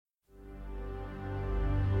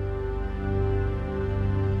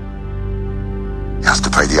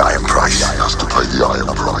pay the iron price. He has to pay the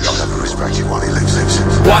iron price. I'll never respect him while he lives.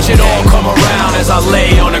 Watch it all come around as I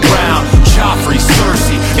lay on the ground. Joffrey,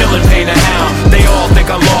 Cersei, Illipain the Hound. They all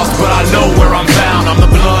think I'm lost, but I know where I'm found. I'm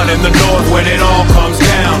the blood in the north when it all comes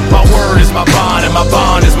down. My word is my bond, and my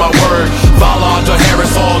bond is my word. Valar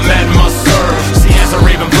Dohaeris, all men must serve. See as a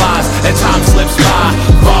raven flies, and time slips by.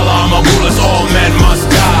 Valar Morghulis, all men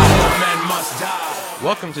must die. All men must die.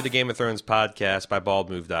 Welcome to the Game of Thrones podcast by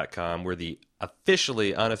BaldMove.com. We're the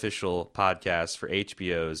officially unofficial podcast for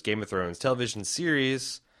HBO's Game of Thrones television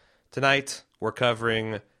series. Tonight, we're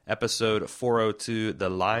covering episode 402, The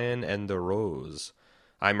Lion and the Rose.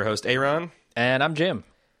 I'm your host, Aaron. And I'm Jim.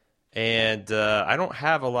 And I don't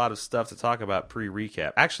have a lot of stuff to talk about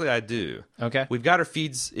pre-recap. Actually, I do. Okay. We've got our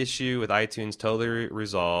feeds issue with iTunes totally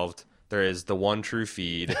resolved. There is the one true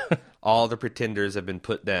feed. All the pretenders have been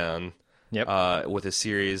put down. Yep. With a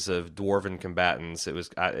series of dwarven combatants. It was.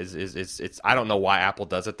 It's. I don't know why Apple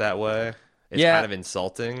does it that way. It's kind of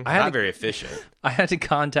insulting. Not very efficient. I had to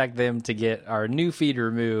contact them to get our new feed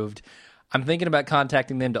removed. I'm thinking about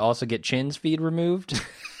contacting them to also get Chin's feed removed.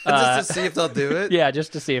 Just to see if they'll do it? Yeah,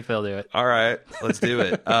 just to see if they'll do it. All right, let's do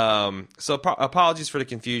it. So apologies for the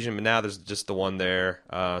confusion, but now there's just the one there.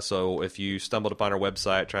 So if you stumbled upon our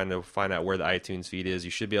website trying to find out where the iTunes feed is,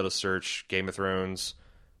 you should be able to search Game of Thrones.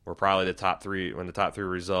 We're probably the top three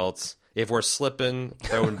results. If we're slipping,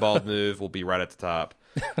 throwing Bald Move, we'll be right at the top.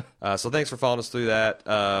 So thanks for following us through that.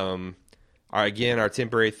 Our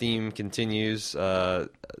temporary theme continues.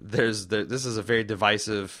 This is a very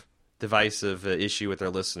divisive issue with our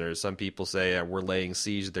listeners. Some people say we're laying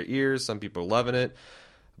siege to their ears. Some people are loving it.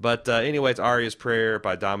 But anyway, it's Arya's Prayer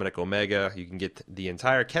by Dominic Omega. You can get the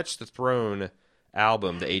entire Catch the Throne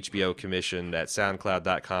album, the HBO commissioned at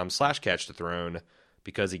soundcloud.com/catchthethrone.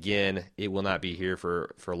 Because, again, it will not be here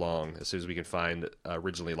for long. As soon as we can find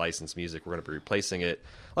originally licensed music, we're going to be replacing it.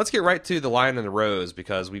 Let's get right to The Lion and the Rose,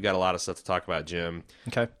 because we've got a lot of stuff to talk about, Jim.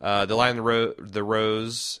 Okay. The Lion and the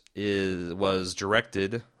Rose was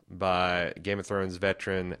directed by Game of Thrones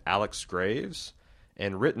veteran Alex Graves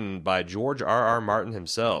and written by George R.R. Martin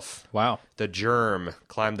himself. Wow. The Germ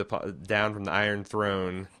climbed down from the Iron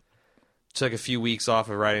Throne, took a few weeks off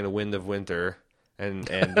of writing The Wind of Winter, and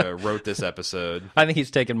wrote this episode. I think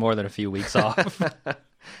he's taken more than a few weeks off.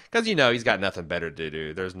 Because, he's got nothing better to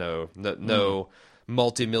do. There's no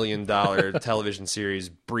multi-million-dollar television series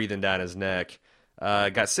breathing down his neck.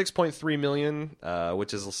 Got 6.3 million,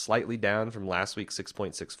 which is slightly down from last week's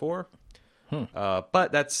 6.64.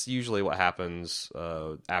 But that's usually what happens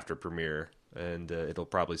after premiere. And it'll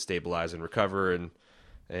probably stabilize and recover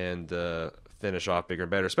and finish off bigger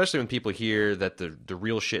and better, especially when people hear that the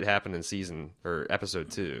real shit happened in season or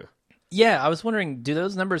episode 2. Yeah, I was wondering, do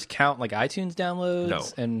those numbers count like iTunes downloads No.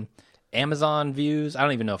 and Amazon views? I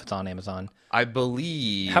don't even know if it's on Amazon. I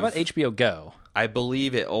believe. How about HBO Go? I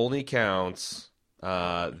believe it only counts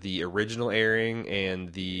the original airing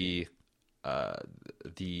and the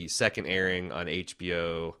second airing on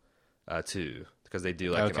HBO 2, because they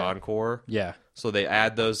do an encore. Yeah. So they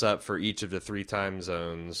add those up for each of the 3 time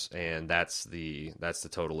zones, and that's the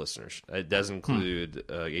total listeners. It does include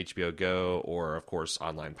HBO Go or, of course,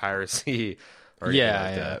 online piracy or anything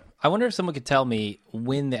like that. I wonder if someone could tell me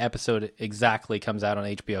when the episode exactly comes out on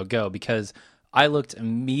HBO Go, because I looked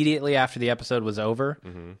immediately after the episode was over,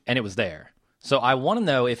 and it was there. So I want to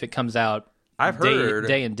know if it comes out I've heard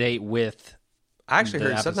day and date with. I actually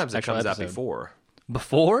heard sometimes it comes out before.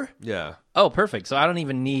 Before? Yeah. Oh, perfect. So I don't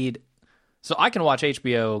even need. So I can watch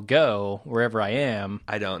HBO Go wherever I am.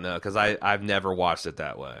 I don't know, because I've never watched it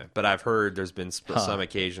that way. But I've heard there's been some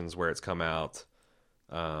occasions where it's come out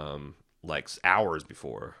like hours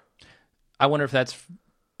before. I wonder if that's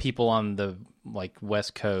people on the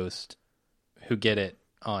West Coast who get it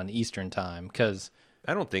on Eastern time, because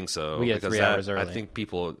I don't think so. We get 3 hours early. I think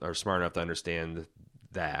people are smart enough to understand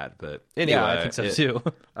that. But anyway, yeah, I think so too.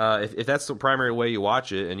 If that's the primary way you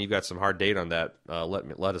watch it, and you've got some hard date on that,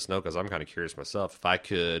 let us know, because I'm kind of curious myself. If I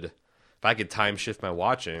could time shift my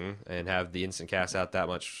watching and have the instant cast out that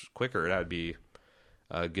much quicker, that would be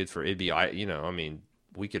good for it'd be.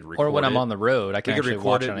 We could record or when I'm on the road, I can actually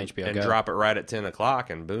watch it on HBO and Go. drop it right at 10 o'clock,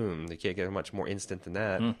 and boom, they can't get much more instant than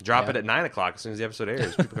that. Drop it at 9 o'clock as soon as the episode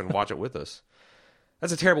airs. People can watch it with us.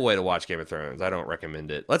 That's a terrible way to watch Game of Thrones. I don't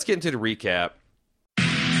recommend it. Let's get into the recap.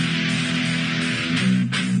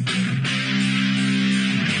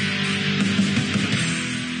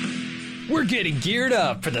 We're getting geared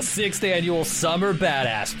up for the 6th annual Summer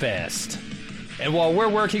Badass Fest. And while we're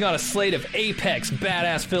working on a slate of apex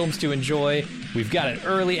badass films to enjoy, we've got an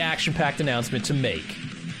early action-packed announcement to make.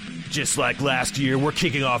 Just like last year, we're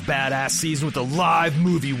kicking off Badass Season with a live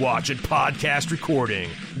movie watch and podcast recording.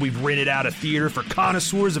 We've rented out a theater for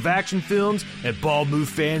connoisseurs of action films and Bald Move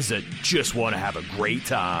fans that just want to have a great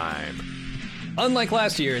time. Unlike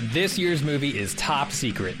last year, this year's movie is top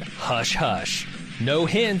secret. Hush hush. No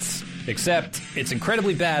hints, except it's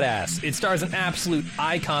incredibly badass. It stars an absolute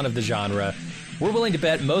icon of the genre. We're willing to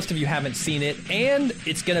bet most of you haven't seen it, and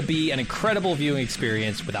it's going to be an incredible viewing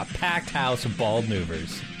experience with a packed house of bald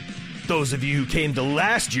movers. Those of you who came to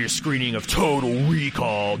last year's screening of Total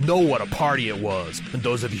Recall know what a party it was. And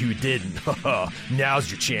those of you who didn't,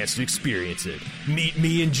 now's your chance to experience it. Meet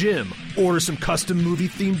me and Jim, order some custom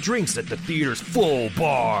movie-themed drinks at the theater's full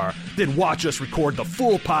bar, then watch us record the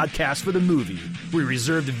full podcast for the movie. We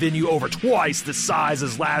reserved a venue over twice the size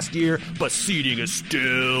as last year, but seating is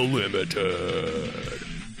still limited.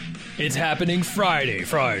 It's happening Friday,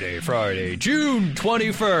 June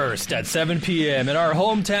 21st at 7 p.m. in our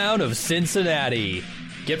hometown of Cincinnati.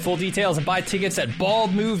 Get full details and buy tickets at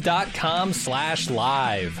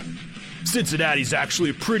baldmove.com/live. Cincinnati's actually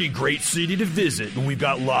a pretty great city to visit, and we've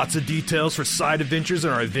got lots of details for side adventures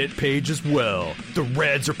on our event page as well. The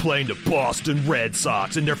Reds are playing the Boston Red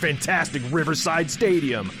Sox in their fantastic Riverside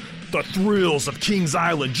Stadium. The thrills of Kings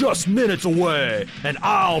Island just minutes away, and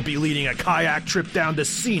I'll be leading a kayak trip down the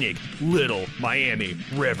scenic Little Miami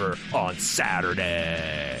River on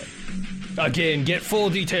Saturday. Again, get full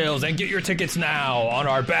details and get your tickets now on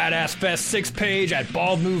our Badass Fest 6 page at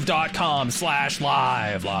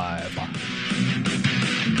baldmove.com/live.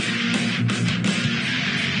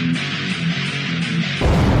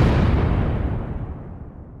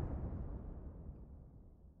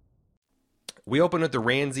 We open with the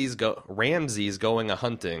Ramses going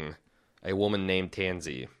a-hunting a woman named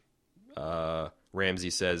Tansy. Ramsey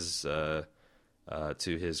says to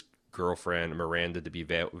his girlfriend Miranda to be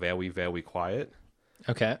very quiet.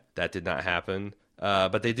 Okay. That did not happen.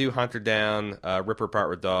 But they do hunt her down, rip her apart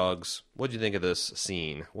with dogs. What do you think of this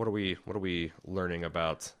scene? What are we learning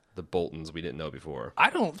about the Boltons we didn't know before? I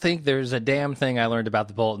don't think there's a damn thing I learned about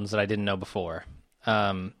the Boltons that I didn't know before.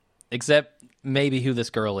 Except maybe who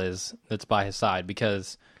this girl is that's by his side,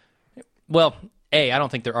 because, well, I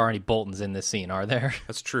don't think there are any Boltons in this scene, are there?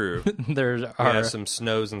 That's true. There are Yeah, some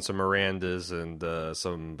Snows and some Mirandas and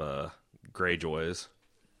some Greyjoys.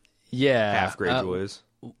 Yeah. Half Greyjoys.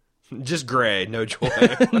 Just gray, no joy.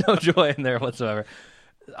 No joy in there whatsoever.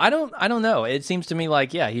 I don't know. It seems to me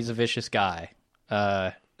like, yeah, he's a vicious guy.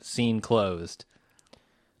 Scene closed.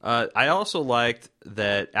 I also liked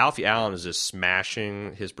that Alfie Allen is just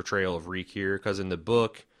smashing his portrayal of Reek here, because in the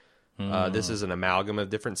book, this is an amalgam of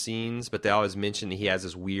different scenes, but they always mention he has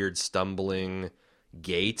this weird stumbling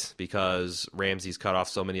gait because Ramsey's cut off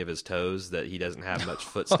so many of his toes that he doesn't have much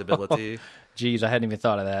foot stability. Jeez, I hadn't even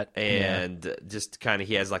thought of that. And just kind of,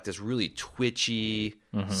 he has like this really twitchy,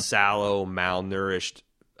 sallow, malnourished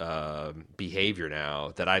behavior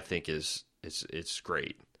now that I think it's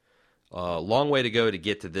great. Long way to go to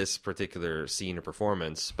get to this particular scene or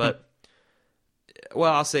performance, but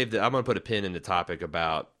well, I'll save that. I'm going to put a pin in the topic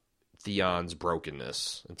about Theon's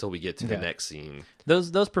brokenness until we get to the next scene.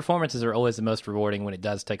 Those performances are always the most rewarding when it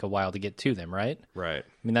does take a while to get to them, right? Right.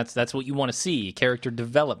 I mean, that's what you want to see, character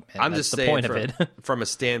development. I'm that's just the saying point of it. from a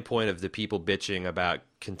standpoint of the people bitching about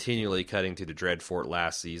continually cutting to the Dreadfort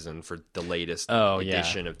last season for the latest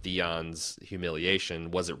edition of Theon's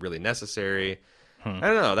humiliation. Was it really necessary? I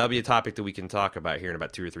don't know. That'll be a topic that we can talk about here in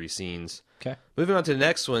about 2 or 3 scenes. Okay. Moving on to the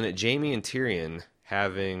next one, Jaime and Tyrion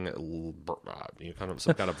having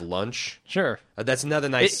some kind of lunch. Sure. That's another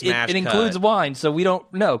nice smash It cut. includes wine, so we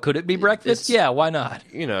don't know. Could it be breakfast? Yeah, why not?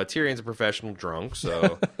 You know, Tyrion's a professional drunk,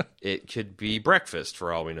 so it could be breakfast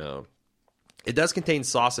for all we know. It does contain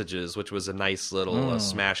sausages, which was a nice little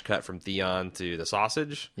smash cut from Theon to the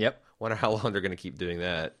sausage. Yep. Wonder how long they're going to keep doing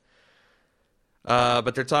that.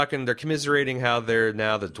 But they're commiserating how they're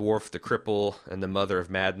now the dwarf, the cripple, and the mother of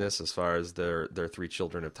madness as far as their 3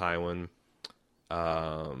 children of Tywin.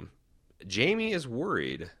 Jaime is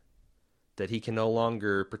worried that he can no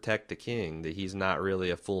longer protect the king, that he's not really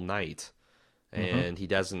a full knight. And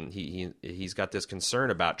he's got this concern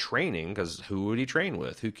about training, because who would he train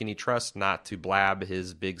with? Who can he trust not to blab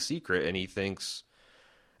his big secret? And he thinks,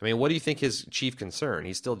 I mean, what do you think his chief concern?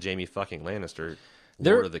 He's still Jaime fucking Lannister,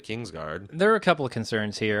 Lord of the Kingsguard. There are a couple of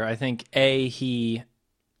concerns here. I think, A, he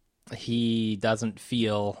doesn't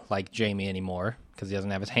feel like Jaime anymore because he doesn't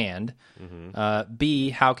have his hand. B,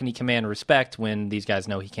 how can he command respect when these guys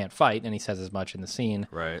know he can't fight, and he says as much in the scene.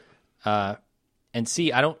 Right. And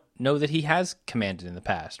C, I don't know that he has commanded in the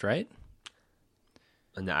past, right?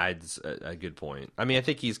 And that's a good point. I mean, I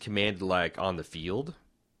think he's commanded, like, on the field.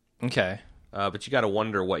 Okay. But you got to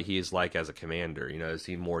wonder what he is like as a commander. Is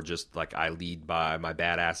he more just like I lead by my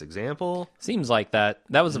badass example? Seems like that.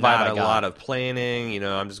 That was the vibe Not I a got. lot of planning.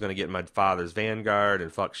 I'm just going to get in my father's vanguard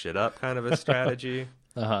and fuck shit up kind of a strategy.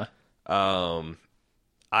 Uh-huh.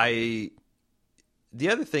 The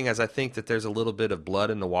other thing is I think that there's a little bit of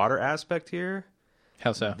blood in the water aspect here.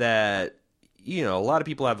 How so? That, a lot of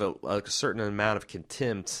people have a certain amount of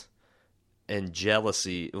contempt and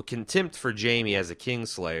jealousy, contempt for Jaime as a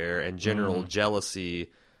Kingslayer and general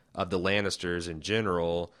jealousy of the Lannisters in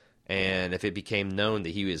general. And if it became known that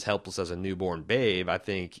he was helpless as a newborn babe, I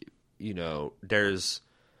think, there's,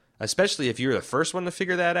 especially if you were the first one to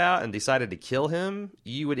figure that out and decided to kill him,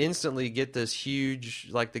 you would instantly get this huge,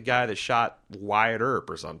 like the guy that shot Wyatt Earp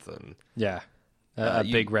or something. Yeah. A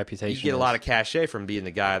big reputation. You get a lot of cachet from being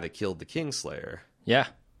the guy that killed the Kingslayer. Yeah.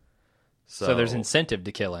 So there's incentive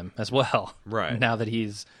to kill him as well. Right. Now that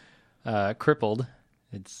he's crippled,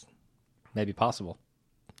 it's maybe possible.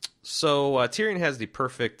 So Tyrion has the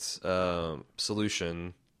perfect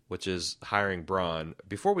solution, which is hiring Bronn.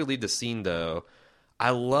 Before we leave the scene, though,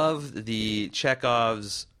 I love the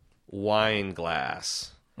Chekhov's wine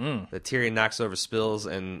glass that Tyrion knocks over, spills,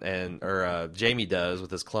 or Jaime does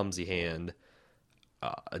with his clumsy hand.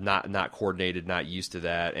 Not coordinated, not used to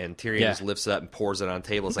that, and Tyrion just lifts it up and pours it on the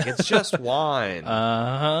table. It's like it's just wine.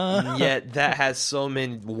 Yet that has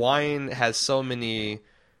wine has so many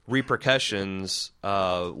repercussions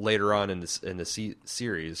later on in the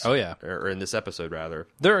series. Oh yeah, or in this episode rather.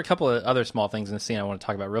 There are a couple of other small things in the scene I want to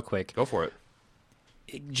talk about real quick. Go for it.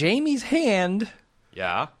 Jaime's hand,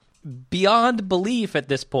 beyond belief at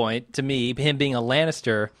this point to me, him being a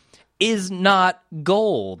Lannister, is not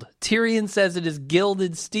gold. Tyrion says it is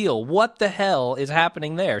gilded steel. What the hell is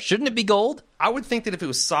happening there? Shouldn't it be gold? I would think that if it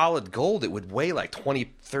was solid gold, it would weigh like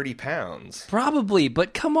 20, 30 pounds. Probably,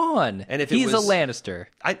 but come on. And if he's a Lannister.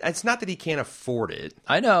 It's not that he can't afford it.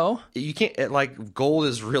 I know. You can't, like, gold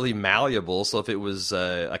is really malleable, so if it was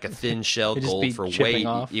like a thin shell gold for weight,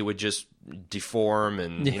 it would just deform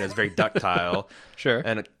and, it's very ductile. Sure.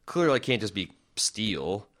 And it clearly can't just be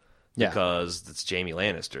steel. Yeah. Because it's Jaime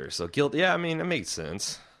Lannister. So it makes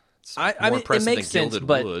sense. I mean, it makes sense,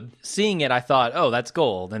 but wood. Seeing it, I thought, oh, that's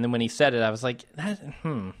gold. And then when he said it, I was like,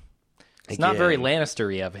 It's not very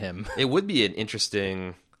Lannister-y of him. It would be an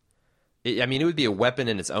interesting... it would be a weapon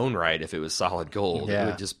in its own right if it was solid gold. Yeah. It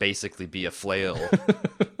would just basically be a flail,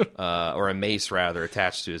 or a mace, rather,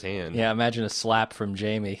 attached to his hand. Yeah, imagine a slap from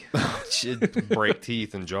Jaime. Should break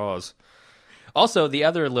teeth and jaws. Also, the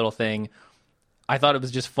other little thing... I thought it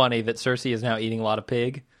was just funny that Cersei is now eating a lot of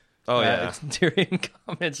pig. Oh, yeah. Tyrion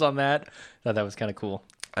comments on that. I thought that was kind of cool.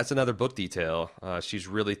 That's another book detail. She's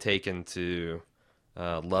really taken to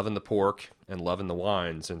loving the pork and loving the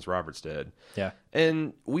wine since Robert's dead. Yeah.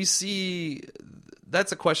 And we see...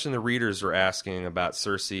 That's a question the readers are asking about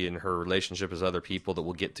Cersei and her relationship with other people that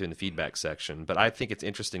we'll get to in the feedback section. But I think it's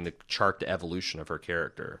interesting to chart the evolution of her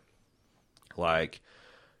character. Like,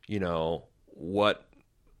 what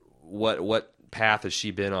path has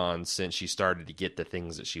she been on since she started to get the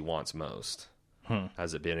things that she wants most?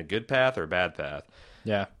 Has it been a good path or a bad path?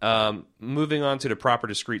 Yeah. Moving on to the proper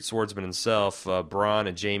discreet swordsman himself, Bronn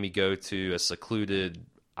and Jaime go to a secluded,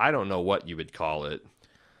 I don't know what you would call it,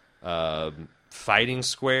 fighting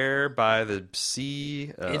square by the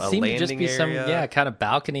sea, It a seemed landing to just be area. some, kind of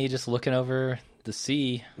balcony just looking over the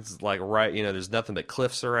sea. It's like there's nothing but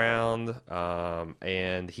cliffs around,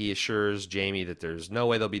 and he assures Jaime that there's no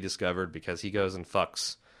way they'll be discovered because he goes and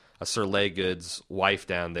fucks a Sir Laygood's wife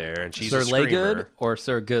down there, and she's Sir a screamer. Laygood or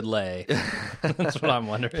Sir Goodlay? That's what I'm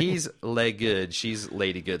wondering. He's Laygood, she's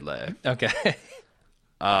Lady Goodlay. Okay.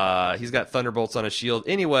 He's got thunderbolts on his shield.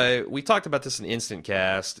 Anyway, we talked about this in Instant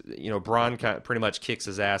Cast. Bronn pretty much kicks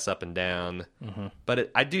his ass up and down, but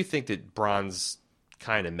I do think that Bronn's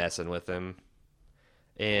kind of messing with him.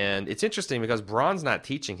 And it's interesting because Bronn's not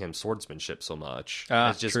teaching him swordsmanship so much.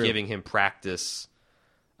 It's just giving him practice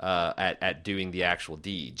at doing the actual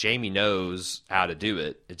deed. Jaime knows how to do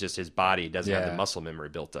it. It's just his body doesn't have the muscle memory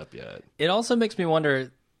built up yet. It also makes me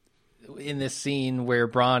wonder, in this scene where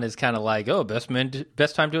Bronn is kind of like, oh, best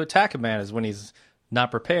time to attack a man is when he's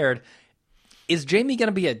not prepared. Is Jaime going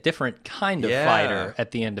to be a different kind of fighter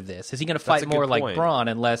at the end of this? Is he going to fight more like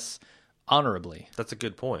Bronn and less honorably? That's a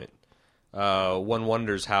good point. One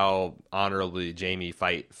wonders how honorably Jaime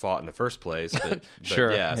fought in the first place. But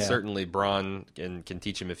Sure. Certainly Bronn can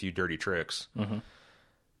teach him a few dirty tricks. He's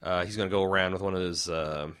going to go around with one of his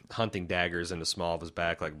hunting daggers in the small of his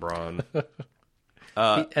back like Bronn.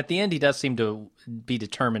 At the end, he does seem to be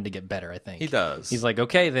determined to get better, I think. He does. He's like,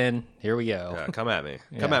 okay, then, here we go. Yeah, come at me.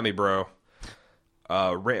 Come at me, bro.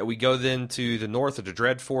 We go then to the north of the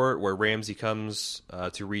Dreadfort, where Ramsay comes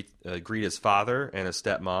to greet his father and his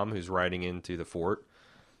stepmom, who's riding into the fort.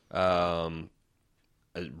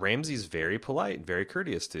 Ramsay's very polite, very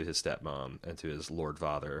courteous to his stepmom and to his lord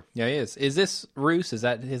father. Yeah, he is. Is this Roose? Is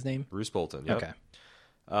that his name? Roose Bolton. Yep. Okay.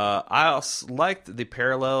 I also liked the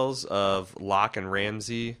parallels of Locke and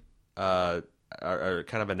Ramsay are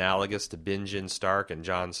kind of analogous to Benjen Stark and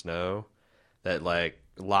Jon Snow. That like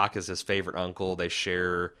Locke is his favorite uncle. They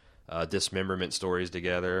share dismemberment stories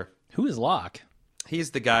together. Who is Locke?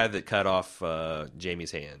 He's the guy that cut off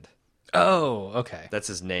Jaime's hand. Oh, okay. That's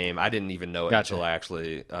his name. I didn't even know it Gotcha. until I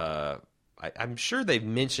actually. I'm sure they've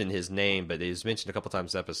mentioned his name, but he's mentioned a couple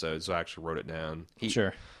times in episodes, so I actually wrote it down.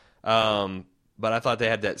 Sure. But I thought they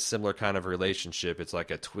had that similar kind of relationship. It's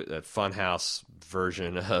like a funhouse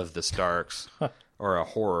version of the Starks, or a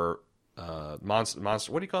horror monster.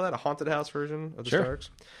 What do you call that? A haunted house version of the Sure. Starks.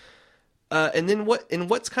 And then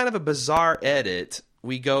what's kind of a bizarre edit,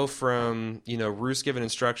 we go from, Roose giving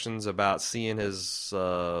instructions about seeing his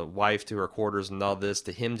wife to her quarters and all this,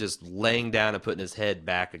 to him just laying down and putting his head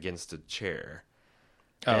back against a chair.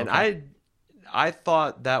 Oh, And okay. I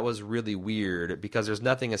thought that was really weird because there's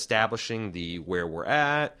nothing establishing where we're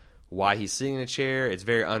at, why he's sitting in a chair. It's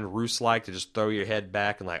very un-Roose-like to just throw your head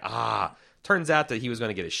back and turns out that he was going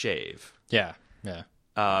to get a shave. Yeah.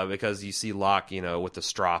 Because you see Locke, with the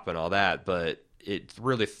strop and all that, but it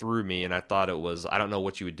really threw me, and I thought it was, I don't know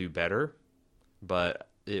what you would do better, but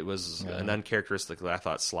it was an uncharacteristically, I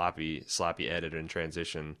thought, sloppy edit and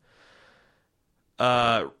transition.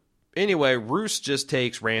 Anyway, Roose just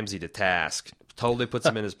takes Ramsay to task, totally puts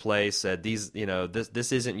him in his place, said,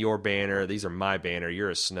 this isn't your banner, these are my banner, you're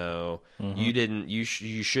a Snow. Mm-hmm. You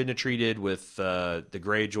shouldn't have treated with the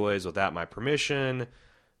Greyjoys without my permission.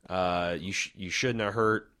 You shouldn't have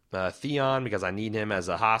hurt Theon because I need him as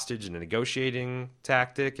a hostage in a negotiating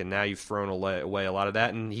tactic, and now you've thrown away a lot of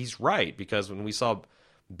that. And he's right, because when we saw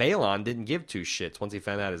Balon didn't give two shits once he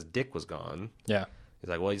found out his dick was gone. Yeah. He's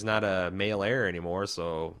like, well, he's not a male heir anymore,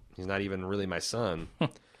 so he's not even really my son.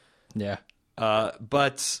 Yeah.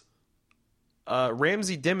 But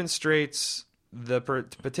Ramsay demonstrates the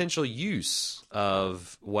potential use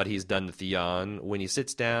of what he's done to Theon when he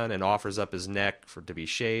sits down and offers up his neck to be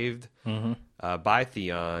shaved by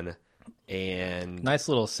Theon. And Nice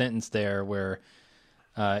little sentence there where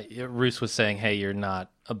Roose was saying, hey, you're not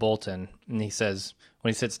a Bolton. And he says,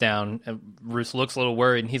 when he sits down, Roose looks a little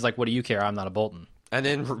worried, and he's like, what do you care? I'm not a Bolton. And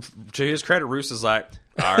then, to his credit, Roose is like,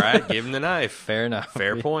 all right, give him the knife. Fair enough.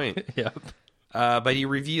 Fair point. Yep. But he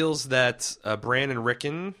reveals that Bran and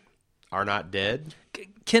Rickon are not dead.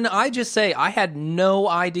 Can I just say, I had no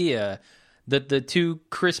idea that the two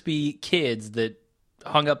crispy kids that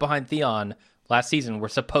hung up behind Theon last season were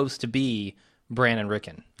supposed to be Bran and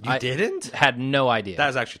Rickon. You didn't? Had no idea. That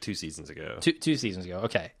was actually 2 seasons ago. Two seasons ago.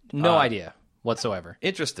 Okay. No idea whatsoever.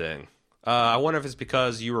 Interesting. I wonder if it's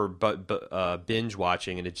because you were binge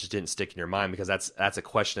watching and it just didn't stick in your mind, because that's a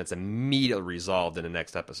question that's immediately resolved in the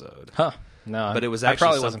next episode. Huh. No. But it was I actually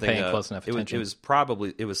probably wasn't something paying close enough attention.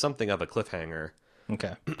 It was something of a cliffhanger.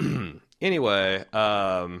 Okay. Anyway,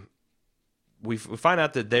 we find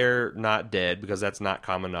out that they're not dead, because that's not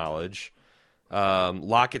common knowledge.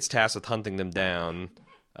 Locke gets tasked with hunting them down.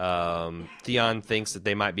 Theon thinks that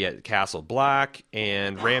they might be at Castle Black,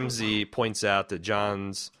 and Ramsay points out that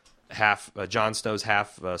Jon Snow's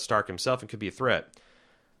half Stark himself and could be a threat.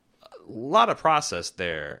 A lot of process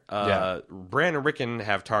there. Bran and Rickon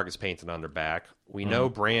have targets painted on their back. We know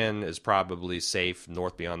Bran is probably safe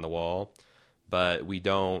north beyond the wall, but we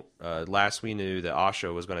don't. Last we knew that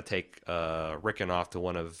Osha was going to take Rickon off to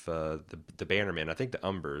one of the Bannermen, I think the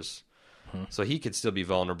Umbers. So he could still be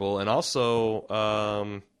vulnerable. And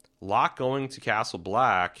also, Locke going to Castle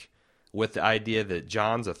Black with the idea that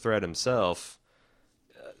Jon's a threat himself,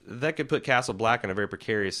 that could put Castle Black in a very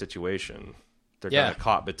precarious situation. They're kind of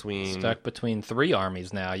caught between... Stuck between 3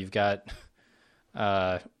 armies now. You've got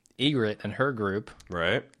Ygritte and her group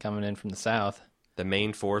right coming in from the south. The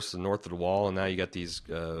main force north of the wall, and now you got these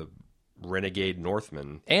renegade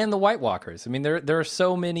Northmen. And the White Walkers. I mean, there are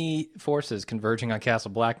so many forces converging on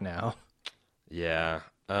Castle Black now. Yeah.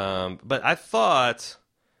 But I thought...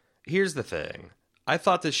 Here's the thing. I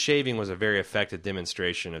thought this shaving was a very effective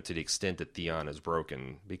demonstration of to the extent that Theon is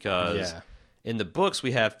broken, because in the books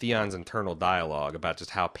we have Theon's internal dialogue about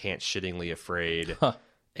just how pants-shittingly afraid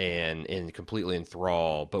and completely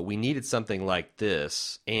enthralled, but we needed something like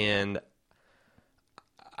this, and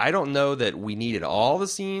I don't know that we needed all the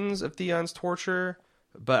scenes of Theon's torture,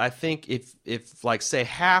 but I think if like, say,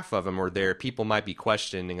 half of them were there, people might be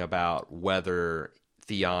questioning about whether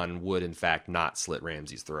Theon would, in fact, not slit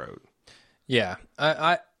Ramsay's throat. Yeah.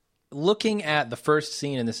 I looking at the first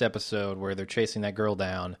scene in this episode where they're chasing that girl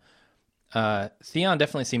down, Theon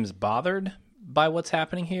definitely seems bothered by what's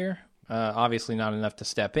happening here. Obviously not enough to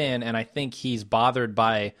step in, and I think he's bothered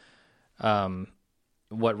by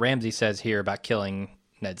what Ramsay says here about killing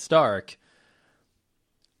Ned Stark.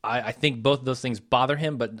 I think both of those things bother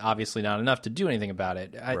him, but obviously not enough to do anything about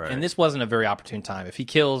it. Right. And this wasn't a very opportune time. If he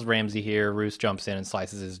kills Ramsay here, Roose jumps in and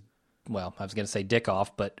slices his, well, I was going to say dick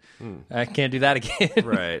off, but I can't do that again.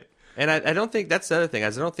 Right. And I don't think that's the other thing. I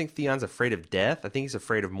don't think Theon's afraid of death. I think he's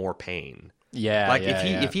afraid of more pain. Yeah. Like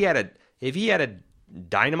yeah, if he had a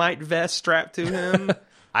dynamite vest strapped to him,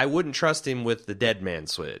 I wouldn't trust him with the dead man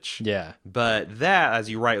switch. Yeah. But that, as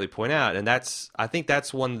you rightly point out, and I think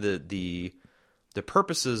that's one of the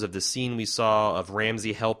purposes of the scene we saw of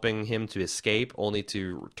Ramsay helping him to escape, only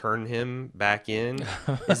to turn him back in,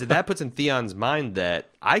 is that puts in Theon's mind that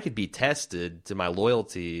I could be tested to my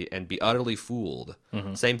loyalty and be utterly fooled.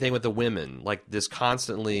 Mm-hmm. Same thing with the women, like this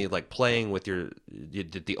constantly like playing with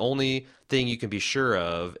the only thing you can be sure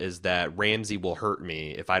of is that Ramsay will hurt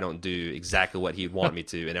me if I don't do exactly what he'd want me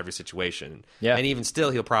to in every situation. Yeah. And even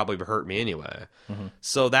still, he'll probably hurt me anyway. Mm-hmm.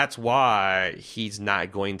 So that's why he's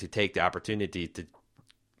not going to take the opportunity to,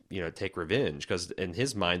 take revenge, because in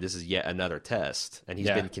his mind, this is yet another test. And he's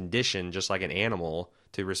been conditioned just like an animal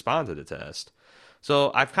to respond to the test.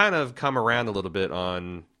 So I've kind of come around a little bit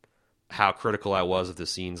on how critical I was of the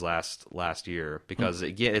scenes last year, because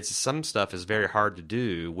again, some stuff is very hard to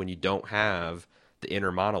do when you don't have the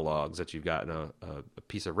inner monologues that you've got in a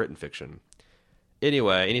piece of written fiction.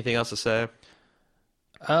 Anyway, anything else to say?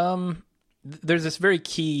 There's this very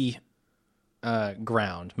key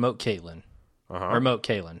ground, Moat Caitlin. Or Moat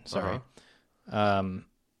Caitlin, sorry.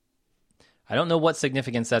 I don't know what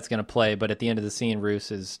significance that's going to play, but at the end of the scene,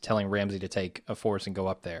 Roose is telling Ramsay to take a force and go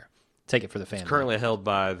up there. Take it for the family. It's currently held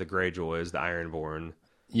by the Greyjoys, the Ironborn.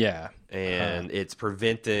 Yeah. And it's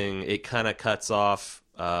preventing, it kind of cuts off,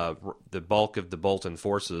 the bulk of the Bolton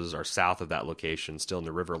forces are south of that location, still in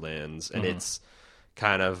the Riverlands. And it's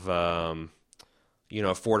kind of, a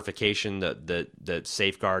fortification that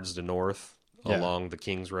safeguards the north along the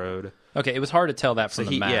King's Road. Okay, it was hard to tell that from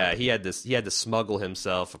the map. Yeah, he had to smuggle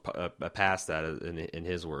himself past that in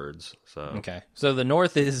his words. So okay, so the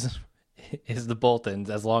north is the Boltons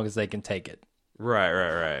as long as they can take it.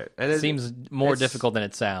 Right. And it seems more difficult than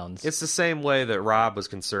it sounds. It's the same way that Robb was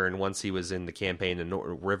concerned once he was in the campaign in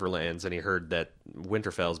Riverlands and he heard that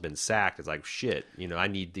Winterfell's been sacked. It's like, shit, I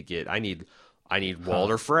need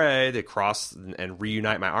Walder Frey to cross and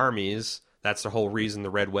reunite my armies. That's the whole reason the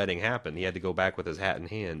Red Wedding happened. He had to go back with his hat in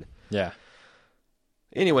hand. Yeah.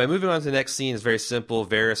 Anyway, moving on to the next scene is very simple.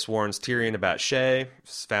 Varys warns Tyrion about Shae.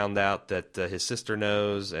 He's found out that his sister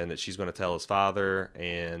knows and that she's going to tell his father.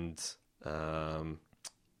 And, Tyrion,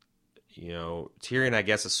 I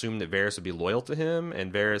guess, assumed that Varys would be loyal to him.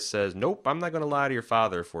 And Varys says, nope, I'm not going to lie to your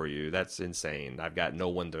father for you. That's insane. I've got no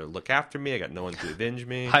one to look after me. I got no one to avenge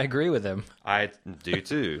me. I agree with him. I do,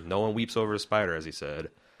 too. No one weeps over a spider, as he said.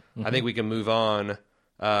 Mm-hmm. I think we can move on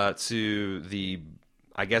to the,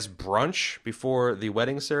 I guess, brunch before the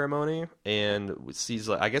wedding ceremony, and sees,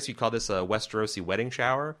 I guess you call this a Westerosi wedding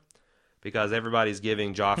shower, because everybody's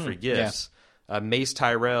giving Joffrey gifts. Yeah. Mace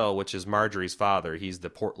Tyrell, which is Marjorie's father, he's the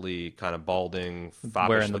portly, kind of balding,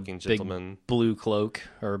 foppish-looking gentleman. Big blue cloak,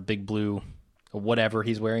 or big blue, whatever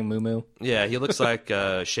he's wearing, muumuu. Yeah, he looks like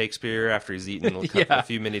Shakespeare after he's eaten a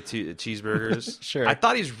few mini cheeseburgers. Sure. I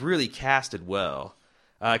thought he's really casted well.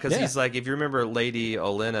 Because he's like, if you remember, Lady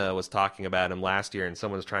Olenna was talking about him last year, and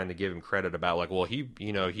someone was trying to give him credit about, like, well,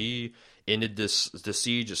 he ended the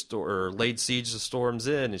siege or laid siege to Storm's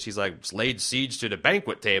Inn, and she's like, laid siege to the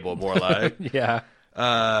banquet table, more like. Yeah.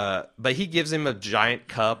 But he gives him a giant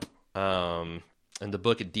cup. In the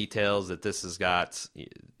book, it details that this has got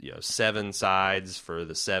 7 sides for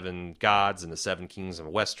the 7 gods and the 7 kings of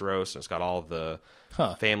Westeros, and it's got all the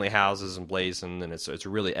family houses emblazoned, and it's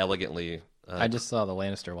really elegantly. I just saw the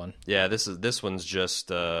Lannister one. Yeah, this one's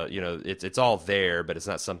just it's all there, but it's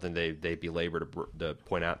not something they belabor to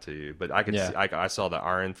point out to you. But I could see, I saw the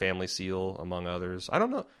Arryn family seal among others. I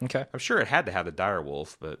don't know. Okay, I'm sure it had to have the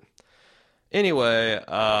direwolf, but anyway,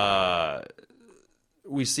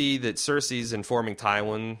 we see that Cersei's informing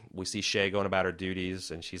Tywin. We see Shae going about her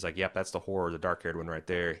duties, and she's like, "Yep, that's the whore, the dark-haired one right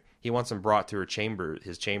there." He wants him brought to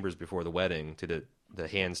his chambers before the wedding, to the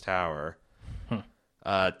Hand's Tower.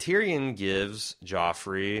 Tyrion gives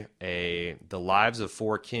Joffrey the Lives of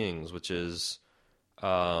 4 Kings, which is,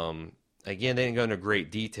 again, they didn't go into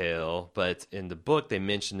great detail, but in the book they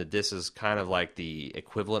mentioned that this is kind of like the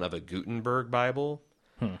equivalent of a Gutenberg Bible.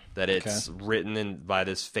 That it's written by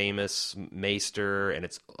this famous maester, and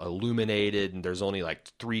it's illuminated, and there's only like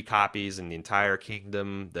 3 copies in the entire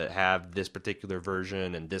kingdom that have this particular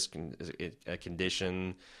version and this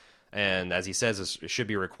condition. And as he says, it should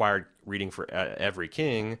be required reading for every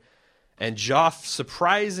king. And Joff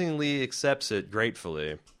surprisingly accepts it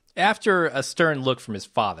gratefully. After a stern look from his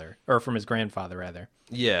father, or from his grandfather, rather.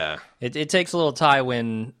 Yeah. It takes a little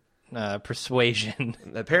Tywin persuasion.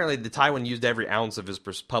 Apparently, the Tywin used every ounce of his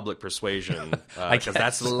public persuasion guess because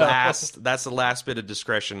that's the so. that's the last bit of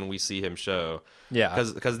discretion we see him show. Yeah.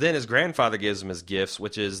 Because then his grandfather gives him his gifts,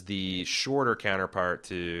 which is the shorter counterpart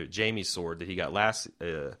to Jaime's sword that he got last.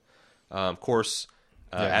 Of course,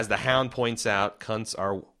 as the Hound points out, cunts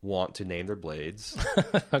are wont to name their blades.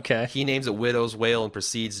 Okay. He names it Widow's Wail and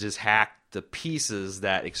proceeds to just hack to pieces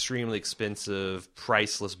that extremely expensive,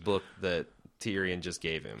 priceless book that Tyrion just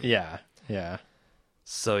gave him. Yeah. Yeah.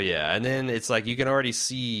 So yeah, and then it's like you can already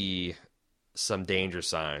see some danger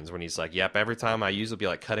signs when he's like, "Yep, every time I use it, will be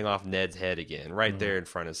like cutting off Ned's head again, right there in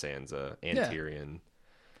front of Sansa and Tyrion."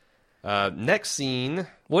 Next scene,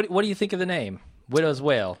 What do you think of the name? Widow's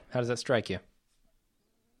Wail. How does that strike you?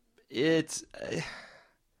 it's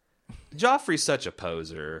Joffrey's such a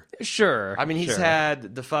poser. Sure. I mean, he's sure.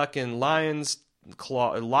 had the fucking lion's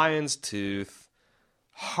tooth,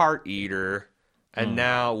 heart eater, and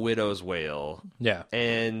now Widow's Wail. Yeah.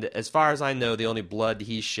 And as far as I know, the only blood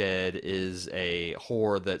he shed is a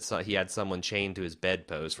whore that he had someone chained to his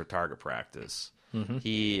bedpost for target practice.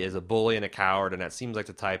 He is a bully and a coward, and that seems like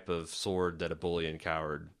the type of sword that a bully and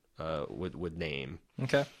coward would name.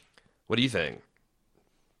 Okay. What do you think?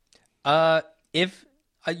 If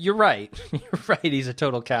you're right, you're right. He's a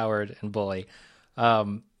total coward and bully.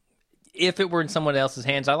 If it were in someone else's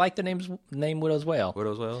hands, I like the name Widow's Wail.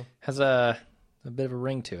 Widow's Wail? Has a bit of a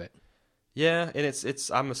ring to it. Yeah, and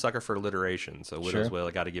it's I'm a sucker for alliteration, so Widow's Sure. Wail,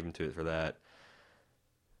 I got to give him to it for that.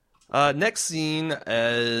 Next scene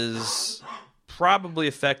is probably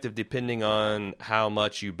effective depending on how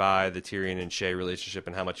much you buy the Tyrion and Shay relationship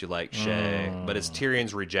and how much you like Shay. But it's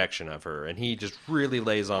Tyrion's rejection of her, and he just really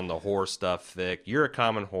lays on the whore stuff thick. You're a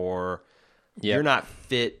common whore. Yep. You're not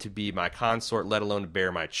fit to be my consort, let alone to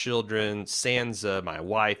bear my children. Sansa, my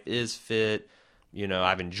wife, is fit. You know,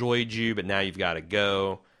 I've enjoyed you, but now you've got to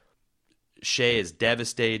go. Shay is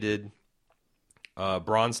devastated.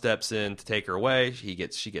 Bronn steps in to take her away. She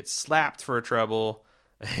gets slapped for her trouble,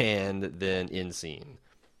 and then end scene.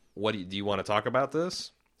 What do you want to talk about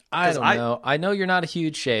this? I don't know. I know you're not a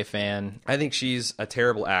huge Shay fan. I think she's a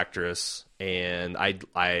terrible actress, and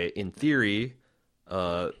I in theory,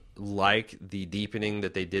 like the deepening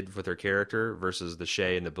that they did with her character versus the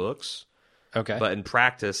Shay in the books. Okay. But in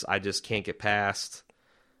practice, I just can't get past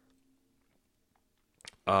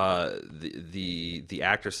the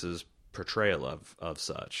actress's portrayal of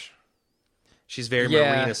such. She's very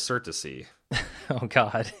Marina Sirtis-y. Oh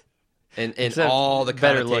God. And Except all the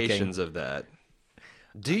better connotations of that.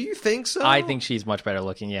 Do you think so? I think she's much better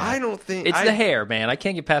looking. Yeah. I don't think it's the hair, man. I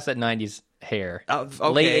can't get past that '90s hair. Okay.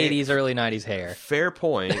 Late '80s, early '90s hair. Fair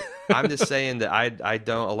point. I'm just saying that I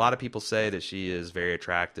don't. A lot of people say that she is very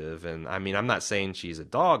attractive, and I mean, I'm not saying she's a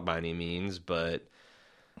dog by any means, but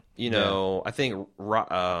you know, I think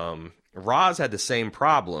Roz had the same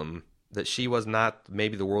problem, that she was not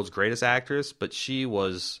maybe the world's greatest actress, but she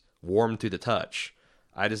was warm to the touch.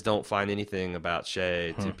 I just don't find anything about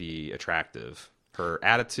Shay to be attractive. Her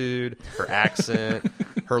attitude, her accent,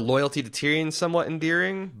 her loyalty to Tyrion somewhat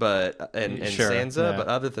endearing, but and Sure, Sansa, yeah. but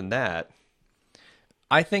other than that,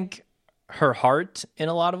 I think her heart, in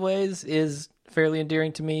a lot of ways, is fairly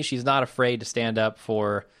endearing to me. She's not afraid to stand up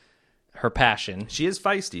for her passion. she is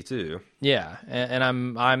feisty too. Yeah, and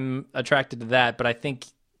I'm attracted to that. But I think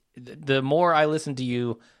the more I listen to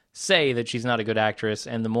you say that she's not a good actress,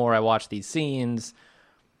 and the more I watch these scenes,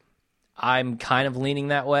 I'm kind of leaning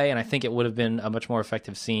that way. And I think it would have been a much more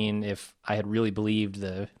effective scene if I had really believed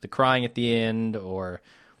the crying at the end or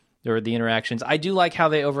the interactions. I do like how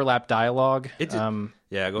they overlap dialogue.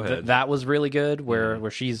 Yeah, go ahead. That was really good,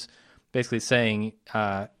 where she's basically saying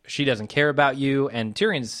she doesn't care about you, and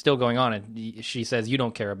Tyrion's still going on, and she says you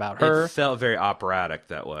don't care about her. It felt very operatic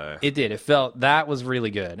that way. It did. It felt that was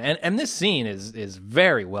really good, and this scene is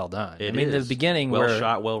very well done. It I mean, is. the beginning well where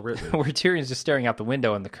shot, well written. where Tyrion's just staring out the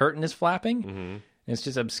window and the curtain is flapping, and it's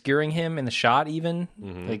just obscuring him in the shot. Even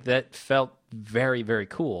like that felt very, very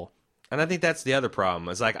cool. And I think that's the other problem.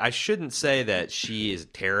 It's like I shouldn't say that she is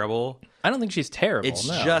terrible. I don't think she's terrible. It's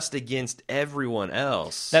no. just against everyone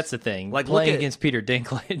else. That's the thing. Like, Playing look at- against Peter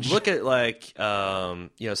Dinklage. Look at like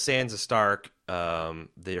Sansa Stark. Her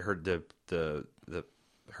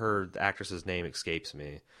actress's name escapes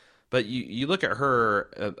me, But you look at her,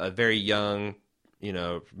 a very young,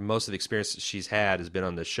 most of the experience that she's had has been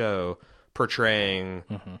on the show, portraying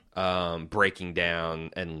breaking down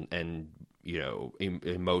and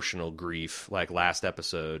emotional grief, like last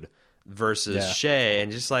episode, versus Shay,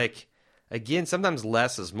 and just like, again, sometimes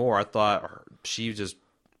less is more. I thought she was just,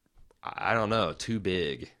 I don't know, too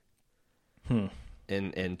big.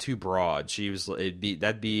 And too broad.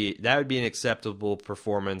 That would be an acceptable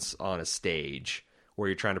performance on a stage where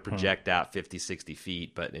you're trying to project out 50, 60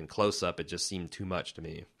 feet, but in close up, it just seemed too much to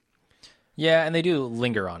me. Yeah, and they do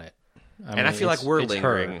linger on it. I feel like we're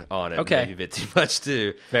lingering on it maybe a bit too much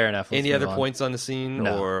too. Fair enough. Any other points on the scene?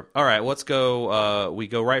 No. Or all right, let's go. We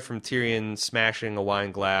go right from Tyrion smashing a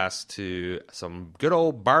wine glass to some good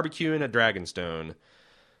old barbecuing at Dragonstone.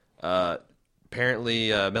 Apparently,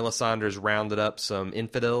 Melisandre's rounded up some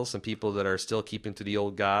infidels, some people that are still keeping to the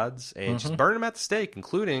old gods, and she's burning them at the stake,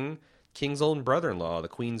 including King's own brother-in-law, the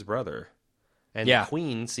Queen's brother. And the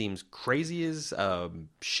Queen seems crazy as a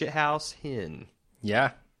shithouse hen.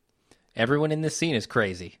 Yeah. Everyone in this scene is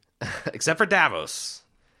crazy. Except for Davos.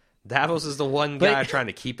 Davos is the one guy trying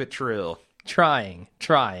to keep it trill. Trying,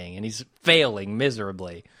 and he's failing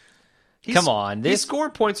miserably. Come on. He's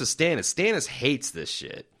scoring points with Stannis. Stannis hates this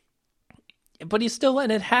shit. But he's still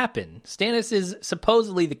letting it happen. Stannis is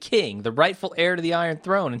supposedly the king, the rightful heir to the Iron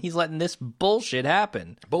Throne, and he's letting this bullshit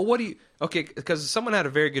happen. But what do you... Okay, because someone had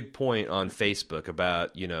a very good point on Facebook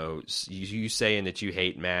about, you saying that you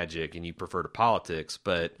hate magic and you prefer to politics,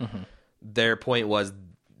 but their point was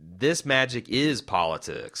this magic is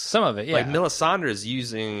politics. Some of it, yeah. Like, Melisandre is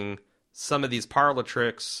using some of these parlor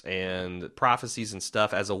tricks and prophecies and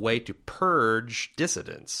stuff as a way to purge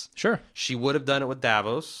dissidents. Sure. She would have done it with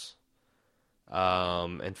Davos.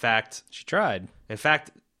 In fact, she tried. In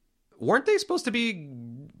fact, weren't they supposed to be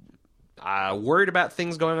worried about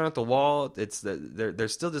things going on at the Wall? It's they're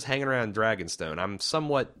still just hanging around Dragonstone. I'm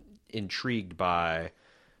somewhat intrigued by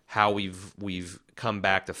how we've come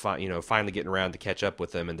back to finally getting around to catch up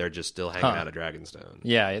with them, and they're just still hanging out at Dragonstone.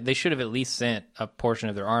 Yeah, they should have at least sent a portion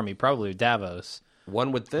of their army, probably Davos.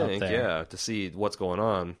 One would think, to see what's going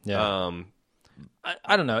on. Yeah.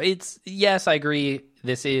 I don't know. Yes, I agree.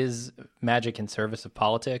 This is magic in service of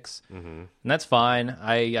politics, and that's fine.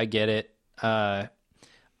 I get it. I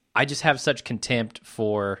just have such contempt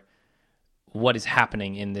for what is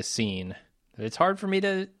happening in this scene that it's hard for me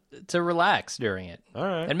to relax during it. All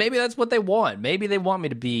right. And maybe that's what they want. Maybe they want me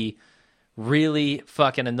to be really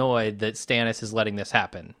fucking annoyed that Stannis is letting this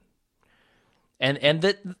happen. And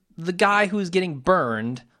that the guy who's getting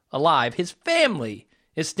burned alive, his family,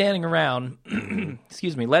 is standing around,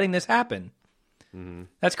 letting this happen.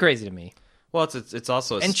 That's crazy to me. Well, it's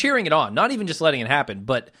also... And cheering it on. Not even just letting it happen,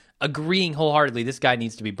 but agreeing wholeheartedly this guy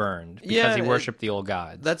needs to be burned because he worshipped the old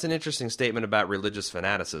gods. That's an interesting statement about religious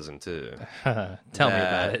fanaticism, too. Tell me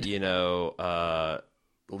about it.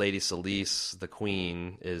 Lady Selyse, the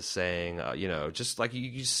queen, is saying, just like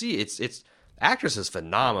you see, it's actress is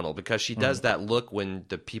phenomenal because she does that look when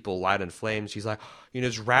the people light in flames. She's like,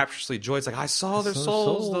 just rapturously joy. It's like, I saw their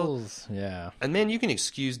souls. Yeah. And man, you can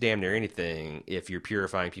excuse damn near anything if you're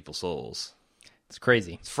purifying people's souls. It's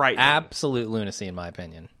crazy. It's frightening. Absolute lunacy, in my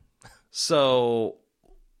opinion. So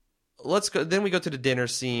let's go. Then we go to the dinner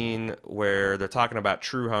scene where they're talking about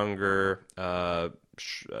true hunger.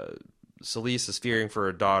 Selyse is fearing for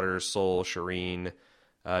her daughter's soul, Shireen.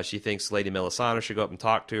 She thinks Lady Melisandre should go up and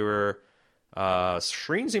talk to her.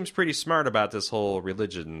 Shireen seems pretty smart about this whole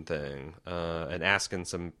religion thing, and asking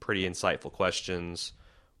some pretty insightful questions.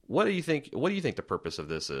 What do you think the purpose of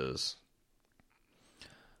this is?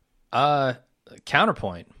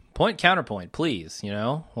 Counterpoint, please.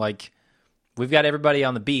 Like, we've got everybody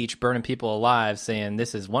on the beach burning people alive saying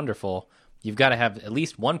this is wonderful. You've got to have at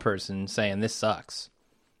least one person saying this sucks.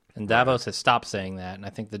 And Davos has stopped saying that. And I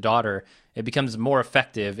think the daughter, it becomes more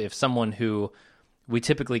effective if someone who we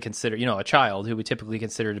typically consider, a child who we typically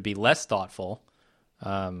consider to be less thoughtful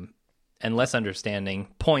and less understanding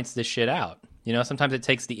points this shit out. Sometimes it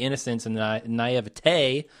takes the innocence and the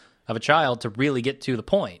naivete of a child to really get to the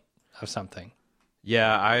point of something.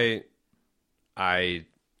 Yeah, I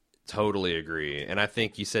totally agree. And I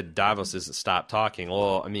think you said Davos isn't stopped talking.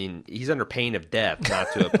 Well, I mean, he's under pain of death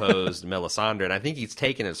not to oppose Melisandre, and I think he's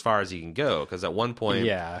taken it as far as he can go, because at one point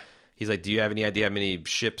he's like, do you have any idea how many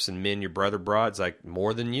ships and men your brother brought? It's like,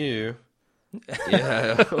 more than you.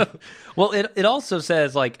 Yeah. Well, it also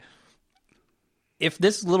says, like, if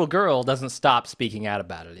this little girl doesn't stop speaking out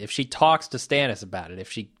about it, if she talks to Stannis about it,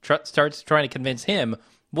 if she starts trying to convince him,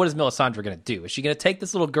 what is Melisandre going to do? Is she going to take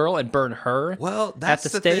this little girl and burn her at the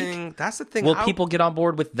stake? thing. That's the thing. Will people get on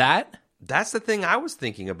board with that? That's the thing I was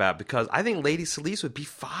thinking about, because I think Lady Selyse would be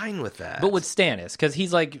fine with that. But with Stannis, because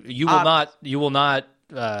he's like, you will not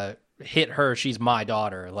hit her. She's my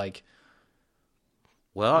daughter. Like,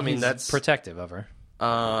 well, I mean, he's that's protective of her.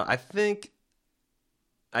 I think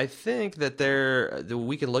that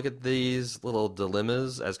we can look at these little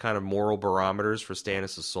dilemmas as kind of moral barometers for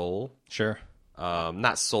Stannis' soul. Sure.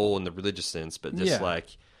 Not soul in the religious sense, but just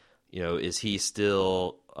like, is he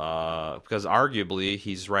still, because arguably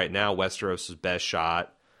he's right now Westeros' best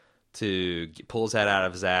shot to pull his head out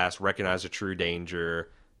of his ass, recognize a true danger,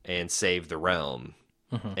 and save the realm.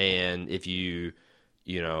 Mm-hmm. And if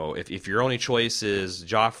if your only choice is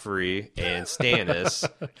Joffrey and Stannis,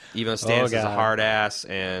 even though Stannis is a hard ass,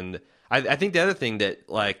 and I think the other thing that,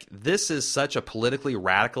 like, this is such a politically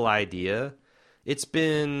radical idea. It's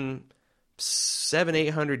been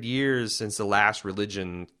 700-800 years since the last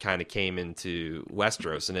religion kind of came into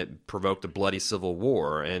Westeros, and it provoked a bloody civil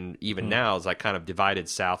war. And even now, it's like kind of divided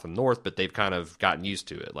south and north, but they've kind of gotten used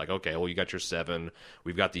to it. Like, okay, well, you got your 7,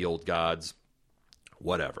 we've got the old gods,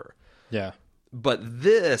 whatever. Yeah. But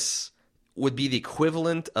this would be the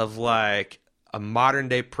equivalent of like a modern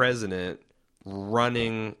day president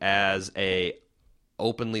running as a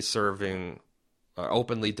openly serving,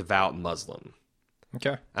 openly devout Muslim.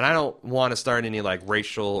 Okay. And I don't want to start any like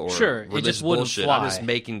racial or it religious just wouldn't bullshit. fly. I'm just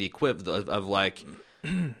making the equivalent of like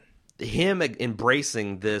him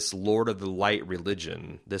embracing this Lord of the Light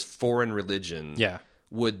religion, this foreign religion. Yeah.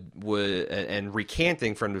 Would and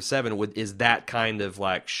recanting from the 7 is that kind of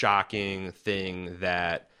like shocking thing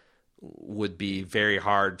that would be very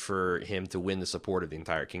hard for him to win the support of the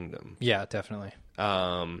entire kingdom. Yeah, definitely.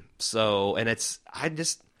 So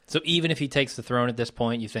even if he takes the throne at this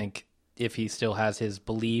point, you think if he still has his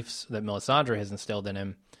beliefs that Melisandre has instilled in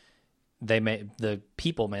him, the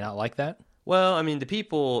people may not like that. Well, I mean,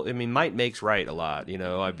 might makes right a lot.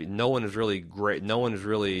 No one is really great. No one is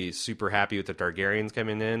really super happy with the Targaryens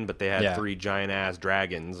coming in, but they had 3 giant ass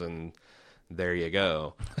dragons, and there you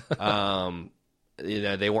go.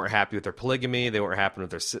 They weren't happy with their polygamy. They weren't happy with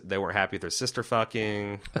their sister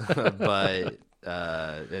fucking, but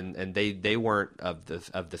and they weren't of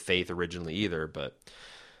the faith originally either. But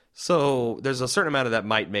so there's a certain amount of that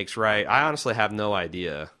might makes right. I honestly have no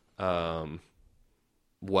idea.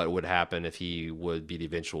 What would happen if he would be the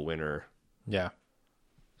eventual winner? Yeah.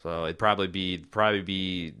 So it'd probably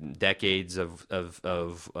be decades of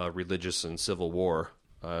religious and civil war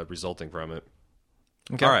resulting from it.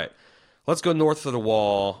 Okay. All right, let's go north of the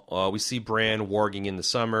wall. We see Bran warging in the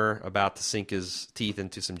summer, about to sink his teeth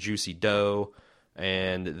into some juicy dough,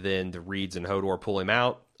 and then the Reeds and Hodor pull him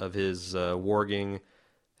out of his warging.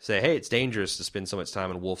 Say, hey, it's dangerous to spend so much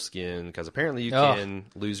time in wolfskin because apparently you can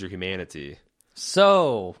lose your humanity.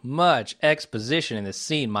 So much exposition in this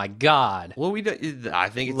scene, my God. Well, I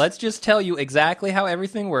think let's just tell you exactly how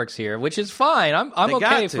everything works here, which is fine. I'm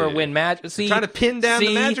okay for when magic. See, trying to pin down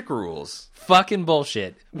the magic rules. Fucking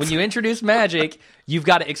bullshit. When you introduce magic, you've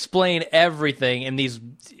got to explain everything in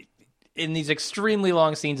these extremely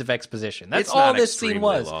long scenes of exposition. That's all this scene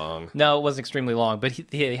was. Long. No, it wasn't extremely long, but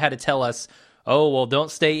he had to tell us, oh, well,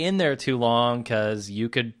 don't stay in there too long because you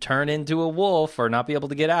could turn into a wolf or not be able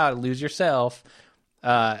to get out and lose yourself.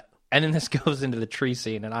 And then this goes into the tree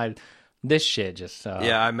scene, and this shit just...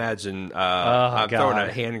 I imagine I'm throwing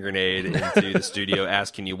a hand grenade into the studio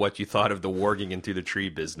asking you what you thought of the warging into the tree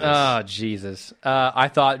business. Oh, Jesus. I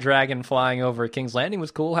thought Dragon flying over King's Landing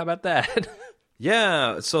was cool. How about that?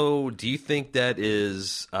 Yeah, so do you think that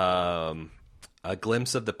is a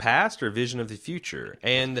glimpse of the past or a vision of the future?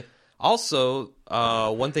 And... also,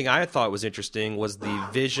 one thing I thought was interesting was the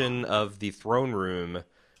vision of the throne room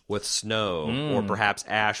with snow or perhaps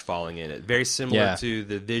ash falling in it. Very similar to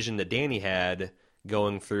the vision that Dany had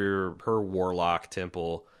going through her warlock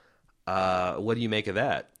temple. What do you make of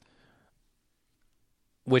that?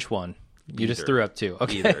 Which one? You just threw up two.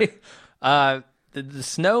 Okay. The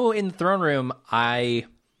snow in the throne room, I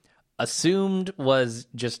assumed was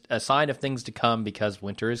just a sign of things to come because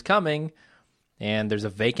winter is coming. And there's a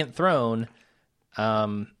vacant throne.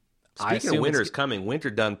 Speaking of winter's coming, Winter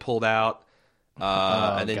done pulled out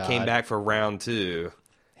and then came back for round 2.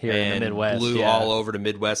 Here in the Midwest. Blew all over the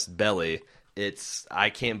Midwest belly. I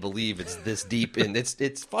can't believe it's this deep in.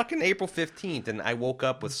 It's fucking April 15th, and I woke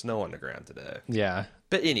up with snow on the ground today. Yeah.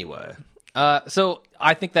 But anyway. So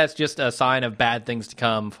I think that's just a sign of bad things to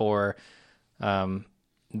come for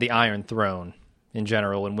the Iron Throne in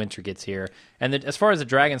general when winter gets here. And as far as the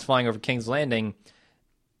dragons flying over King's Landing,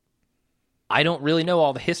 I don't really know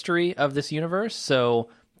all the history of this universe, so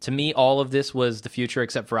to me all of this was the future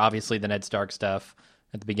except for obviously the Ned Stark stuff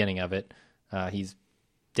at the beginning of it. He's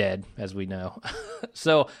dead, as we know.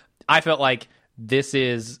 So I felt like this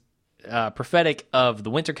is prophetic of the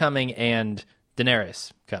winter coming and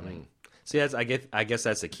Daenerys coming. See, I guess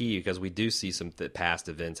that's the key, because we do see some past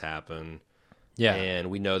events happen. Yeah. And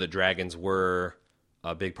we know that dragons were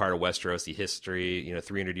a big part of Westerosi history.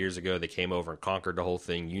 300 years ago, they came over and conquered the whole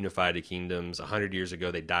thing, unified the kingdoms. 100 years ago,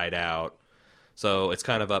 they died out. So it's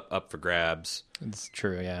kind of up for grabs. It's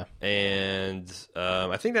true, yeah. And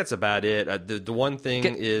I think that's about it. The one thing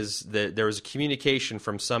is that there was a communication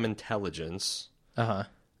from some intelligence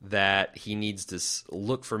that he needs to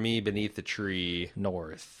look for me beneath the tree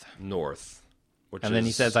North. And then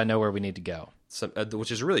he says, I know where we need to go.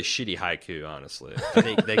 Which is a really shitty haiku, honestly. I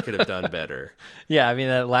think they could have done better. Yeah, I mean,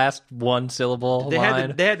 that last one syllable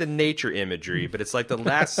line. They had the nature imagery, but it's like the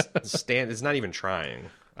last stand is not even trying.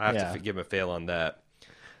 I have to give him a fail on that.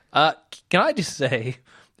 Can I just say,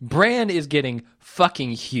 Bran is getting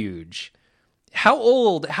fucking huge.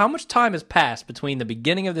 How much time has passed between the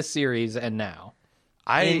beginning of the series and now?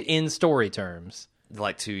 In story terms.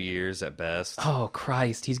 Like 2 years at best. Oh,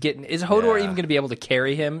 Christ. Is Hodor even going to be able to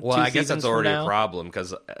carry him? Well, I guess that's already a problem,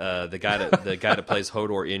 because the guy that plays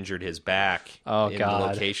Hodor injured his back in the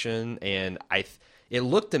location, and it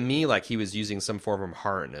looked to me like he was using some form of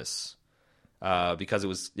harness, because it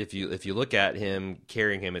was, if you look at him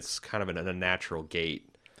carrying him, it's kind of an unnatural gait.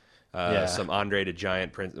 Some Andre the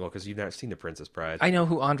Giant prince. Well, because you've not seen the Princess Bride. I know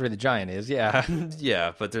who Andre the Giant is. Yeah,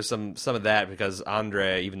 yeah, but there's some of that, because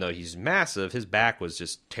Andre, even though he's massive, his back was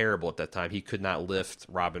just terrible at that time. He could not lift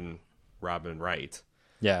Robin right.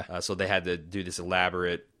 Yeah. So they had to do this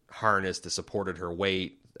elaborate harness that supported her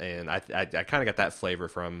weight, and I kind of got that flavor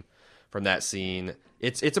from that scene.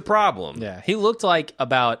 It's a problem. Yeah, he looked like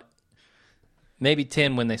about maybe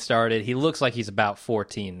 10 when they started. He looks like he's about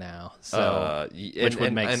 14 now, so which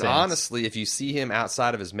would make sense. And honestly, if you see him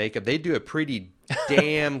outside of his makeup, they do a pretty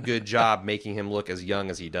damn good job making him look as young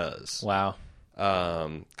as he does. Wow.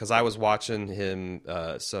 Because I was watching him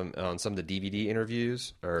on some of the DVD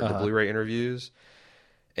interviews or the Blu-ray interviews,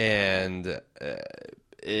 and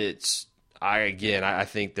I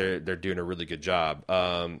think they're doing a really good job.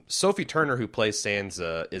 Sophie Turner, who plays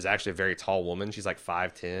Sansa, is actually a very tall woman. She's like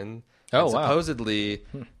 5'10". Oh, and wow. Supposedly,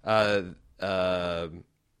 Bran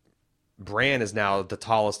is now the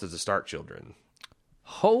tallest of the Stark children.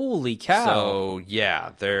 Holy cow! So yeah,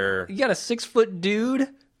 you got a 6-foot dude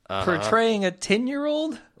portraying a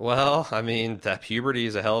 10-year-old. Well, I mean, that puberty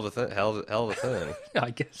is a hell of a thing. I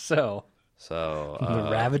guess so. So The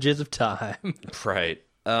ravages of time. Right.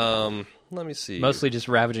 Let me see. Mostly just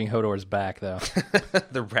ravaging Hodor's back, though.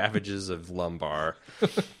 The ravages of lumbar.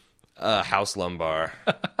 House lumbar.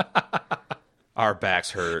 Our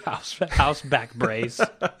backs hurt. House back brace.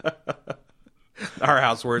 Our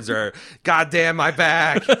house words are, "God damn my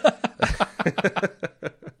back."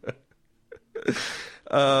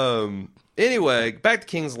 Anyway, back to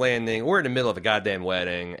King's Landing. We're in the middle of a goddamn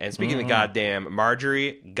wedding. And speaking of goddamn,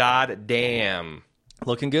 Marjorie, goddamn.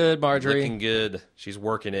 Looking good, Marjorie. Looking good. She's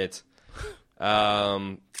working it.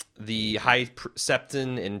 The High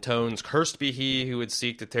Septon intones, "Cursed be he who would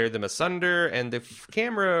seek to tear them asunder," and the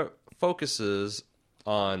camera focuses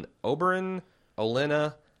on Oberyn,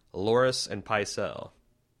 Olenna, Loras, and Pycelle.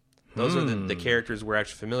 Those are the characters we're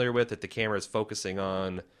actually familiar with that the camera is focusing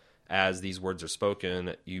on as these words are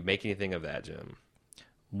spoken. You make anything of that, Jim?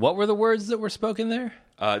 What were the words that were spoken there?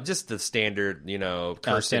 Just the standard,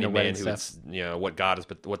 curse any man who is, what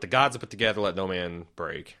the gods have put together, let no man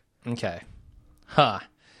break. Okay. Huh.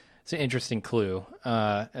 It's an interesting clue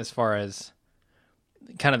as far as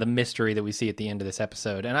kind of the mystery that we see at the end of this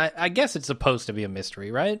episode. And I guess it's supposed to be a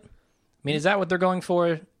mystery, right? I mean, is that what they're going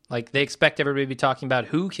for? Like, they expect everybody to be talking about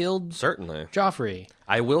who killed Certainly. Joffrey.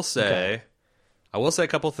 I will say a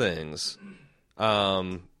couple things.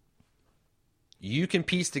 You can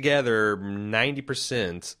piece together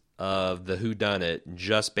 90% of the whodunit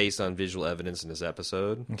just based on visual evidence in this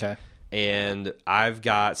episode. Okay. And I've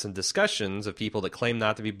got some discussions of people that claim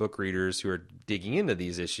not to be book readers who are digging into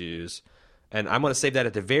these issues. And I'm going to save that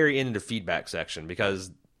at the very end of the feedback section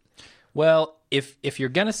because... Well, if you're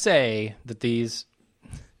going to say that these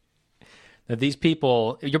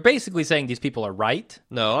people... You're basically saying these people are right.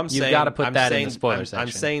 No, You've got to put that in the spoiler section.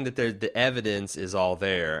 I'm saying that the evidence is all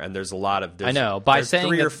there, and there's a lot of... I know. By there's saying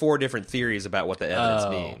 3 or 4 different theories about what the evidence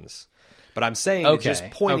means. But I'm saying that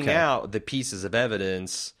just pointing out the pieces of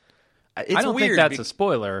evidence... It's I don't weird think that's a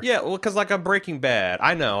spoiler. Yeah, well, because like on Breaking Bad,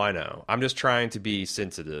 I know. I'm just trying to be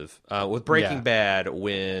sensitive. With Breaking Bad,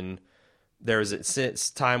 when there's a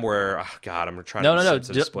time where, oh God, I'm trying to be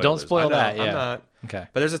sensitive to don't spoil that. I'm not. Okay.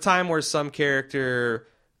 But there's a time where some character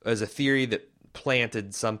has a theory that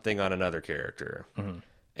planted something on another character. Mm-hmm.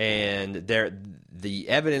 and the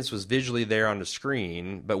evidence was visually there on the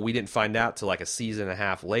screen, but we didn't find out till like a season and a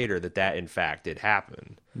half later that in fact did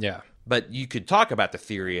happen. Yeah. But you could talk about the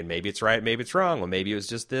theory, and maybe it's right, maybe it's wrong, or maybe it was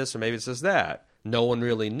just this, or maybe it's just that. No one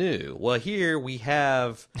really knew. Well, here we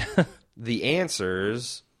have the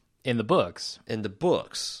answers In the books. in the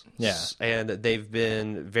books. Yeah. And they've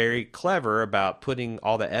been very clever about putting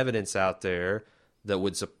all the evidence out there that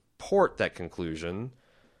would support that conclusion.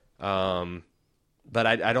 But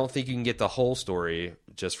I don't think you can get the whole story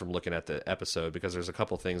just from looking at the episode, because there's a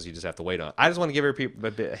couple things you just have to wait on. I just want to give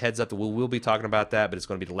everybody a heads up that we'll be talking about that, but it's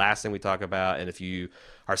going to be the last thing we talk about. And if you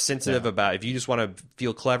are sensitive about, if you just want to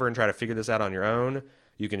feel clever and try to figure this out on your own,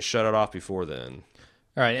 you can shut it off before then.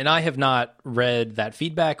 All right, and I have not read that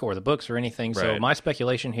feedback or the books or anything, so Right. my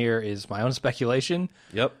speculation here is my own speculation.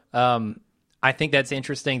 Yep. I think that's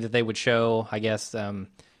interesting that they would show, I guess,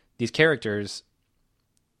 these characters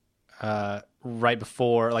right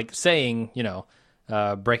before, like saying,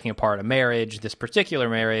 breaking apart a marriage, this particular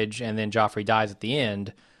marriage, and then Joffrey dies at the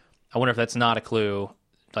end. I wonder if that's not a clue,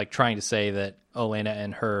 like trying to say that Olenna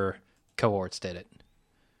and her cohorts did it.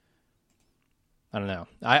 I don't know.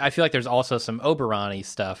 I feel like there's also some Oberon-y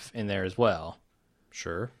stuff in there as well.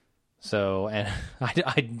 Sure. So, and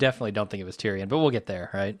I definitely don't think it was Tyrion, but we'll get there,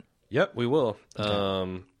 right? Yep, we will.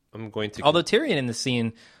 I'm going to... Although Tyrion in the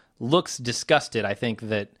scene looks disgusted, I think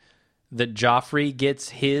that Joffrey gets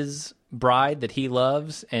his bride that he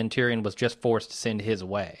loves, and Tyrion was just forced to send his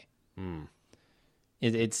away.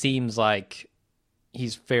 It seems like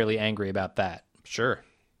he's fairly angry about that. Sure.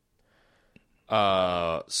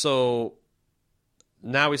 So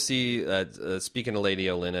now we see, speaking of Lady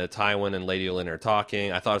Olenna, Tywin and Lady Olenna are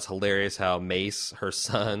talking. I thought it's hilarious how Mace, her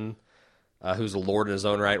son, who's a lord in his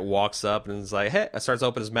own right, walks up and is like, hey, starts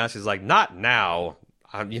opening his mouth. He's like, not now.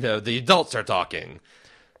 The adults are talking.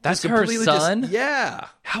 That's Just her completely son? Yeah.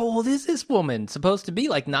 How old is this woman? Supposed to be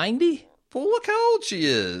like 90? Well, look how old she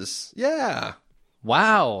is. Yeah.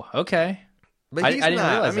 Wow. Okay. But I he's didn't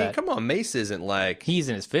not. realize I mean, that. come on. Mace isn't like... He's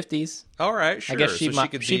in his 50s. All right, sure. I guess So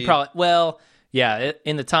she'd be... probably, well, yeah,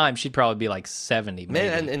 in the time, she'd probably be like 70, maybe.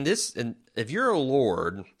 Man, and if you're a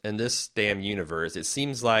lord in this damn universe, it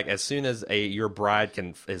seems like as soon as your bride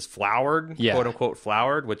is flowered, Yeah. quote unquote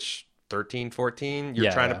flowered, which 13, 14, you're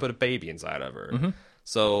Yeah, trying yeah. to put a baby inside of her.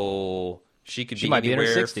 So she could She be might be in her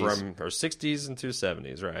anywhere 60s. from her 60s into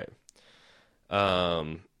 70s, right?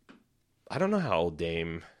 I don't know how old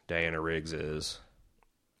Dame Diana Riggs is.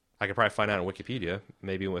 I could probably find out on Wikipedia.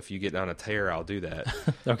 Maybe if you get on a tear, I'll do that.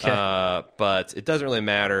 Okay. But it doesn't really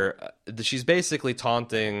matter. She's basically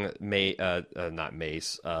taunting not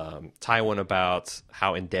Mace, Tywin about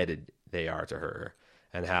how indebted they are to her,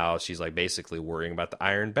 and how she's like basically worrying about the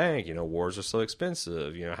Iron Bank. Wars are so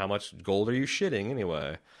expensive. How much gold are you shitting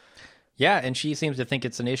anyway? Yeah, and she seems to think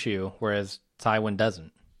it's an issue, whereas Tywin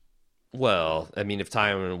doesn't. Well, I mean, if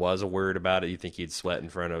Tywin was worried about it, you think he'd sweat in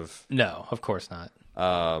front of... No, of course not.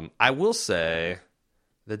 I will say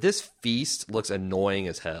that this feast looks annoying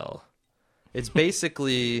as hell. It's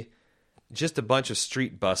basically just a bunch of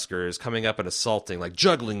street buskers coming up and assaulting, like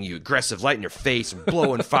juggling you, aggressive, light in your face, and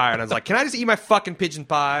blowing fire. And I was like, can I just eat my fucking pigeon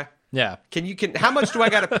pie? Yeah. How much do I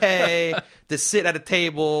got to pay to sit at a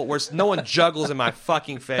table where no one juggles in my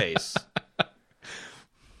fucking face?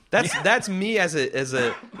 That's me as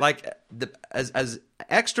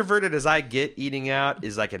extroverted as I get. Eating out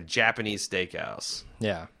is like a Japanese steakhouse,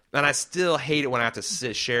 Yeah. and I still hate it when I have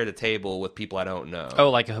to share the table with people I don't know. Oh,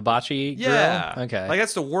 like a hibachi grill? yeah, Okay. Like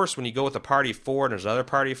that's the worst when you go with a party of 4 and there's another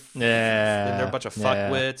party. Yeah. And they're a bunch of Yeah.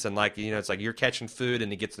 fuckwits, and it's like you're catching food,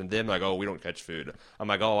 and it gets to them like, oh, we don't catch food. I'm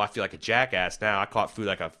like, oh, I feel like a jackass now. I caught food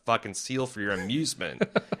like a fucking seal for your amusement,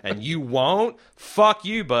 and you won't. Fuck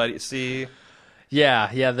you, buddy. See. Yeah.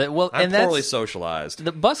 I'm poorly socialized.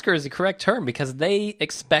 The busker is the correct term because they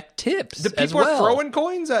expect tips. The people as well. are throwing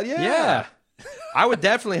coins out. Yeah. Yeah. I would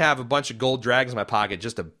definitely have a bunch of gold dragons in my pocket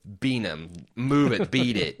just to bean them. Move it.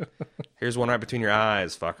 Beat it. Here's one right between your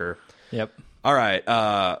eyes, fucker. Yep. All right.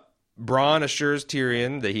 Bronn assures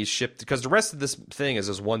Tyrion that he's shipped... Because the rest of this thing is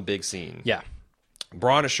just one big scene. Yeah.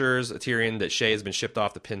 Bronn assures Tyrion that Shay has been shipped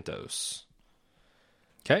off to Pentos.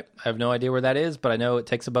 Okay. I have no idea where that is, but I know it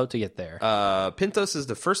takes a boat to get there. Pentos is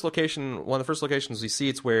the first location, one of the first locations we see.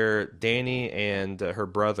 It's where Dany and her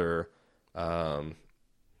brother,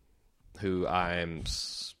 who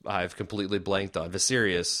I've completely blanked on,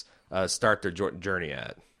 Viserys, start their journey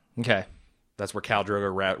at. Okay. That's where Khal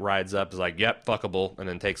Drogo rides up, is like, yep, fuckable, and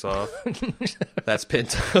then takes off. That's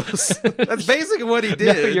Pentos. That's basically what he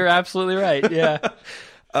did. No, you're absolutely right. Yeah.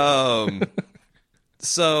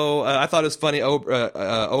 So I thought it was funny.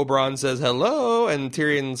 Oberyn says hello, and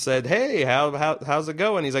Tyrion said, "Hey, how's it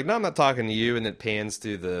going?" He's like, "No, I'm not talking to you." And it pans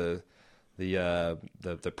to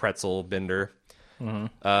the pretzel bender.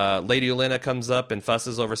 Lady Olenna comes up and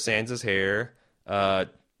fusses over Sansa's hair.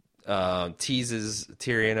 Teases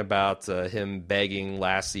Tyrion about him begging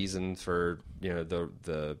last season for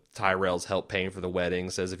the Tyrell's help paying for the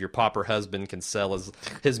wedding. Says if your pauper husband can sell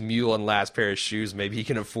his mule and last pair of shoes, maybe he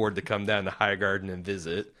can afford to come down to Highgarden and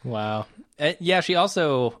visit. Wow. Yeah, she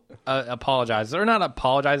also apologizes, or not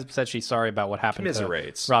apologizes, but said she's sorry about what happened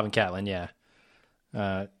Commiserates. to Robin Catelyn. Yeah.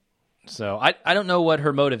 So I don't know what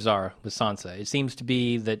her motives are with Sansa. It seems to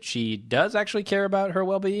be that she does actually care about her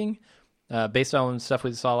well-being, based on stuff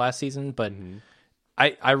we saw last season, but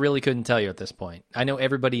I really couldn't tell you at this point. I know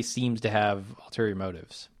everybody seems to have ulterior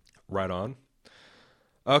motives. Right on.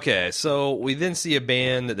 Okay, so we then see a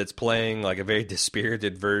band that's playing like a very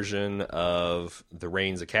dispirited version of the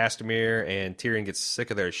Rains of Castamere, and Tyrion gets sick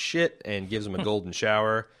of their shit and gives them a golden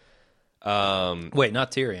shower. Wait,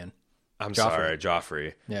 not Tyrion. I'm Joffrey. sorry,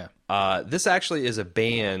 Joffrey. Yeah. This actually is a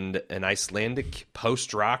band, an Icelandic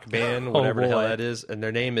post-rock band, whatever the hell boy. that is. And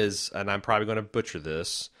their name is, and I'm probably going to butcher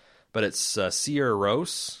this, but it's Sigur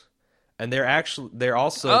Rós. And they're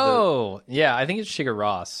also... Yeah, I think it's Sugar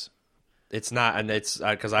Ross. It's not, and it's,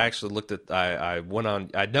 because I actually looked at, I went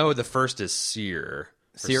on, I know the first is Seer.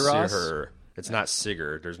 Sigur Rós? Sigur. It's not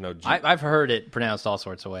Sigurd. There's no G. I've heard it pronounced all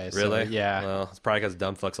sorts of ways. Really? So, yeah. Well, it's probably because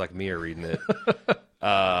dumb fucks like me are reading it.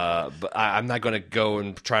 But I'm not going to go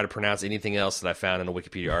and try to pronounce anything else that I found in a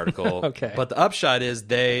Wikipedia article. Okay. But the upshot is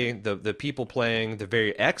the people playing the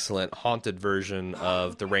very excellent haunted version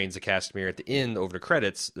of the Rains of Castamere at the end over the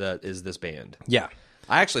credits is this band. Yeah.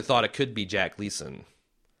 I actually thought it could be Jack Gleason.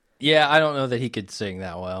 Yeah, I don't know that he could sing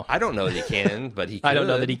that well. I don't know that he can, but he could. I don't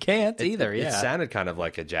know that he can't either, It yeah. sounded kind of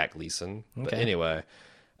like a Jack Gleason. But Okay. anyway,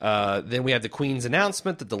 then we have the Queen's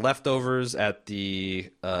announcement that the leftovers at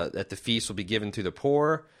the feast will be given to the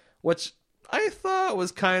poor, which I thought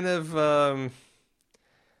was kind of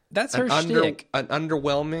That's her shtick. an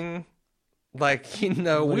underwhelming. Like, What we do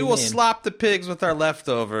you will mean? slop the pigs with our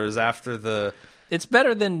leftovers after the It's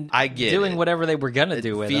better than I get doing it. whatever they were gonna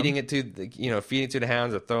do with feeding them. it to feeding it to the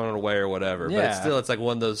hounds or throwing it away or whatever. But Yeah. it's like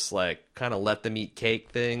one of those like kind of let them eat cake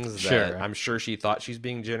things. Sure. That I'm sure she thought she's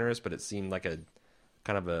being generous, but it seemed like a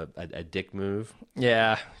kind of a dick move.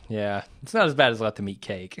 Yeah. It's not as bad as let them eat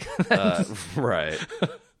cake. Right.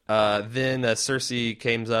 Then Cersei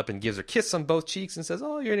comes up and gives her a kiss on both cheeks and says,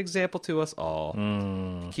 "Oh, you're an example to us all."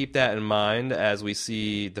 Keep that in mind as we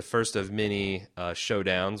see the first of many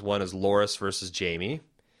showdowns. One is Loras versus Jaime.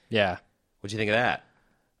 Yeah. What'd you think of that?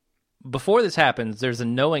 Before this happens, there's a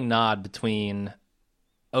knowing nod between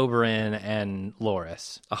Oberyn and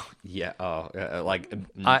Loras. Oh yeah. Like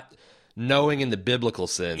I- knowing in the biblical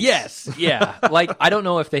sense. Yes, yeah. Like, I don't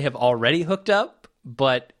know if they have already hooked up,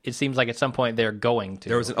 but it seems like at some point they're going to.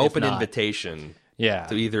 There was an if open not. invitation Yeah,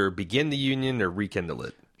 to either begin the union or rekindle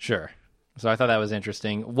it. sure. So I thought that was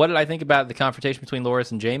interesting. What did I think about the confrontation between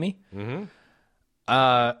Loras and Jaime? Mm-hmm.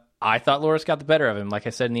 I thought Loras got the better of him, like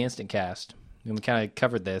I said in the instant cast. And we kind of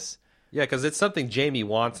covered this. Yeah, because it's something Jaime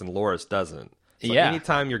wants and Loras doesn't. So Yeah.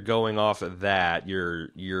 anytime you're going off of that,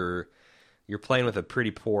 you're playing with a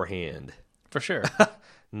pretty poor hand. For sure.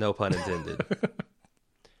 No pun intended.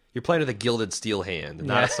 You're playing with a gilded steel hand,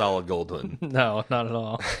 not Yeah. a solid gold one. No, not at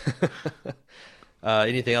all.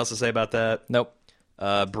 Anything else to say about that? Nope.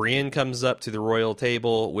 Brienne comes up to the royal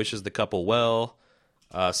table, wishes the couple well.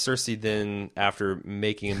 Cersei then, after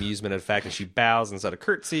making amusement of the fact that she bows instead of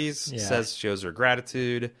curtsies, Yeah. shows her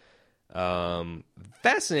gratitude.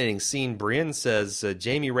 Fascinating scene. Brienne says,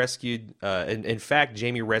 Jaime rescued, in fact,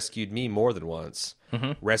 Jaime rescued me more than once.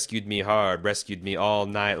 Rescued me hard, rescued me all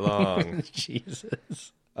night long.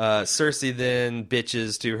 Jesus. Cersei then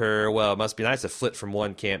bitches to her, well, it must be nice to flit from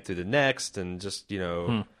one camp to the next and just,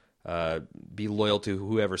 be loyal to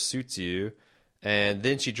whoever suits you. And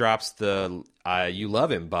then she drops the you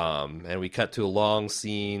love him bomb. And we cut to a long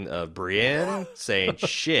scene of Brienne saying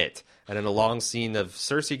shit. And then a long scene of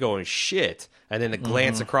Cersei going shit. And then a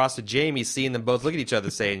glance across to Jaime, seeing them both look at each other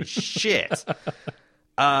saying shit.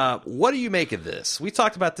 What do you make of this? We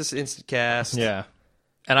talked about this instant cast. Yeah.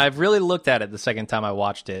 And I've really looked at it the second time I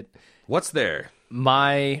watched it. What's there?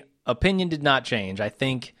 My opinion did not change. I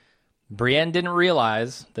think Brienne didn't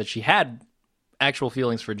realize that she had actual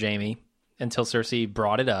feelings for Jaime until Cersei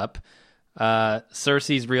brought it up.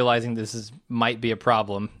 Cersei's realizing this might be a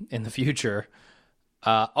problem in the future.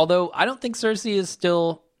 Although I don't think Cersei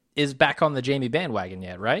is back on the Jaime bandwagon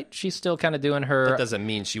yet, right? She's still kind of doing her That doesn't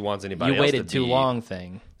mean she wants anybody you else waited to too be, long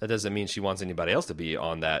thing. That doesn't mean she wants anybody else to be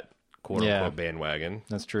on that quote Yeah. unquote bandwagon.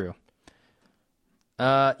 That's true.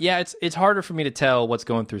 Yeah, it's harder for me to tell what's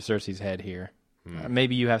going through Cersei's head here.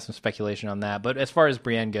 Maybe you have some speculation on that, but as far as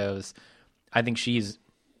Brienne goes, I think she's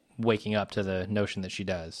waking up to the notion that she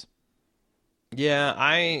does.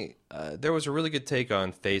 Yeah, there was a really good take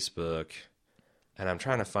on Facebook, and I'm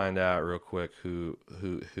trying to find out real quick who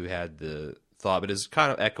had the thought, but it's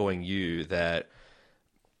kind of echoing you that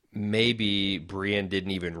maybe Brienne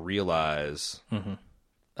didn't even realize.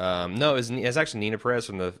 No, it's actually Nina Perez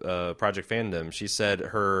from the Project Fandom. She said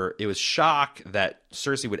it was shock that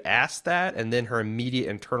Cersei would ask that, and then her immediate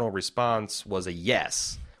internal response was a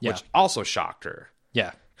yes, Yeah. which also shocked her.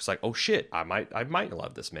 Yeah. It's like, oh shit, I might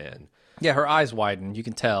love this man. Yeah, her eyes widen. You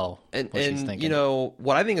can tell And what she's thinking. you know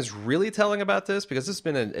what I think is really telling about this, because this has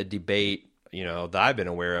been a debate, you know, that I've been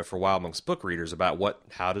aware of for a while amongst book readers about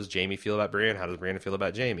how does Jaime feel about Brienne? How does Brienne feel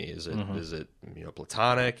about Jaime? Is it you know,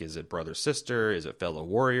 platonic? Is it brother sister? Is it fellow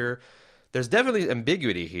warrior? There's definitely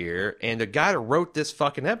ambiguity here, and the guy that wrote this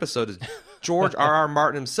fucking episode is George R.R.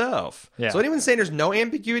 Martin himself. Yeah. So anyone saying there's no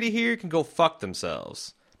ambiguity here can go fuck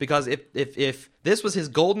themselves. Because if this was his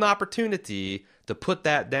golden opportunity to put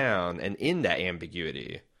that down and end that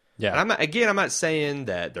ambiguity. Yeah. And I'm not saying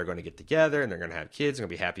that they're going to get together and they're going to have kids and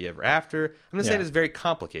going to be happy ever after. I'm just saying Yeah. it's very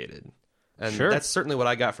complicated. And Sure. that's certainly what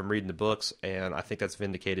I got from reading the books, and I think that's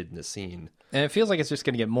vindicated in the scene. And it feels like it's just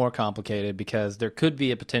going to get more complicated because there could be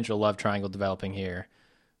a potential love triangle developing here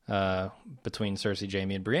between Cersei,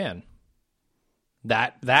 Jaime, and Brienne.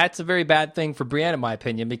 That's a very bad thing for Brienne, in my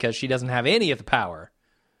opinion, because she doesn't have any of the power.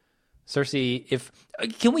 Cersei,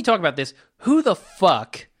 can we talk about this? Who the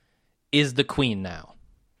fuck is the queen now?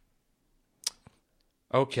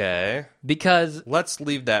 Okay. Because Let's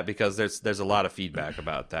leave that, because there's a lot of feedback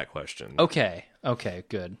about that question. okay,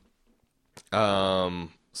 good.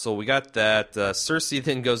 So we got that. Cersei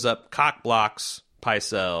then goes up, cock blocks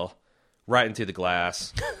Pycelle right into the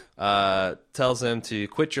glass. Tells him to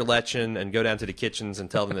quit your lechon and go down to the kitchens and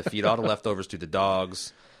tell them to feed all the leftovers to the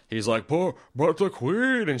dogs. He's like, but the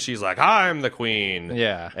queen. And she's like, I'm the queen.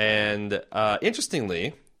 Yeah. And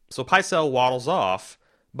interestingly, so Pycelle waddles off,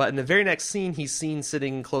 but in the very next scene, he's seen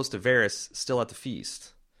sitting close to Varys, still at the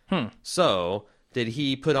feast. So, did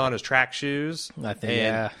he put on his track shoes I think, and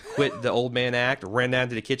yeah. quit the old man act, ran down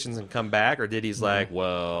to the kitchens and come back? Or did he's like,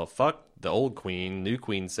 well, fuck the old queen, new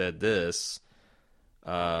queen said this.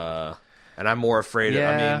 And I'm more afraid of,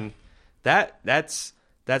 Yeah. I mean, that's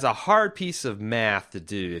a hard piece of math to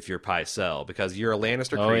do if you're Pycelle, because you're a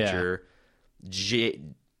Lannister Oh, yeah. creature.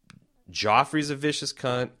 Joffrey's a vicious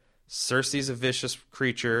cunt. Cersei's a vicious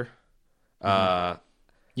creature.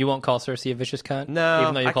 You won't call Cersei a vicious cunt? No,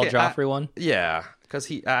 Even though you I called can't- Joffrey one? Yeah, because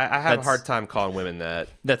I have a That's- hard time calling women that.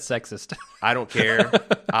 That's sexist. I don't care.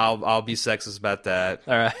 I'll be sexist about that.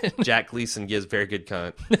 All right. Jack Gleason gives very good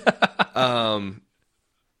cunt.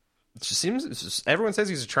 It just seems everyone says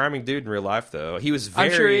he's a charming dude in real life, though. He was very.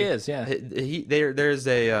 I'm sure he is, yeah. There's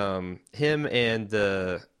a him and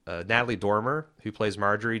Natalie Dormer, who plays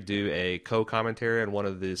Marjorie, do a co-commentary on one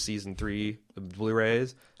of the season 3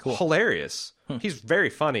 Blu-rays. Cool. Hilarious. He's very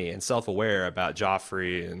funny and self-aware about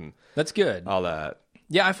Joffrey and That's good. all that.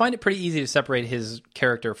 Yeah, I find it pretty easy to separate his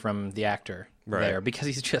character from the actor there because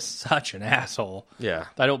he's just such an asshole. Yeah.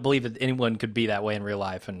 I don't believe that anyone could be that way in real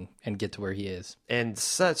life and get to where he is. And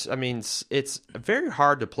I mean, it's very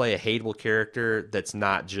hard to play a hateable character that's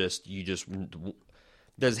not just,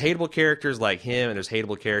 there's hateable characters like him, and there's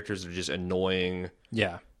hateable characters that are just annoying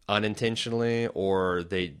Yeah. unintentionally, or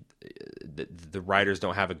the writers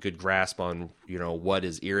don't have a good grasp on, what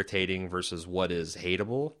is irritating versus what is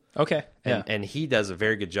hateable. Okay. Yeah. And he does a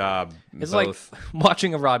very good job. It's both. like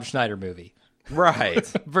watching a Rob Schneider movie Right.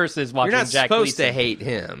 versus You're watching not Jack supposed Gleason. to hate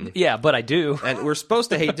him. Yeah, but I do. And we're supposed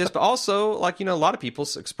to hate just, but also, a lot of people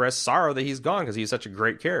express sorrow that he's gone because he's such a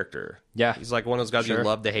great character. Yeah. He's like one of those guys Sure. you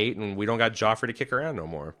love to hate, and we don't got Joffrey to kick around no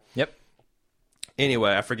more. Yep.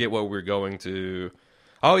 Anyway, I forget what we're going to.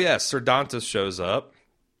 Oh, yeah, Sir Dantas shows up,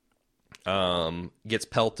 gets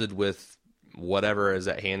pelted with whatever is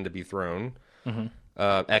at hand to be thrown,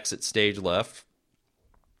 exit stage left.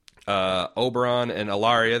 Oberyn and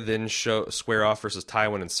Ilaria then square off versus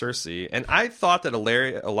Tywin and Cersei. And I thought that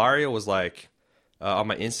Ilaria was like, on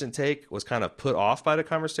my instant take, was kind of put off by the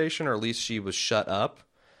conversation, or at least she was shut up.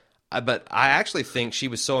 But I actually think she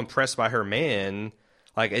was so impressed by her man.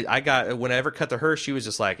 Like, whenever cut to her, she was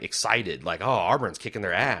just like excited, like, oh, Oberyn's kicking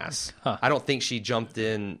their ass. I don't think she jumped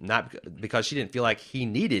in, not because she didn't feel like he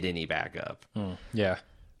needed any backup. Yeah.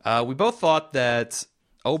 We both thought that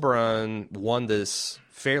Oberyn won this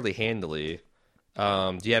fairly handily.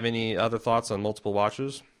 Do you have any other thoughts on multiple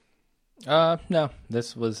watches? No,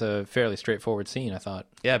 this was a fairly straightforward scene, I thought.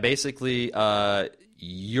 Yeah, basically,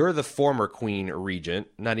 you're the former queen regent,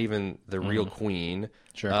 not even the real queen.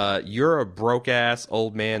 Sure. You're a broke-ass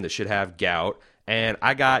old man that should have gout, and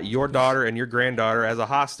I got your daughter and your granddaughter as a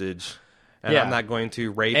hostage, and Yeah. I'm not going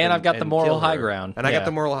to rape And I've got the moral kill her. high ground. And I Yeah. got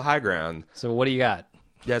the moral high ground. So what do you got?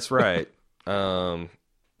 That's right.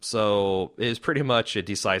 So it was pretty much a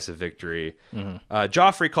decisive victory.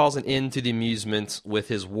 Joffrey calls an end to the amusement with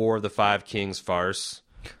his War of the Five Kings farce.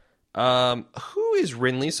 Who is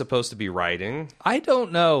Renly supposed to be writing? I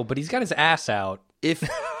don't know, but he's got his ass out. If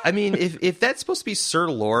that's supposed to be Sir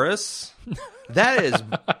Loras, that is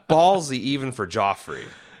ballsy even for Joffrey.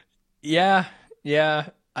 Yeah.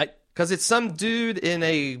 Because it's some dude in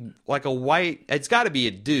a white... It's got to be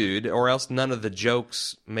a dude, or else none of the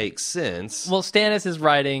jokes make sense. Well, Stannis is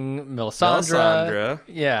writing Melisandre.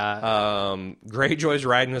 Yeah. Greyjoy's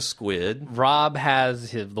riding a squid. Rob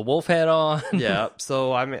has the wolf head on. Yeah,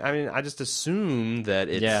 so I mean, I just assume that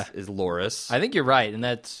it's Yeah. is Loras. I think you're right, and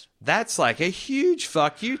That's like a huge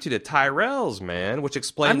fuck you to the Tyrells, man, which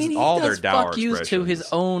explains he all does their dour fuck yous to his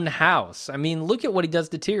expressions. own house. I mean, look at what he does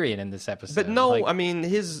to Tyrion in this episode. But no, Like, I mean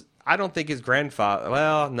I don't think his grandfather.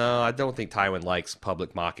 Well, no, I don't think Tywin likes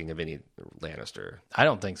public mocking of any Lannister. I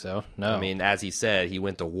don't think so. No. I mean, as he said, he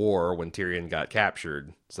went to war when Tyrion got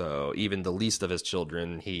captured. So even the least of his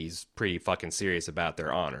children, he's pretty fucking serious about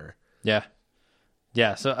their honor. yeah.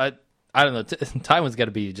 So I don't know. Tywin's got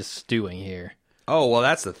to be just stewing here. Oh, well,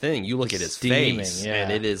 that's the thing. You look at his Steaming, face, yeah.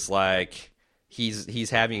 and it is like he's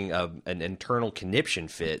having an internal conniption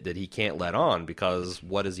fit that he can't let on, because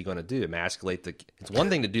what is he going to do? Emasculate the... It's one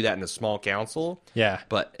thing to do that in a small council, Yeah.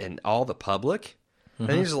 but in all the public, I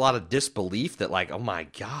think there's a lot of disbelief that, like, oh my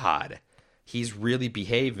God, he's really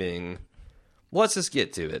behaving... Let's just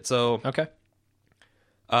get to it. So, Okay.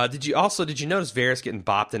 did you notice Varys getting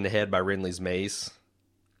bopped in the head by Renly's mace?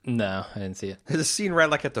 No, I didn't see it. There's a scene right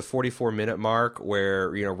like at the 44-minute mark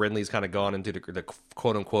where, you know, Renly's kind of gone into the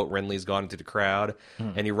quote-unquote Renly's gone into the crowd,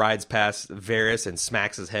 and he rides past Varys and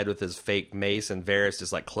smacks his head with his fake mace, and Varys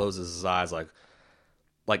just, like, closes his eyes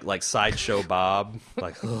like Sideshow Bob.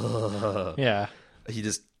 Like, Yeah. he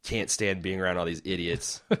just can't stand being around all these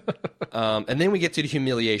idiots. And then we get to the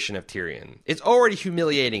humiliation of Tyrion. It's already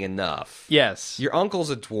humiliating enough. Yes. Your uncle's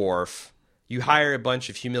a dwarf. You hire a bunch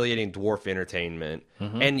of humiliating dwarf entertainment,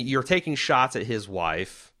 and you're taking shots at his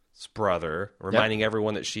wife, his brother, reminding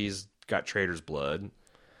everyone that she's got traitor's blood.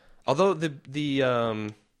 Although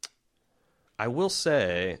I will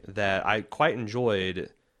say that I quite enjoyed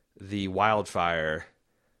the wildfire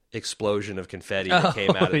explosion of confetti that came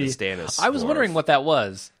out of the Stannis. I was wondering what that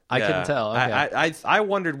was. I couldn't tell. Okay. I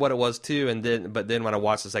wondered what it was too, but then when I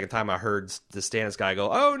watched the second time, I heard the Stannis guy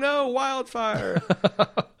go, "Oh no, wildfire!"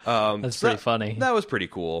 That's pretty funny. That was pretty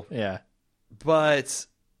cool. Yeah. But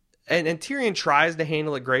and Tyrion tries to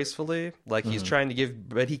handle it gracefully, like he's trying to give,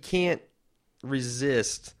 but he can't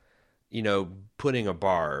resist, you know, putting a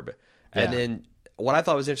barb. And Yeah. then what I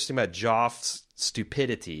thought was interesting about Joff's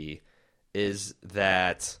stupidity is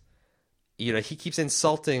that, you know, he keeps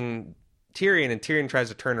insulting Tyrion, and Tyrion tries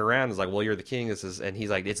to turn around and is like, "Well, you're the king." And he's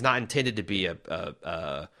like, "It's not intended to be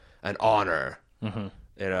an honor."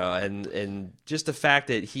 You know, and just the fact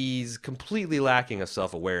that he's completely lacking of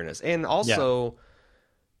self-awareness. And also,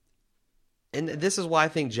 and this is why I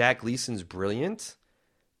think Jack Gleason's brilliant.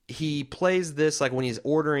 He plays this like when he's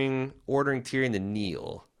ordering Tyrion to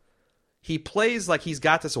kneel. He plays like he's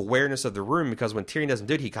got this awareness of the room, because when Tyrion doesn't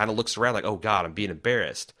do it, he kind of looks around like, "Oh God, I'm being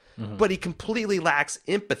embarrassed." But he completely lacks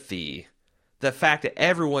empathy. The fact that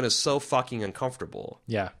everyone is so fucking uncomfortable.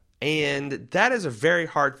 Yeah. And that is a very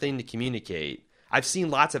hard thing to communicate. I've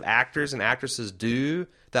seen lots of actors and actresses do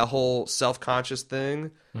that whole self-conscious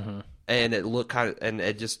thing, and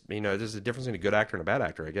it just, you know, there's a difference between a good actor and a bad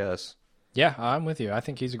actor, I guess. Yeah, I'm with you. I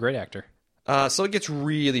think he's a great actor. So it gets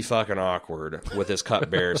really fucking awkward with this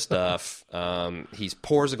cupbearer stuff. He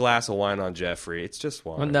pours a glass of wine on Joffrey. It's just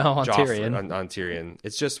wine. No, on Tyrion. On Tyrion.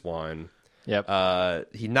 It's just wine. Yep.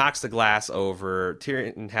 He knocks the glass over.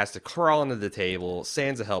 Tyrion has to crawl under the table.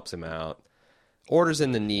 Sansa helps him out. Orders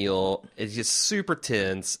him to kneel. It's just super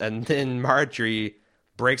tense. And then Marjorie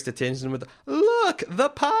breaks the tension with, "Look, the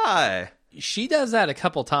pie." She does that a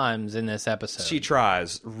couple times in this episode. She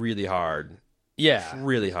tries really hard. Yeah.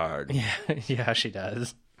 Really hard. Yeah, she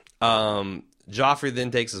does. Joffrey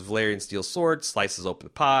then takes his Valyrian steel sword, slices open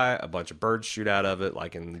the pie. A bunch of birds shoot out of it,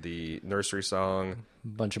 like in the nursery song. A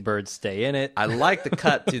bunch of birds stay in it. I like the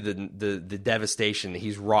cut to the devastation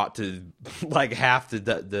he's wrought to, like, half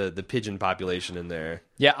the pigeon population in there.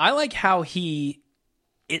 Yeah, I like how he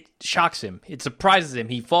it shocks him. It surprises him.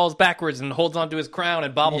 He falls backwards and holds onto his crown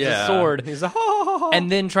and bobbles his sword. He's like, oh.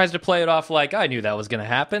 And then tries to play it off like, I knew that was going to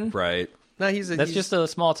happen. Right. No, That's just a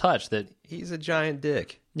small touch that... He's a giant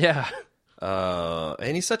dick. Yeah.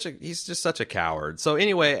 And he's just such a coward. So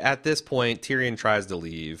anyway, at this point, Tyrion tries to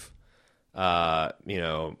leave, and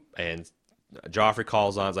Joffrey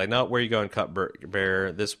calls on. He's like, no, where are you going,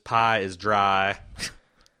 Cupbearer? This pie is dry.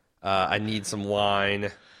 I need some wine.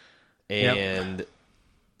 And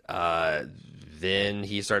then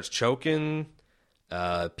he starts choking.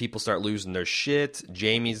 People start losing their shit.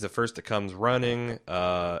 Jaime's the first that comes running.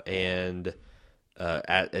 And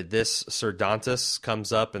at this, Sir Dantas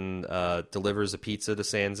comes up and delivers a pizza to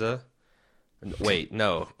Sansa. Wait,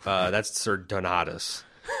 no, that's Sir Donatus.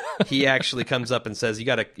 He actually comes up and says, "You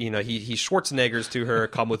gotta, he Schwarzeneggers to her.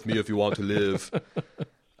 Come with me if you want to live."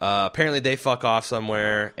 Apparently, they fuck off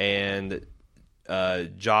somewhere, and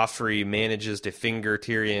Joffrey manages to finger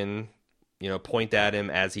Tyrion, point at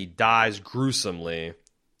him as he dies gruesomely.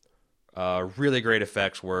 Really great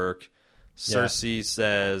effects work. Cersei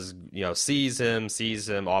says, sees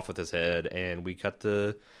him off with his head, and we cut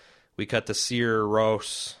the Seer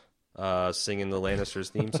Ross singing the Lannisters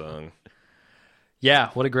theme song. Yeah,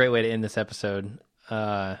 what a great way to end this episode.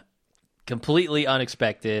 Completely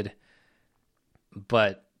unexpected,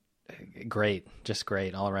 but great, just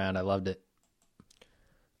great all around. I loved it.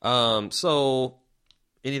 So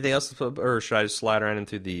anything else, or should I just slide around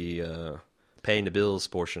into the paying the bills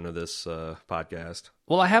portion of this podcast?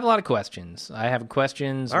 Well, I have a lot of questions. I have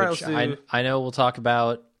questions, all right, which I know we'll talk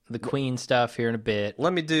about the Queen stuff here in a bit.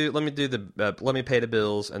 Let me pay the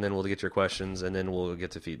bills, and then we'll get your questions, and then we'll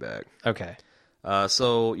get to feedback. Okay.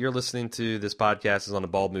 So you're listening to this podcast is on the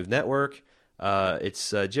Bald Move Network.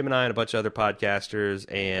 It's Jim and I and a bunch of other podcasters,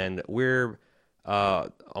 and we're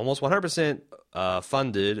almost 100%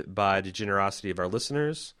 funded by the generosity of our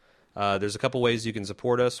listeners. There's a couple ways you can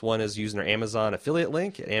support us. One is using our Amazon affiliate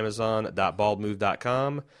link at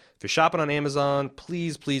amazon.baldmove.com. If you're shopping on Amazon,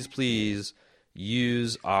 please, please, please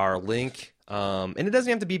use our link. And it doesn't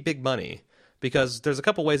have to be big money, because there's a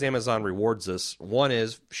couple ways Amazon rewards us. One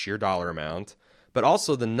is sheer dollar amount, but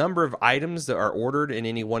also the number of items that are ordered in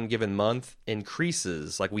any one given month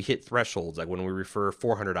increases. Like we hit thresholds. Like when we refer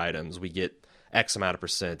 400 items, we get X amount of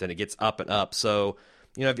percent, and it gets up and up. So,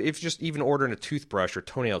 if you're just even ordering a toothbrush or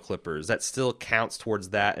toenail clippers, that still counts towards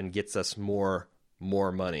that and gets us more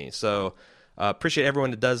money. So appreciate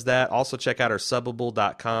everyone that does that. Also check out our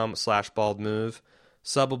Subbable.com/baldmove.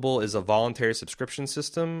 Subbable is a voluntary subscription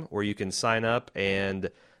system where you can sign up and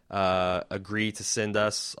agree to send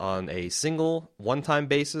us on a single one-time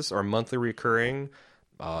basis or monthly recurring,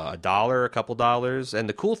 $1, a couple dollars. And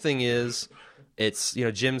the cool thing is, it's,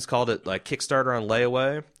 Jim's called it like Kickstarter on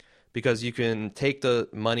layaway, because you can take the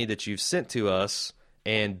money that you've sent to us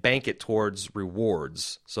and bank it towards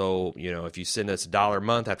rewards. So, if you send us $1 a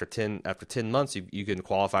month after 10 months, you can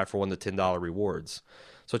qualify for one of the $10 rewards.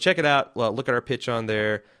 So check it out. Well, look at our pitch on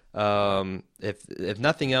there. If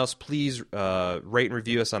nothing else, please rate and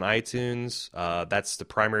review us on iTunes. That's the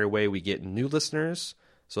primary way we get new listeners.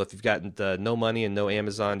 So if you've got no money and no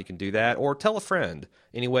Amazon, you can do that. Or tell a friend.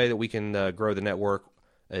 Any way that we can grow the network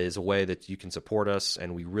is a way that you can support us,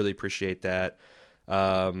 and we really appreciate that.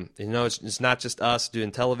 It's not just us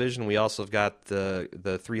doing television. We also have got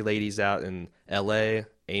the three ladies out in L.A.,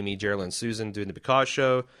 Amy, Gerald, and Susan, doing the Because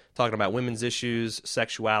Show, talking about women's issues,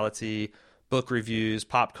 sexuality, book reviews,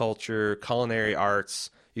 pop culture, culinary arts.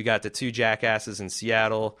 You got the two jackasses in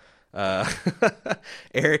Seattle,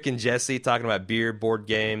 Eric and Jesse, talking about beer, board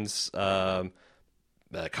games, comic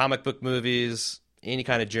book movies, any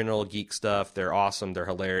kind of general geek stuff. They're awesome. They're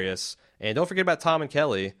hilarious. And don't forget about Tom and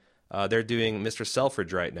Kelly. They're doing Mr.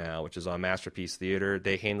 Selfridge right now, which is on Masterpiece Theater.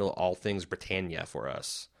 They handle all things Britannia for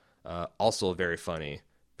us. Also very funny,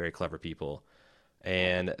 very clever people.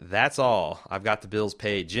 And that's all. I've got the bills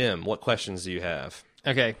paid. Jim, what questions do you have?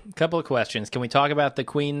 Okay, a couple of questions. Can we talk about the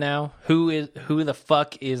Queen now? Who the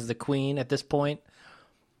fuck is the Queen at this point?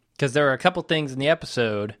 Because there are a couple things in the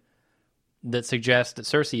episode that suggest that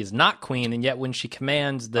Cersei is not Queen, and yet when she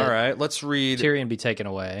commands that, all right, let's read Tyrion be taken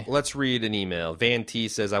away. Let's read an email. Van T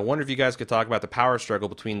says, I wonder if you guys could talk about the power struggle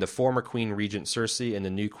between the former Queen Regent Cersei and the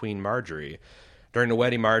new Queen Marjorie. During the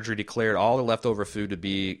wedding, Marjorie declared all the leftover food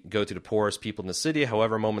to go to the poorest people in the city.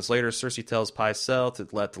 However, moments later, Cersei tells Pycelle to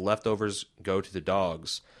let the leftovers go to the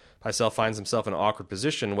dogs. Pycelle finds himself in an awkward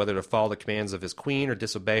position, whether to follow the commands of his queen or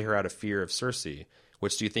disobey her out of fear of Cersei.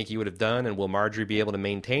 Which do you think he would have done, and will Marjorie be able to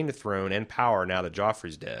maintain the throne and power now that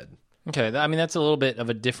Joffrey's dead? Okay, I mean, that's a little bit of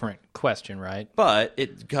a different question, right? But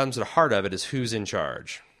it comes to the heart of it is who's in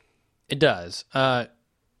charge. It does.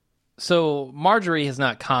 So Marjorie has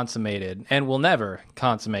not consummated and will never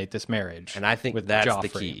consummate this marriage. And I think with that's Joffrey. the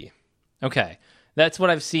key. Okay. That's what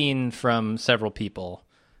I've seen from several people.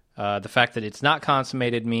 The fact that it's not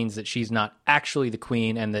consummated means that she's not actually the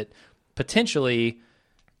queen, and that potentially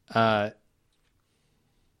Cersei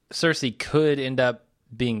could end up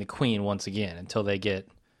being the queen once again until they get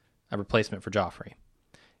a replacement for Joffrey.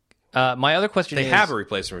 My other question They is... have a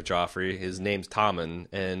replacement for Joffrey. His name's Tommen,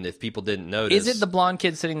 and if people didn't notice... Is it the blonde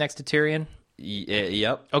kid sitting next to Tyrion?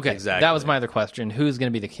 Yep. Okay, exactly. that was my other question. Who's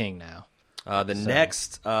going to be the king now? The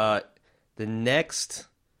next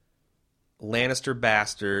Lannister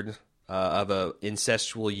bastard of a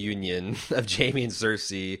incestual union of Jaime and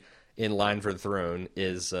Cersei in line for the throne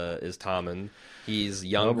is Tommen. He's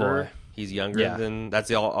younger. boy. He's younger Yeah. than... That's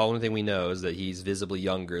the only thing we know is that he's visibly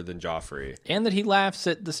younger than Joffrey. And that he laughs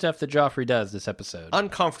at the stuff that Joffrey does this episode.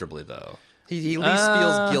 Uncomfortably, though. He at least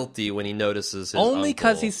feels guilty when he notices his Only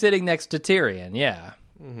because uncle. he's sitting next to Tyrion, yeah.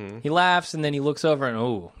 Mm-hmm. He laughs, and then he looks over and,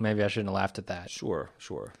 oh, maybe I shouldn't have laughed at that. Sure.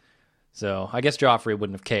 So I guess Joffrey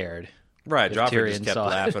wouldn't have cared. Right, If Joffrey Tyrion just kept saw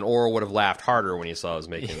it. laughing, or would have laughed harder when he saw us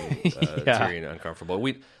making Tyrion uncomfortable.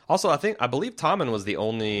 I believe Tommen was the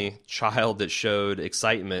only child that showed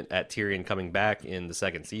excitement at Tyrion coming back in the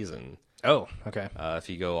second season. Oh, okay.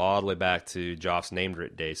 If you go all the way back to Joff's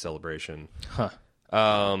Name Day celebration. Huh.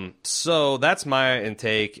 So that's my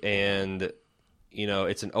intake, and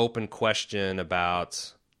it's an open question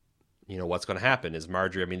about what's going to happen. Is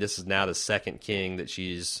Marjorie? I mean, this is now the second king that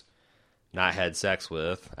she's not had sex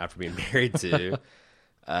with after being married to.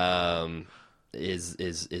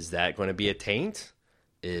 Is that going to be a taint?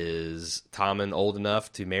 Is Tommen old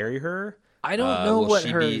enough to marry her? I don't know what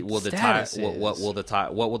her status is. What will the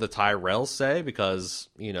Tyrells say? Because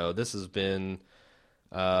this has been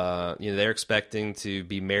they're expecting to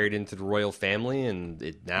be married into the royal family,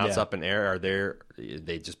 and now it's up in air.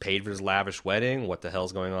 They just paid for his lavish wedding? What the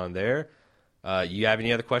hell's going on there? You have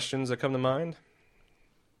any other questions that come to mind?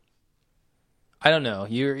 I don't know.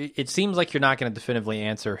 It seems like you're not going to definitively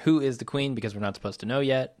answer who is the queen because we're not supposed to know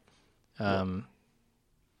yet. I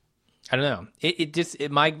don't know.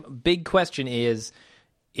 My big question is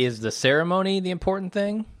the ceremony the important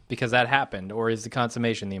thing? Because that happened, or is the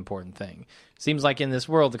consummation the important thing? Seems like in this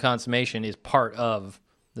world, the consummation is part of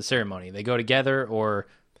the ceremony. They go together, or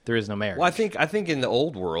there is no marriage. Well, I think in the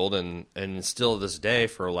old world, and still this day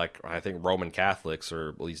for I think Roman Catholics, or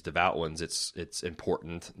at least devout ones, it's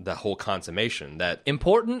important, the whole consummation. That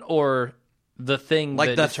important, or the thing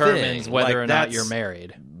that determines whether or not you're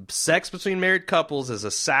married? Sex between married couples is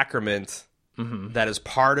a sacrament that is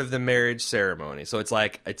part of the marriage ceremony. So it's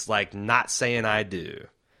like not saying I do.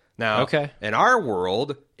 Now, in our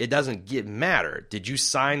world, it doesn't matter. Did you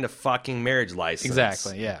sign the fucking marriage license?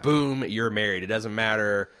 Exactly, yeah. Boom, you're married. It doesn't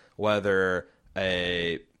matter whether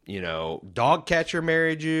a dog catcher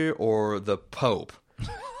married you or the Pope.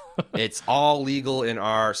 It's all legal in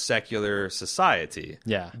our secular society.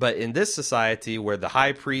 Yeah. But in this society where the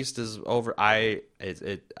high priest is over, I'm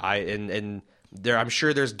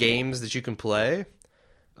sure there's games that you can play.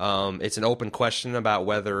 It's an open question about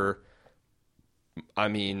whether,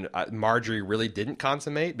 Marjorie really didn't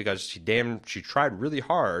consummate because she tried really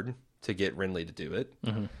hard to get Renly to do it.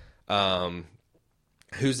 Mm-hmm.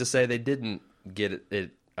 Who's to say they didn't get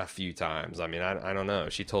it a few times? I mean, I don't know.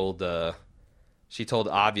 She told the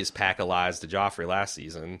obvious pack of lies to Joffrey last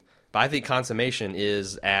season, but I think consummation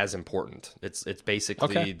is as important. It's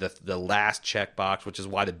basically the last checkbox, which is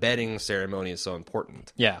why the bedding ceremony is so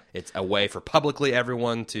important. Yeah. It's a way for publicly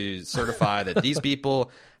everyone to certify that these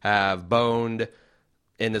people have boned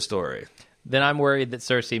in the story. Then I'm worried that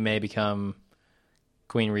Cersei may become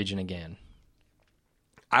Queen Regent again.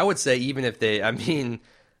 I would say even if Cersei,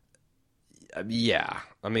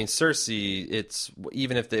 it's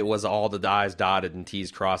even if it was all the I's dotted and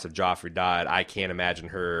T's crossed if Joffrey died, I can't imagine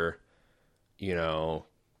her,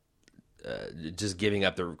 just giving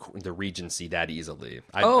up the regency that easily.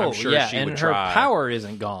 I'm sure she and would her try. power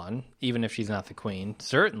isn't gone, even if she's not the queen.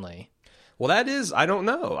 Certainly. Well, that is, I don't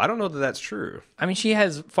know. I don't know that that's true. I mean, she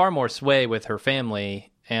has far more sway with her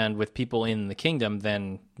family and with people in the kingdom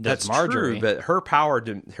than does That's Marjorie. true, but her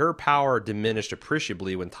power diminished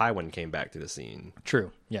appreciably when Tywin came back to the scene.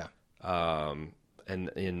 True, yeah.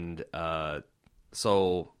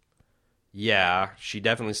 So yeah, she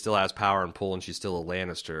definitely still has power and pull, and she's still a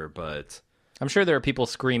Lannister. But I'm sure there are people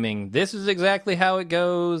screaming, "This is exactly how it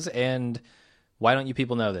goes," and why don't you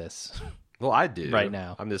people know this? Well, I do right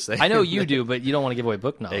now. I'm just saying. I know you do, but you don't want to give away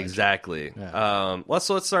book knowledge. Exactly. Yeah.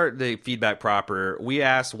 Let's start the feedback proper. We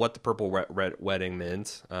asked what the purple wedding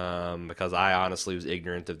meant because I honestly was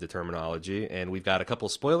ignorant of the terminology, and we've got a couple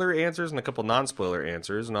spoiler answers and a couple non-spoiler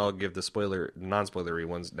answers, and I'll give the non-spoilery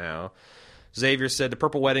ones now. Xavier said the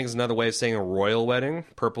purple wedding is another way of saying a royal wedding.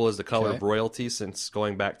 Purple is the color of royalty since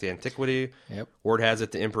going back to antiquity. Yep. Word has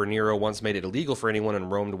it the Emperor Nero once made it illegal for anyone in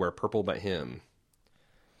Rome to wear purple but him.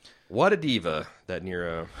 What a diva, that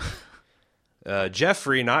Nero.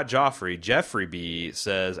 Jeffrey, not Joffrey, Jeffrey B.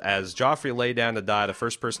 says, as Joffrey lay down to die, the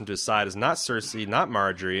first person to his side is not Cersei, not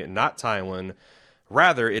Marjorie, not Tywin.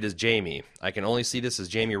 Rather, it is Jaime. I can only see this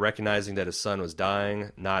as Jaime recognizing that his son was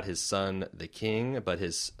dying, not his son, the king, but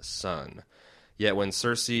his son. Yet when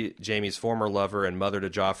Cersei, Jaime's former lover and mother to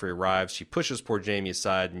Joffrey, arrives, she pushes poor Jaime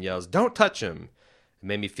aside and yells, "Don't touch him!" It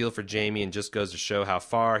made me feel for Jaime and just goes to show how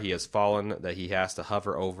far he has fallen, that he has to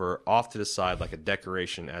hover over off to the side like a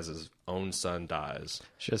decoration as his own son dies.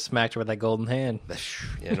 Should have smacked her with that golden hand.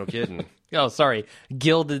 Yeah, no kidding. Oh, sorry.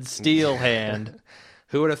 Gilded steel hand.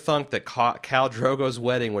 Who would have thunk that Khal Drogo's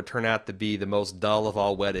wedding would turn out to be the most dull of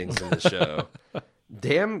all weddings in the show?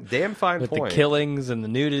 Damn fine With point. the killings and the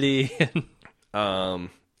nudity. Yeah.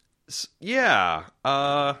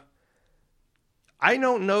 I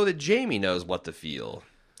don't know that Jaime knows what to feel.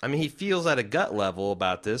 I mean, he feels at a gut level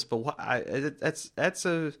about this, but it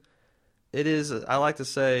is, I like to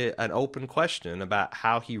say, an open question about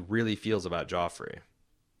how he really feels about Joffrey.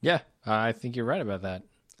 Yeah, I think you're right about that.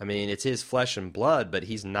 I mean, it's his flesh and blood, but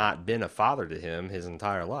he's not been a father to him his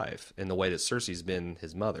entire life in the way that Cersei's been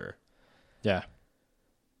his mother. Yeah.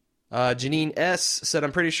 Janine S. said,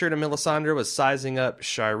 I'm pretty sure that Melisandre was sizing up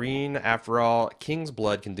Shireen. After all, King's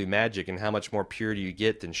blood can do magic, and how much more pure do you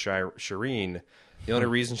get than Shireen? The only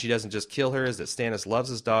reason she doesn't just kill her is that Stannis loves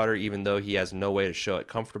his daughter, even though he has no way to show it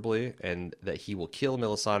comfortably, and that he will kill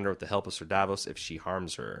Melisandre with the help of Sir Davos if she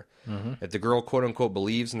harms her. Mm-hmm. If the girl, quote-unquote,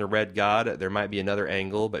 believes in the Red God, there might be another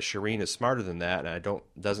angle, but Shireen is smarter than that, and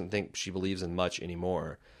doesn't think she believes in much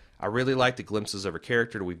anymore. I really like the glimpses of her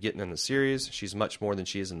character that we've gotten in the series. She's much more than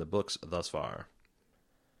she is in the books thus far.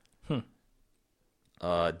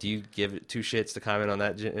 Do you give it two shits to comment on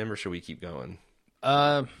that, Jim, or should we keep going?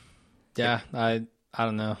 Yeah, I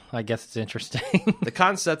don't know. I guess it's interesting. The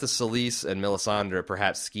concept of Selyse and Melisandre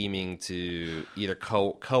perhaps scheming to either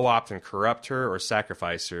co-opt and corrupt her or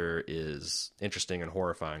sacrifice her is interesting and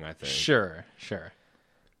horrifying, I think. Sure.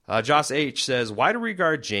 Joss H. says, why do we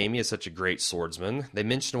regard Jaime as such a great swordsman? They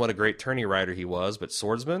mentioned what a great tourney rider he was, but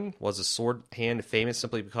swordsman? Was his sword hand famous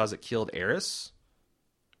simply because it killed Aerys?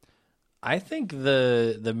 I think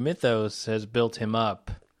the mythos has built him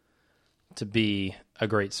up to be a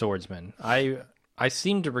great swordsman. I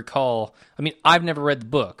seem to recall, I mean, I've never read the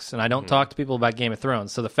books, and I don't talk to people about Game of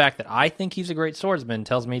Thrones, so the fact that I think he's a great swordsman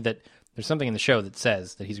tells me that there's something in the show that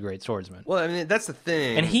says that he's a great swordsman. Well, I mean, that's the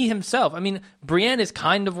thing. And he himself, I mean, Brienne is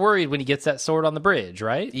kind of worried when he gets that sword on the bridge,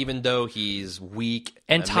 right? Even though he's weak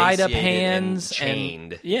and tied up emaciated, hands and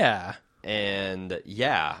chained. Yeah. And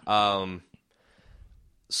yeah.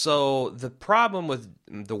 So the problem with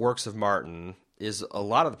the works of Martin is a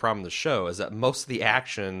lot of the problem of the show is that most of the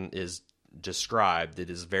action is described. It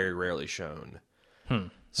is very rarely shown. Okay.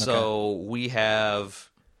 So we have,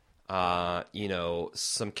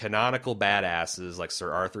 some canonical badasses like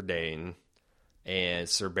Sir Arthur Dayne and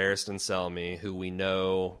Sir Barristan Selmy, who we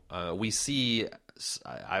know, we see.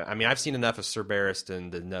 I mean, I've seen enough of Sir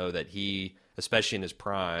Barristan to know that he, especially in his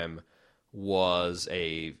prime, was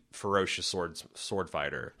a ferocious sword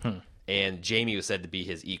fighter, and Jaime was said to be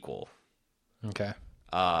his equal. Okay.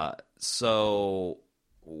 And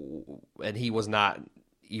he was not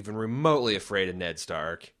even remotely afraid of Ned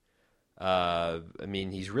Stark. I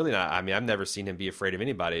mean, he's really not. I mean, I've never seen him be afraid of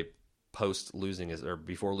anybody before losing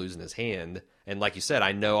his hand. And like you said,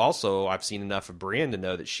 I've seen enough of Brienne to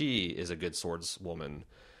know that she is a good swordswoman.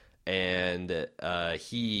 And I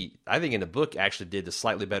think in the book, actually did a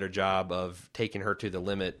slightly better job of taking her to the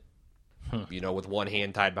limit, with one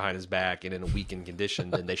hand tied behind his back and in a weakened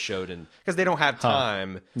condition than they showed because they don't have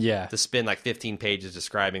time to spend like 15 pages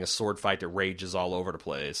describing a sword fight that rages all over the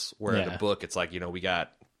place. Where in the book, it's like, we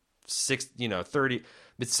got 30.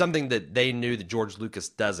 It's something that they knew that George Lucas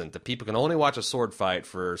doesn't. That people can only watch a sword fight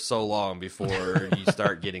for so long before you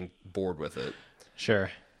start getting bored with it.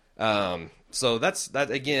 Sure. So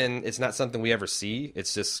that again, it's not something we ever see.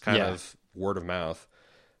 It's just kind of word of mouth.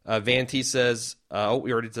 Van T says,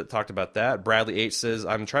 we already talked about that. Bradley H says,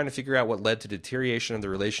 I'm trying to figure out what led to deterioration of the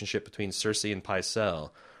relationship between Cersei and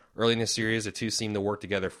Pycelle. Early in the series, the two seemed to work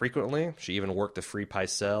together frequently. She even worked to free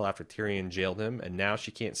Pycelle after Tyrion jailed him, and now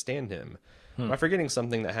she can't stand him. Am I forgetting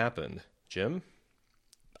something that happened? Jim?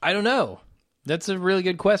 I don't know. That's a really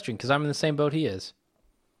good question because I'm in the same boat he is.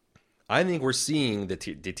 I think we're seeing the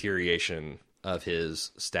deterioration of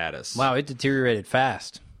his status. Wow, it deteriorated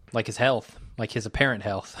fast. Like his health. Like his apparent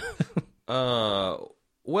health.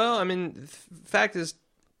 Well, I mean, the fact is,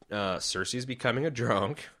 Cersei's becoming a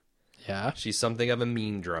drunk. Yeah. She's something of a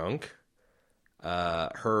mean drunk.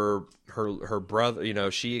 Her brother, you know,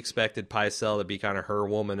 she expected Pycelle to be kind of her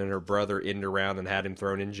woman, and her brother ended around and had him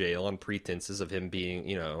thrown in jail on pretenses of him being,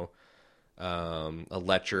 you know, a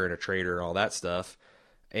lecher and a traitor and all that stuff.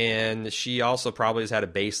 And she also probably has had a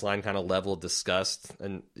baseline kind of level of disgust,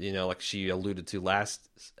 and, you know, like she alluded to last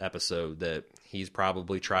episode, that he's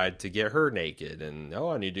probably tried to get her naked, and,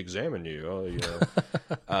 I need to examine you, you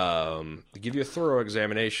know, give you a thorough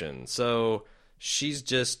examination. So she's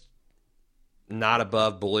just not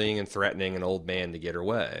above bullying and threatening an old man to get her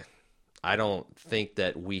way. I don't think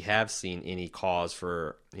that we have seen any cause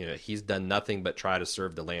for, you know, he's done nothing but try to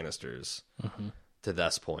serve the Lannisters to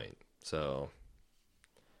this point. So,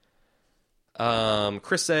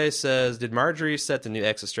 Chris A says, did Marjorie set the new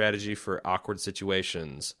exit strategy for awkward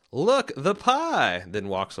situations? Look, the pie! Then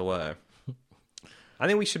walks away. I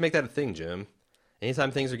think we should make that a thing, Jim.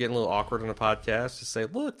 Anytime things are getting a little awkward on a podcast, just say,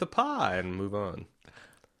 look, the pie, and move on.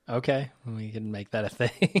 Okay, we can make that a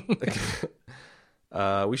thing.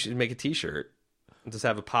 We should make a t-shirt. Just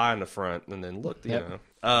have a pie in the front, and then look, you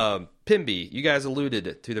know. Pimby, you guys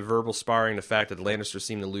alluded to the verbal sparring, the fact that the Lannisters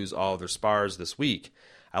seem to lose all of their spars this week.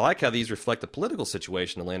 I like how these reflect the political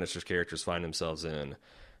situation the Lannisters' characters find themselves in.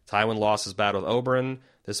 Tywin lost his battle with Oberyn.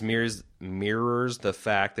 This mirrors the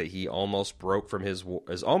fact that he almost broke from his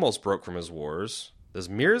wars. This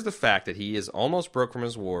mirrors the fact that he is almost broke from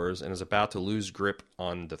his wars and is about to lose grip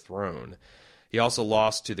on the throne. He also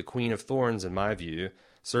lost to the Queen of Thorns, in my view.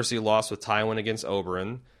 Cersei lost with Tywin against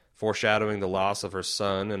Oberyn, foreshadowing the loss of her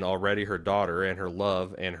son and already her daughter and her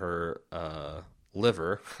love and her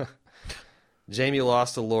liver. Jaime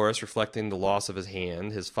lost to Loras, reflecting the loss of his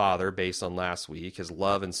hand, his father, based on last week, his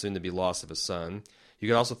love and soon-to-be loss of his son. You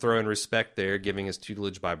could also throw in respect there, giving his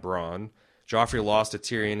tutelage by Bronn. Joffrey lost to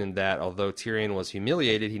Tyrion in that, although Tyrion was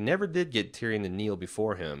humiliated, he never did get Tyrion to kneel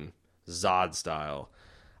before him, Zod style.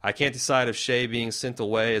 I can't decide if Shae being sent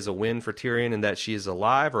away is a win for Tyrion in that she is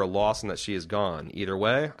alive or a loss in that she is gone. Either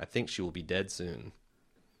way, I think she will be dead soon.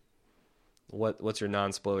 What's your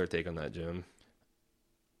non-spoiler take on that, Jim?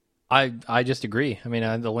 I just agree. I mean,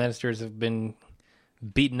 the Lannisters have been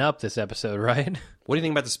beaten up this episode, right? What do you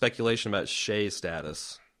think about the speculation about Shae's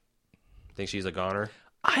status? Think she's a goner?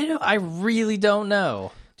 I really don't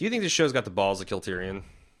know. Do you think this show's got the balls to kill Tyrion?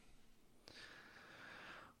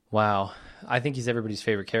 Wow. I think he's everybody's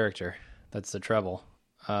favorite character. That's the trouble.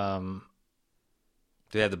 Do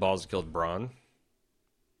they have the balls to kill Bronn?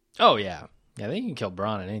 Oh, yeah. Yeah, they can kill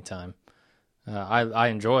Bronn at any time. I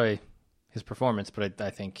enjoy his performance, but I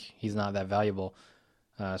think he's not that valuable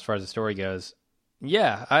as far as the story goes.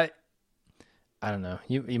 Yeah, I don't know.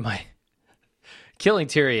 You might... Killing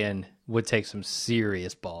Tyrion would take some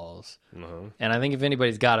serious balls. And I think if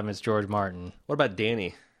anybody's got him, it's George Martin. What about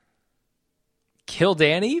Dany? Kill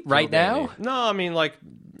Dany now? No, I mean, like...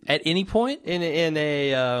 At any point? In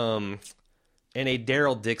a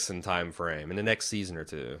Daryl Dixon time frame, in the next season or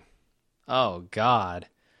two. Oh, God.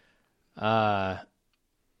 I'm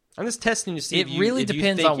just testing to see it really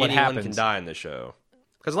depends you think on what anyone happens. Can die in the show,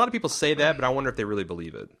 because a lot of people say that, but I wonder if they really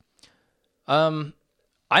believe it.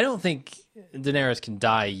 I don't think Daenerys can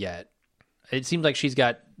die yet. It seems like she's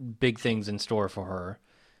got big things in store for her,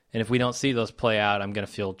 and if we don't see those play out, I'm going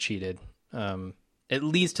to feel cheated. At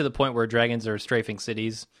least to the point where dragons are strafing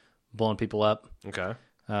cities, blowing people up. Okay,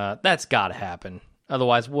 that's got to happen.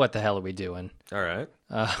 Otherwise, what the hell are we doing? All right.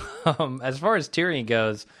 As far as Tyrion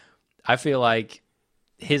goes, I feel like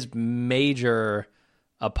his major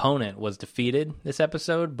opponent was defeated this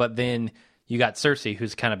episode, but then you got Cersei,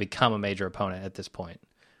 who's kind of become a major opponent at this point.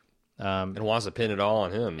 And wants to pin it all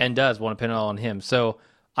on him. And does want to pin it all on him. So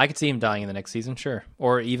I could see him dying in the next season, sure.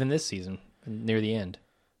 Or even this season, near the end.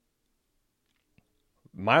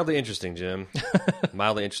 Mildly interesting, Jim.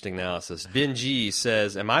 Mildly interesting analysis. Ben G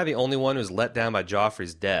says, am I the only one who's let down by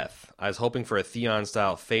Joffrey's death? I was hoping for a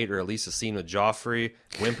Theon-style fate or at least a scene with Joffrey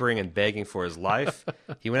whimpering and begging for his life.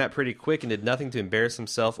 He went out pretty quick and did nothing to embarrass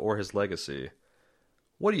himself or his legacy.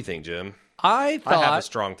 What do you think, Jim? I have a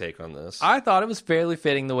strong take on this. I thought it was fairly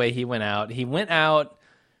fitting the way he went out. He went out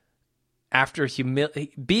after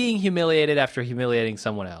being humiliated after humiliating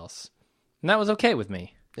someone else. And that was okay with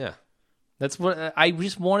me. Yeah. That's what I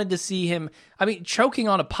just wanted to see him. I mean, choking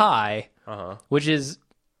on a pie, which is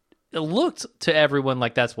it looked to everyone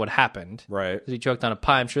like that's what happened. Right. He choked on a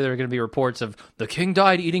pie. I'm sure there were going to be reports of the king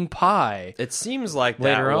died eating pie. It seems like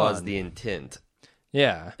Later that was on. the intent.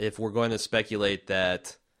 Yeah. If we're going to speculate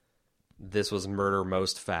that this was murder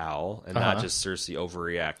most foul and not just Cersei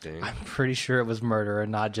overreacting. I'm pretty sure it was murder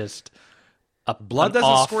and not just a Blood an doesn't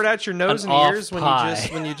off- squirt out your nose an and off ears pie.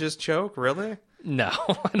 when you just choke, really? No,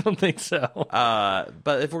 I don't think so.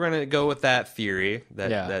 But if we're gonna go with that theory,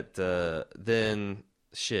 Yeah. then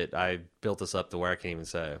shit, I built this up to where I can't even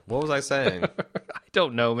say. What was I saying? I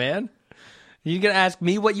don't know, man. You gonna ask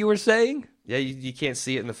me what you were saying? Yeah, you can't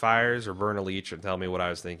see it in the fires or burn a leech or tell me what I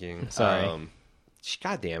was thinking. Sorry.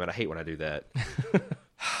 God damn it, I hate when I do that.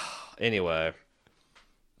 Anyway,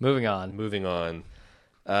 Moving on. moving on.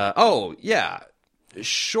 Oh, yeah.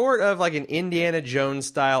 Short of like an Indiana Jones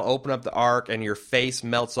style open up the ark and your face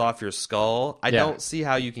melts off your skull, I Yeah. don't see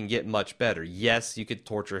how you can get much better. Yes, you could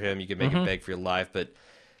torture him, you could make him beg for your life, but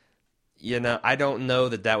I don't know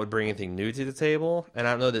that would bring anything new to the table, and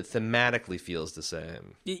I don't know that thematically feels the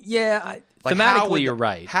same. Yeah, Like, how thematically, would you're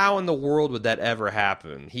right. How in the world would that ever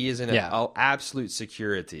happen? He is in Yeah. absolute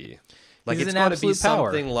security. Like He's it's in going to be absolute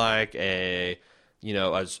power. something like a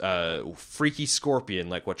freaky scorpion,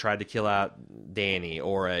 like what tried to kill out Danny,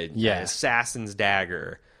 or an assassin's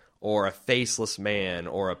dagger, or a faceless man,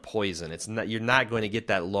 or a poison. It's not. You're not going to get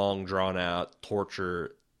that long drawn out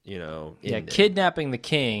torture. Ending. Kidnapping the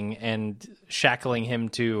king and shackling him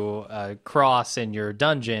to a cross in your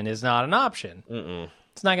dungeon is not an option.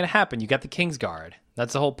 It's not going to happen. You got the Kingsguard.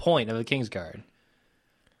 That's the whole point of the Kingsguard.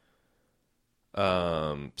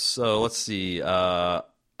 So let's see.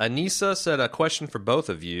 Anissa said, a question for both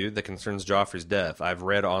of you that concerns Joffrey's death. I've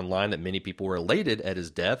read online that many people were elated at his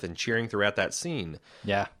death and cheering throughout that scene.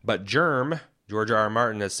 Yeah. But George R. R.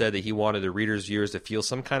 Martin has said that he wanted the reader's viewers to feel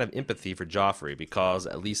some kind of empathy for Joffrey because,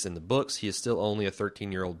 at least in the books, he is still only a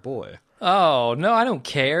 13-year-old boy. Oh, no, I don't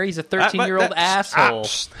care. He's a 13-year-old asshole.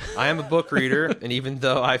 I am a book reader, and even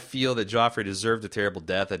though I feel that Joffrey deserved the terrible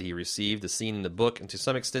death that he received, the scene in the book, and to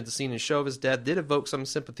some extent the scene in the show of his death, did evoke some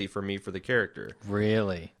sympathy for me for the character.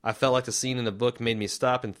 Really? I felt like the scene in the book made me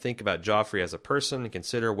stop and think about Joffrey as a person and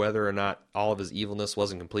consider whether or not all of his evilness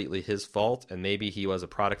wasn't completely his fault, and maybe he was a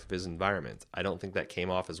product of his environment. I don't think that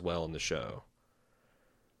came off as well in the show.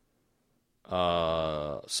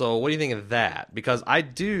 So what do you think of that? Because I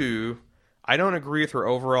don't agree with her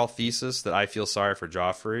overall thesis that I feel sorry for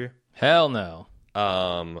Joffrey. Hell no.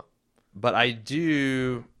 But I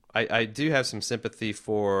do have some sympathy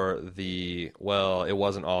for it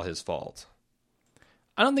wasn't all his fault.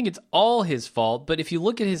 I don't think it's all his fault, but if you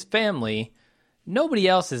look at his family, nobody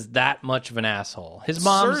else is that much of an asshole. His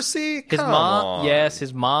mom, Cersei? his Come mom, on. yes,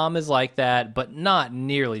 his mom is like that, but not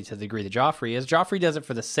nearly to the degree that Joffrey is. Joffrey does it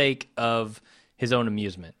for the sake of his own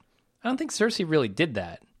amusement. I don't think Cersei really did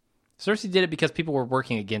that. Cersei did it because people were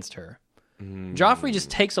working against her. Joffrey just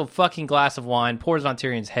takes a fucking glass of wine, pours it on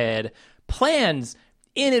Tyrion's head, plans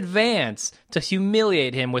in advance to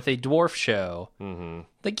humiliate him with a dwarf show.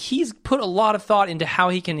 Like, he's put a lot of thought into how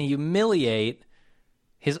he can humiliate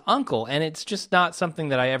his uncle, and it's just not something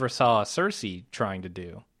that I ever saw Cersei trying to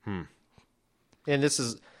do. And this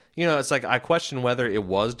is, it's like I question whether it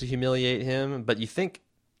was to humiliate him, but you think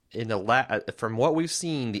from what we've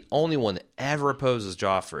seen, the only one that ever opposes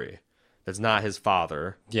Joffrey that's not his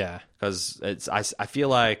father. Yeah. Because I feel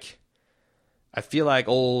like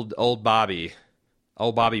old Bobby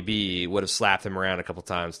B would have slapped him around a couple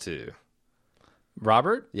times too.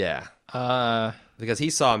 Robert? Yeah. Because he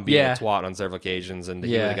saw him being Yeah. a twat on several occasions, and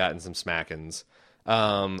he Yeah. would have gotten some smackings.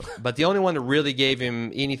 But the only one that really gave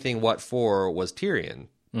him anything what for was Tyrion.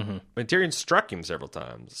 But Tyrion struck him several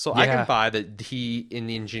times. So I Yeah. can buy that he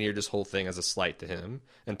engineered this whole thing as a slight to him,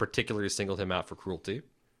 and particularly singled him out for cruelty.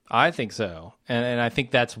 I think so. And I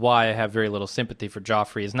think that's why I have very little sympathy for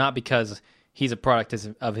Joffrey, is not because he's a product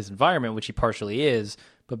of his environment, which he partially is,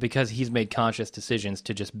 but because he's made conscious decisions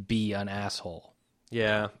to just be an asshole.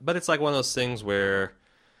 Yeah, but it's like one of those things where,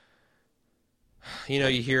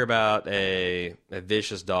 you hear about a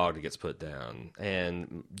vicious dog that gets put down,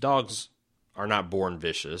 and dogs are not born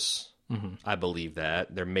vicious. I believe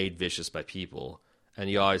that. They're made vicious by people. And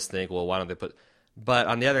you always think, well, why don't they put... But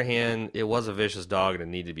on the other hand, it was a vicious dog and it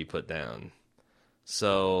needed to be put down.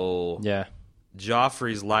 So Yeah.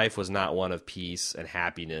 Joffrey's life was not one of peace and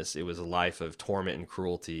happiness. It was a life of torment and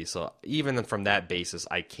cruelty. So even from that basis,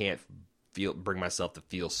 I can't bring myself to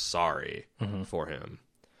feel sorry for him.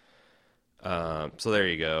 So there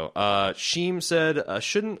you go. Sheem said,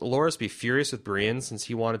 shouldn't Loras be furious with Brienne since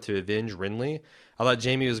he wanted to avenge Renly? I thought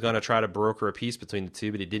Jaime was going to try to broker a peace between the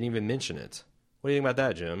two, but he didn't even mention it. What do you think about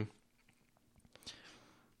that, Jim?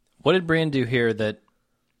 What did Brienne do here that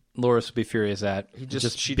Loras would be furious at.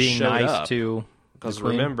 She being showed nice up. to Because the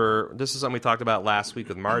queen. remember, this is something we talked about last week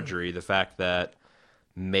with Marjorie, the fact that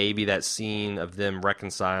maybe that scene of them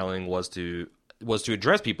reconciling was to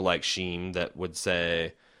address people like Sheem that would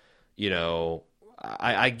say,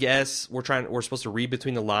 I guess we're supposed to read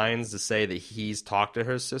between the lines to say that he's talked to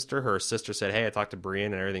her sister. Her sister said, "Hey, I talked to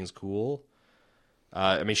Brienne and everything's cool."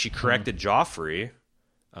 She corrected Joffrey.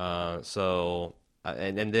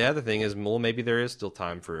 And the other thing is, well, maybe there is still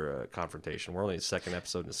time for a confrontation. We're only the second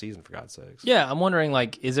episode in the season, for God's sakes. Yeah, I'm wondering,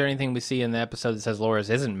 is there anything we see in the episode that says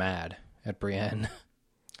Loras isn't mad at Brienne?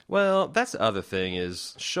 Well, that's the other thing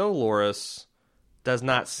is, show Loras does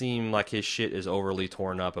not seem like his shit is overly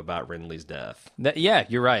torn up about Renly's death. Yeah,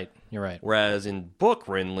 you're right. Whereas in book,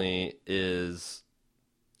 Renly is,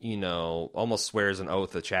 almost swears an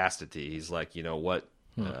oath of chastity. He's like, what?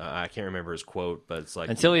 I can't remember his quote, but it's like...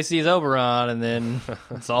 Until he sees Oberon, and then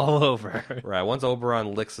it's all over. Right. Once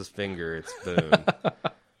Oberon licks his finger, it's boom.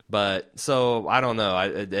 But, so, I don't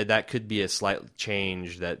know. That could be a slight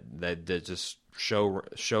change that just show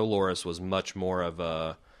Loras was much more of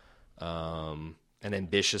an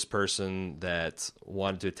ambitious person that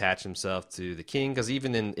wanted to attach himself to the king. Because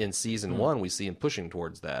even in season 1, we see him pushing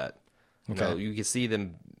towards that. You can see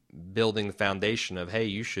them building the foundation of, hey,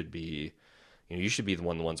 you should be the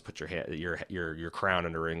ones to put your crown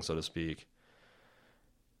in the ring, so to speak.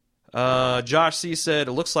 Josh C said,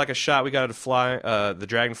 "It looks like a shot we got to fly. The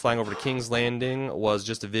dragon flying over to King's Landing was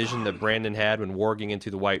just a vision that Brandon had when warging into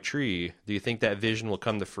the White Tree. Do you think that vision will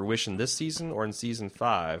come to fruition this season or in season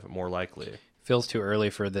 5? More likely." Feels too early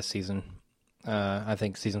for this season. I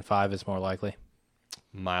think season 5 is more likely.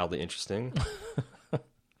 Mildly interesting.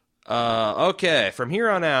 Okay, from here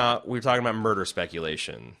on out, we're talking about murder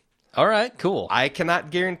speculation. All right, cool. I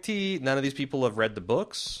cannot guarantee none of these people have read the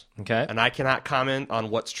books. Okay. And I cannot comment on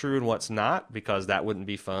what's true and what's not because that wouldn't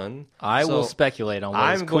be fun. I will speculate on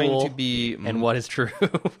what is cool and what is true.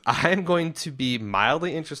 I'm going to be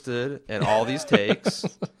mildly interested in all these takes.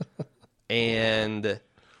 And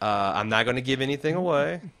I'm not going to give anything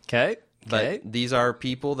away. Okay. But these are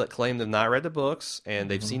people that claim they've not read the books and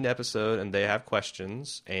they've seen the episode and they have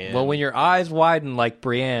questions. And well, when your eyes widen like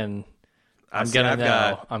Brienne... I'm gonna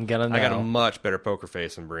know. I got a much better poker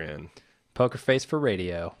face than Brienne. Poker face for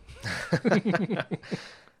radio.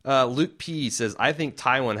 Luke P says, "I think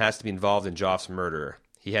Tywin has to be involved in Joff's murder.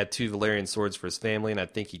 He had 2 Valyrian swords for his family, and I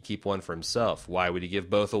think he'd keep one for himself. Why would he give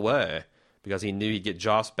both away? Because he knew he'd get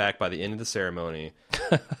Joff's back by the end of the ceremony."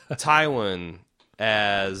 Tywin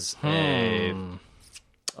as a...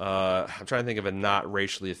 I'm trying to think of a not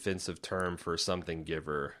racially offensive term for something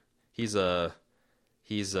giver. He's a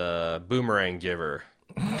boomerang giver.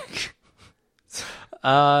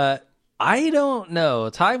 I don't know.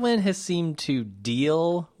 Tywin has seemed to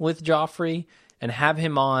deal with Joffrey and have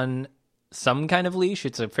him on some kind of leash.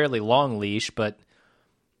 It's a fairly long leash, but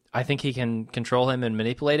I think he can control him and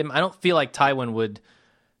manipulate him. I don't feel like Tywin would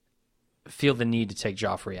feel the need to take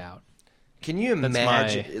Joffrey out. Can you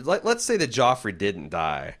imagine? Let's say that Joffrey didn't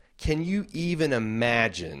die. Can you even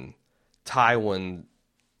imagine Tywin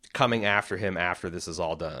coming after him after this is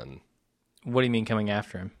all done? What do you mean coming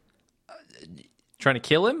after him? Trying to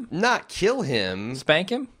kill him? Not kill him. Spank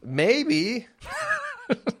him? Maybe.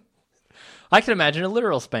 I can imagine a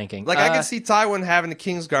literal spanking. I can see Tywin having the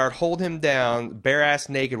Kingsguard hold him down, bare-ass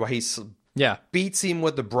naked, while he beats him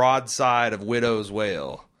with the broadside of Widow's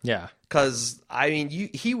Wail. Yeah. Because,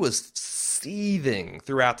 he was seething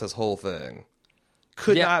throughout this whole thing.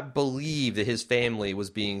 Could not believe that his family was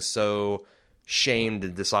being so... shamed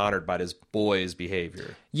and dishonored by his boy's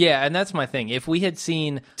behavior. Yeah, and that's my thing. If we had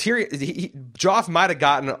seen... Joff might have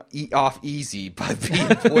gotten off easy by being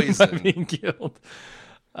poisoned. by being killed.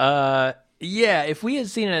 If we had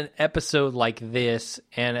seen an episode like this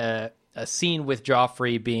and a scene with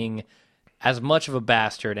Joffrey being as much of a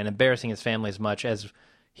bastard and embarrassing his family as much as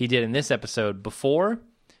he did in this episode before,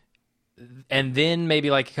 and then maybe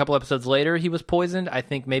a couple episodes later he was poisoned, I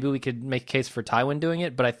think maybe we could make a case for Tywin doing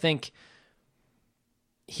it, but I think...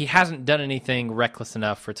 he hasn't done anything reckless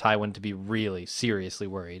enough for Tywin to be really seriously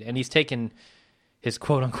worried. And he's taken his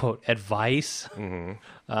quote-unquote advice,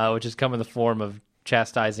 which has come in the form of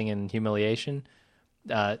chastising and humiliation,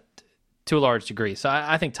 to a large degree. So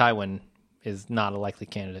I think Tywin is not a likely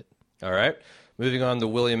candidate. All right. Moving on to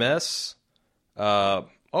William S.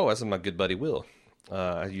 That's my good buddy Will.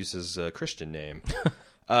 I use his Christian name.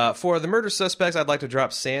 For the murder suspects, I'd like to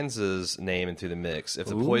drop Sansa's name into the mix. If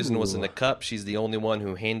the poison was in a cup, she's the only one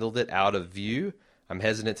who handled it out of view. I'm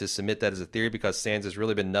hesitant to submit that as a theory because Sansa's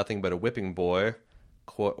really been nothing but a whipping boy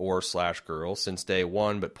or/slash girl since day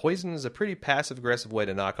one, but poison is a pretty passive-aggressive way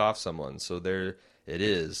to knock off someone, so there it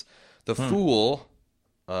is. The Fool,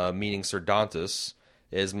 meaning Sir Dantus,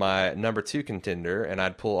 is my number 2 contender, and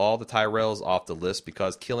I'd pull all the Tyrells off the list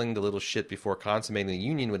because killing the little shit before consummating the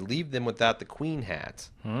union would leave them without the queen hat.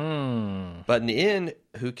 But in the end,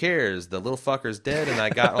 who cares? The little fucker's dead, and I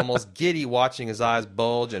got almost giddy watching his eyes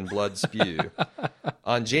bulge and blood spew.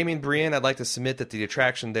 On Jaime and Brienne, I'd like to submit that the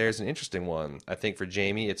attraction there is an interesting one. I think for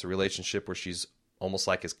Jaime, it's a relationship where she's almost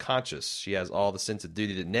like his conscious. She has all the sense of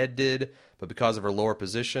duty that Ned did, but because of her lower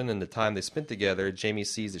position and the time they spent together, Jaime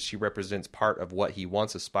sees that she represents part of what he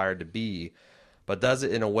once aspired to be, but does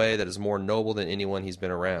it in a way that is more noble than anyone he's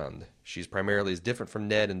been around. She's primarily as different from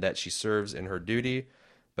Ned in that she serves in her duty,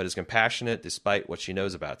 but is compassionate despite what she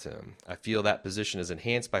knows about him. I feel that position is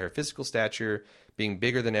enhanced by her physical stature. Being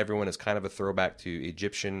bigger than everyone is kind of a throwback to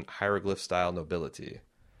Egyptian hieroglyph-style nobility.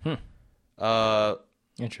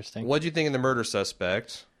 Interesting. What do you think of the murder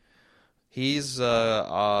suspect? He's Sir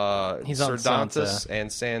on Dantus Sansa. and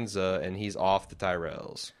Sansa, and he's off the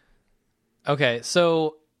Tyrells. Okay,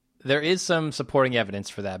 so there is some supporting evidence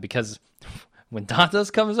for that, because when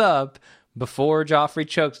Dantas comes up before Joffrey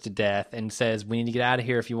chokes to death and says, we need to get out of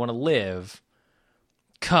here if you want to live,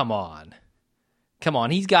 come on. Come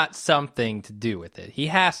on, he's got something to do with it. He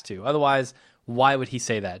has to. Otherwise, why would he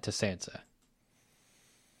say that to Sansa?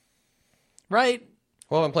 Right?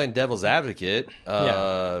 Well, I'm playing devil's advocate.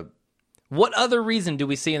 Yeah. What other reason do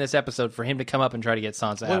we see in this episode for him to come up and try to get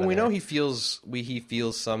Sansa out Well, of we there? know he feels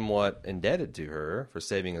somewhat indebted to her for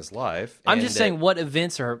saving his life. I'm and just saying, what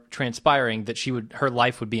events are transpiring that her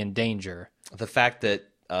life would be in danger? the fact that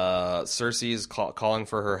Cersei is calling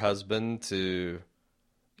for her husband to,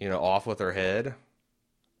 off with her head.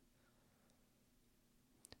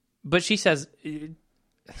 But she says, the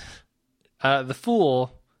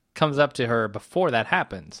Fool comes up to her before that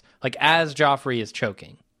happens, like as Joffrey is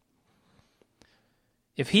choking.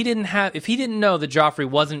 If he didn't know that Joffrey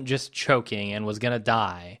wasn't just choking and was gonna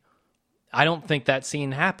die, I don't think that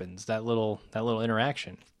scene happens. That little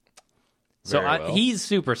interaction. Very well. He's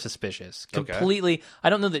super suspicious. Okay. Completely. I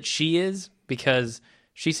don't know that she is, because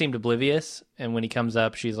she seemed oblivious, and when he comes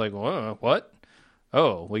up, she's like, "Whoa, what?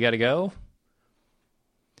 Oh, we got to go."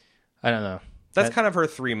 I don't know. That's kind of her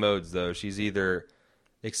 3 modes, though. She's either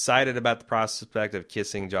excited about the prospect of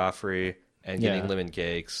kissing Joffrey and getting Yeah. lemon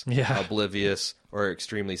cakes, Yeah. oblivious, or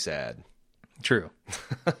extremely sad. True.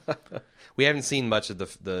 We haven't seen much of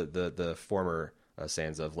the former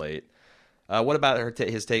Sansa of late. What about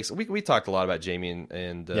his takes? We talked a lot about Jaime,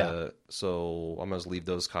 and Yeah. so I'm going to leave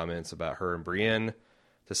those comments about her and Brienne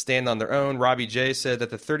to stand on their own. Robbie J said that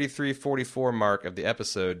the 33:44 mark of the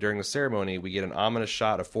episode, during the ceremony, we get an ominous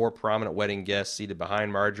shot of 4 prominent wedding guests seated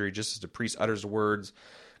behind Marjorie just as the priest utters the words,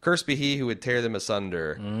 "Cursed be he who would tear them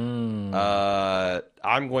asunder."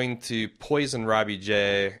 I'm going to poison Robbie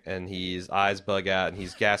J, and his eyes bug out, and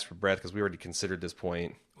he's gasped for breath because we already considered this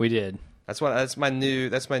point. We did. That's my new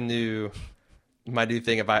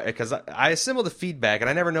thing. Because I assemble the feedback, and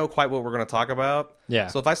I never know quite what we're going to talk about. Yeah.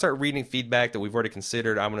 So if I start reading feedback that we've already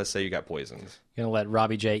considered, I'm going to say you got poisoned. Gonna let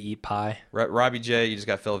Robbie J eat pie. Robbie J, you just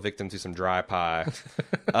got fell victim to some dry pie.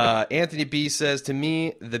 Anthony B says, to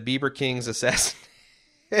me, the Bieber King's assassin.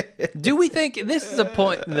 Do we think this is a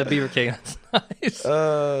point? The Beaver King. That's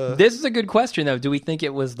nice. This is a good question, though. Do we think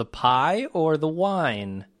it was the pie or the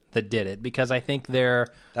wine that did it? Because I think That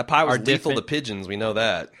pie was are lethal different- to pigeons. We know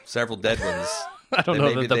that. Several dead ones. I don't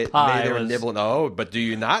know Maybe that the pie maybe they were was. nibbling. Oh, but do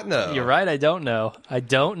you not know? You're right. I don't know. I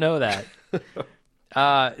don't know that.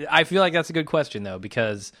 I feel like that's a good question, though,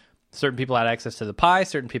 because certain people had access to the pie,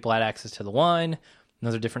 certain people had access to the wine. And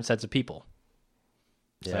those are different sets of people.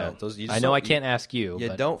 Yeah, So, you just I know don't- I can't ask you, You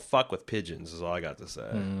but don't fuck with pigeons, is all I got to say.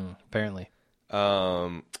 apparently.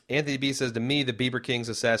 Anthony B says, to me, the Bieber King's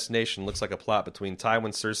assassination looks like a plot between Tywin,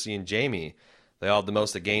 Cersei, and Jaime. They all have the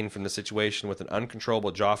most to gain from the situation, with an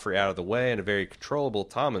uncontrollable Joffrey out of the way and a very controllable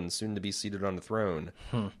Tommen soon to be seated on the throne.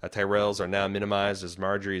 The Tyrells are now minimized as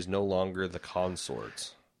Marjorie is no longer the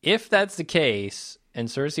consort. If that's the case, and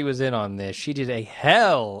Cersei was in on this, she did a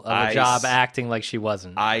hell of a Ice. job acting like she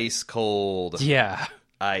wasn't. Ice cold. Yeah.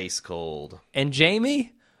 Ice cold. And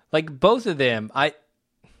Jaime, like both of them, I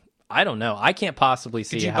don't know. I can't possibly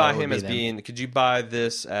see Could you how buy it would him be as them. being? Could you buy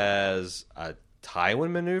this as a Tywin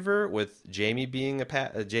maneuver with Jaime being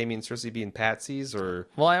Jaime and Cersei being patsies, or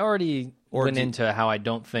Well, I already Or went do- into how I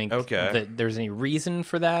don't think Okay. that there's any reason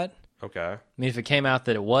for that. okay? I mean, if it came out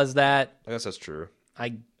that it was that, I guess that's true.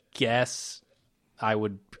 I guess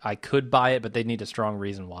I could buy it, but they'd need a strong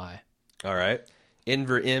reason why. All right.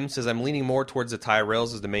 Inver M says, I'm leaning more towards the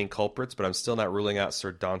Tyrells as the main culprits, but I'm still not ruling out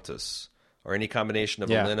Sir Dantus. or any combination of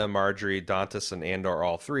Yeah. Olenna, Marjorie, Dantas, and Andor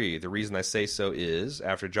all three. The reason I say so is,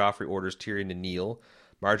 after Joffrey orders Tyrion to kneel,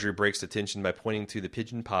 Marjorie breaks the tension by pointing to the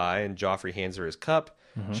pigeon pie, and Joffrey hands her his cup.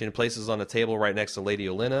 She then places it on the table right next to Lady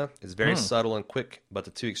Olenna. It's very subtle and quick, but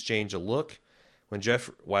the two exchange a look. When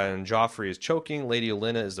Joffrey is choking, Lady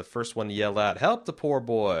Olenna is the first one to yell out, "Help the poor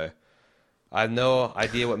boy!" I have no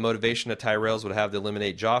idea what motivation the Tyrells would have to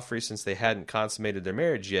eliminate Joffrey since they hadn't consummated their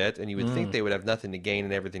marriage yet, and you would think they would have nothing to gain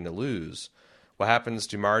and everything to lose. What happens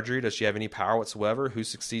to Marjorie? Does she have any power whatsoever? Who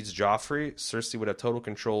succeeds Joffrey? Cersei would have total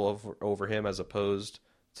control over him as opposed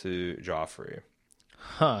to Joffrey.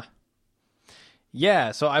 Huh.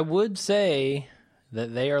 Yeah, so I would say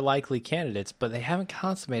that they are likely candidates, but they haven't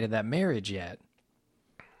consummated that marriage yet.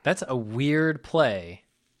 That's a weird play.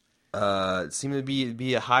 It seemed to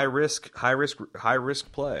be a high risk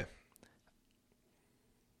play.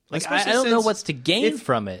 Like, Especially I don't know since what's to gain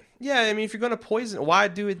from it. Yeah, I mean, if you're going to poison, why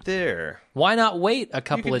do it there? Why not wait a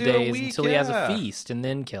couple can of do it a days week, until he has a yeah. feast and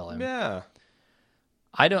then kill him? Yeah.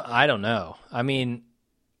 I don't know. I mean,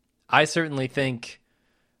 I certainly think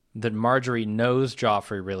that Marjorie knows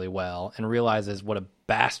Joffrey really well and realizes what a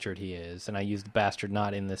bastard he is. And I use bastard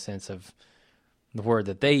not in the sense of the word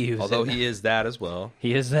that they use. Although he is that as well.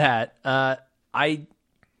 He is that. I mean,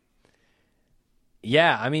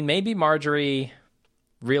 maybe Marjorie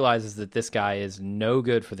realizes that this guy is no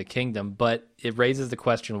good for the kingdom, but it raises the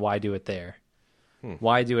question, why do it there?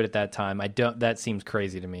 Why do it at that time? That seems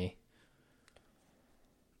crazy to me.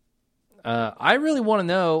 I really want to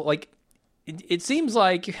know, like, it seems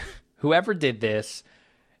like whoever did this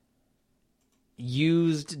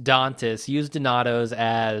used Donatos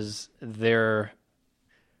as their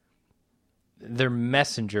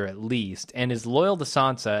messenger at least, and is loyal to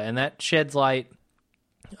Sansa, and that sheds light,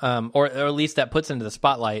 or at least that puts into the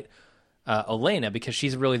spotlight Olenna, because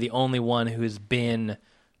she's really the only one who's been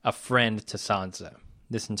a friend to Sansa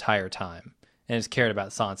this entire time and has cared about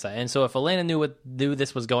Sansa. And so if Olenna knew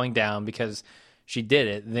this was going down because she did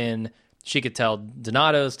it, then she could tell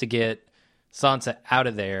Donatos to get Sansa out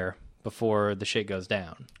of there before the shit goes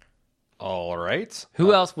down. All right.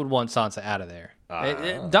 Who else would want Sansa out of there?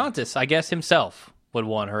 Dantas, I guess himself would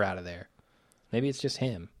want her out of there. Maybe it's just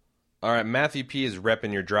him. All right, Matthew P. is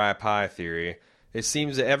repping your dry pie theory. It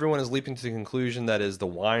seems that everyone is leaping to the conclusion that it is the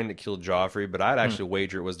wine that killed Joffrey, but I'd actually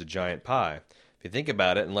wager it was the giant pie. If you think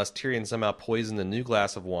about it, unless Tyrion somehow poisoned the new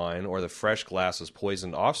glass of wine, or the fresh glass was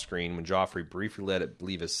poisoned off-screen when Joffrey briefly let it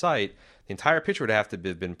leave his sight, the entire pitcher would have to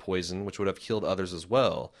have been poisoned, which would have killed others as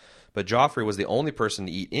well. But Joffrey was the only person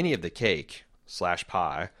to eat any of the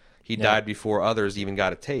cake/pie. He died before others even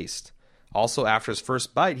got a taste. Also, after his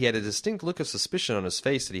first bite, he had a distinct look of suspicion on his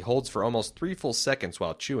face that he holds for almost 3 full seconds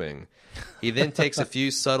while chewing. He then takes a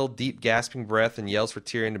few subtle, deep, gasping breaths and yells for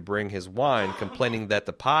Tyrion to bring his wine, complaining that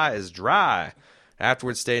the pie is dry.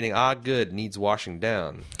 Afterwards stating, good, needs washing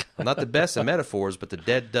down. I'm not the best at metaphors, but the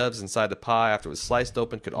dead doves inside the pie after it was sliced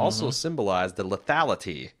open could also symbolize the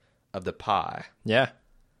lethality of the pie. Yeah.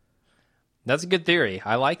 That's a good theory.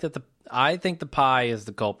 I think the pie is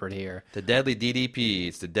the culprit here. The deadly DDP.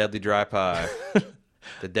 It's the deadly dry pie.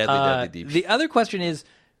 The deadly DDP. The other question is,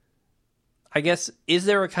 I guess, is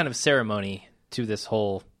there a kind of ceremony to this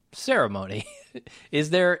whole ceremony? Is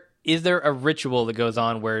there a ritual that goes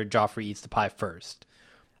on where Joffrey eats the pie first?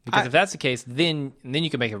 Because if that's the case, then you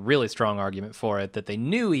can make a really strong argument for it that they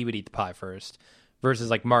knew he would eat the pie first, versus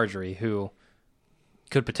like Marjorie, who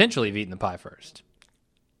could potentially have eaten the pie first.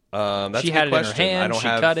 That's She a had good it in her question. hand, she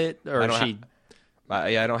cut it, or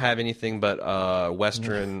I don't have anything but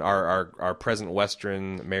Western, our present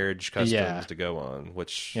Western marriage customs to go on.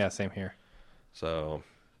 Which same here. So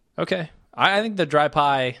Okay, I think the dry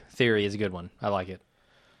pie theory is a good one. I like it.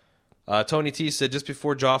 Tony T said, just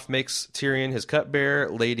before Joff makes Tyrion his cupbearer,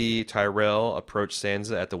 Lady Tyrell approached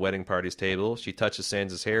Sansa at the wedding party's table. She touches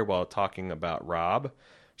Sansa's hair while talking about Robb.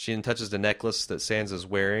 She then touches the necklace that Sansa's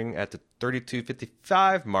wearing. At the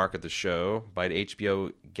 32:55 mark of the show, by the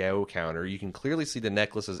HBO Go counter, you can clearly see the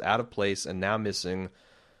necklace is out of place and now missing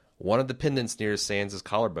one of the pendants near Sansa's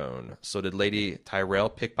collarbone. So did Lady Tyrell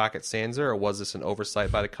pickpocket Sansa, or was this an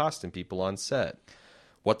oversight by the costume people on set?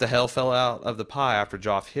 What the hell fell out of the pie after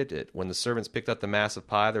Joff hit it? When the servants picked up the massive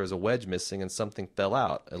pie, there was a wedge missing and something fell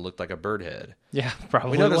out. It looked like a bird head. Yeah,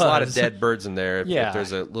 probably We know there's a lot of was. dead birds in there. Yeah. If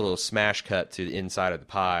there's a little smash cut to the inside of the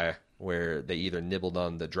pie where they either nibbled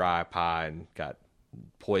on the dry pie and got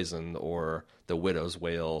poisoned, or the widow's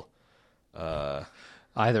wail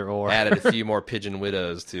Either or. added a few more pigeon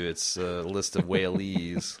widows to its list of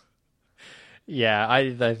whalees. Yeah,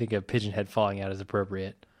 I think a pigeon head falling out is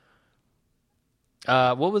appropriate.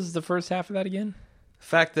 What was the first half of that again?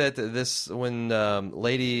 fact that when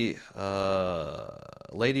Lady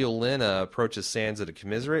Olenna approaches Sansa to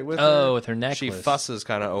commiserate with her, with her necklace, she fusses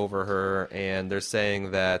kind of over her, and they're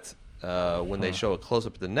saying that when they show a close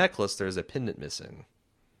up of the necklace, there's a pendant missing.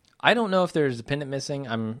 I don't know if there's a pendant missing.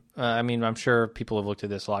 I'm sure people have looked at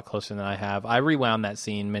this a lot closer than I have. I rewound that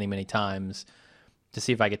scene many, many times to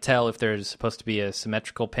see if I could tell if there's supposed to be a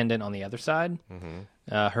symmetrical pendant on the other side. Mm-hmm.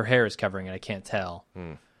 Her hair is covering it. I can't tell.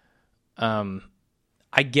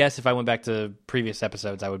 I guess if I went back to previous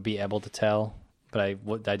episodes, I would be able to tell, but I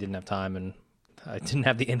didn't have time, and I didn't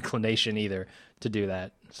have the inclination either to do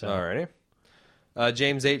that. So. Alrighty.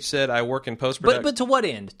 James H. said, I work in post-production. But to what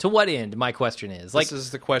end? To what end, my question is. This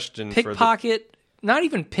is the question. Pickpocket, not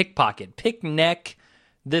even pickpocket, pick-neck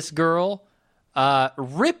this girl,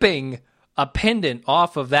 ripping a pendant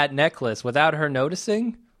off of that necklace without her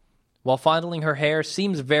noticing while fondling her hair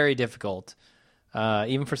seems very difficult,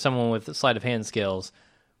 even for someone with sleight of hand skills.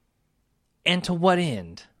 And to what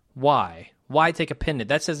end? Why? Why take a pendant?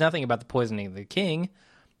 That says nothing about the poisoning of the king.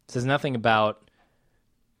 It says nothing about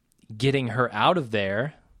getting her out of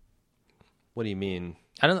there. What do you mean?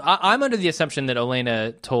 I'm under the assumption that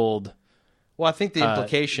Olenna told. Well, I think the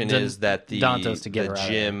implication is that the Dantos to get her out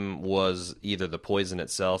gem was either the poison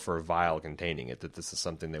itself or a vial containing it. That this is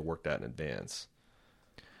something they worked out in advance.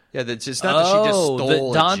 Yeah, it's not that she just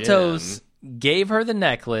stole that a Dantos gem. Gave her the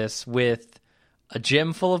necklace with a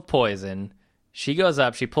gem full of poison. She goes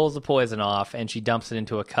up, she pulls the poison off, and she dumps it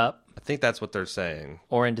into a cup. I think that's what they're saying.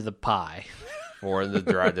 Or into the pie. Or the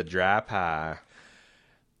dry pie.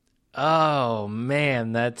 Oh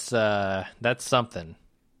man, that's something.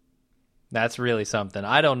 That's really something.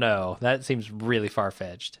 I don't know. That seems really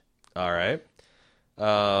far-fetched. All right.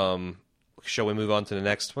 Shall we move on to the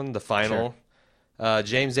next one, the final? Sure.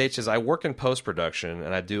 James H. says, I work in post-production,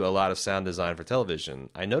 and I do a lot of sound design for television.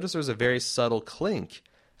 I noticed there's a very subtle clink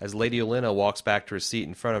as Lady Olenna walks back to her seat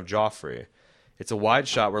in front of Joffrey. It's a wide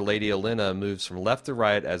shot where Lady Olenna moves from left to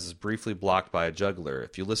right as is briefly blocked by a juggler.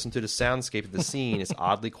 If you listen to the soundscape of the scene, it's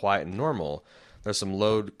oddly quiet and normal. There's some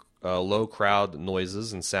low crowd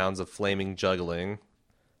noises and sounds of flaming juggling.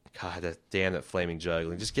 God, damn that flaming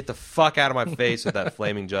juggling. Just get the fuck out of my face with that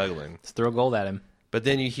flaming juggling. Let's throw gold at him. But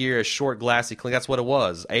then you hear a short glassy clink. That's what it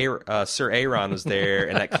was. Sir Aaron was there,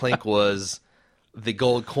 and that clink was the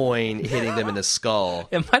gold coin hitting them in the skull.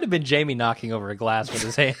 It might have been Jamie knocking over a glass with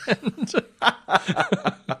his hand.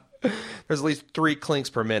 There's at least 3 clinks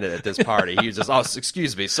per minute at this party. He was just, oh,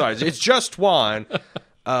 excuse me, sorry, it's just one.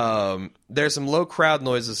 There's some low crowd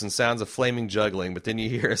noises and sounds of flaming juggling, but then you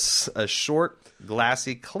hear a short,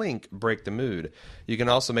 glassy clink break the mood. You can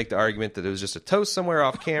also make the argument that it was just a toast somewhere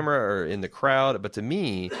off camera or in the crowd, but to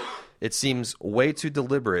me, it seems way too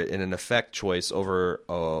deliberate in an effect choice over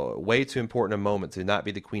way too important a moment to not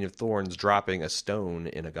be the Queen of Thorns dropping a stone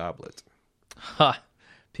in a goblet. Huh.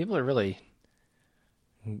 People are really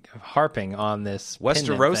harping on this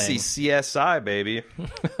Westerosi CSI, baby.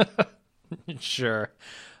 Sure.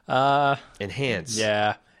 Enhance.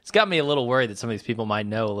 Yeah. It's got me a little worried that some of these people might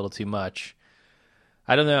know a little too much.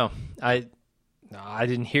 I don't know. I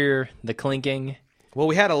didn't hear the clinking. Well,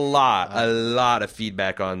 we had a lot of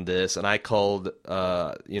feedback on this, and I called,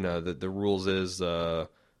 the rules is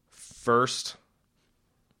first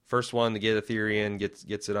one to get a theory in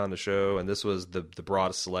gets it on the show, and this was the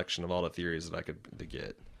broadest selection of all the theories that I could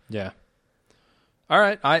get. Yeah. All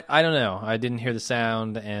right. I don't know. I didn't hear the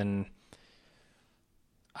sound, and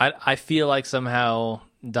I feel like somehow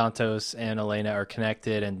Dantos and Olenna are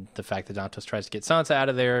connected, and the fact that Dantos tries to get Sansa out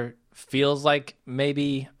of there feels like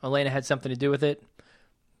maybe Olenna had something to do with it.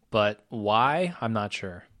 But why? I'm not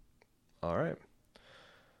sure. All right.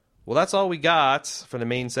 Well, that's all we got for the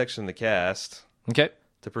main section of the cast. Okay.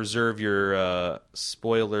 To preserve your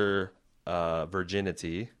spoiler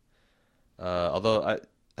virginity. Although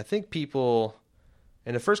I think people,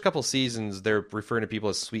 in the first couple seasons, they're referring to people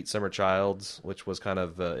as sweet summer childs, which was kind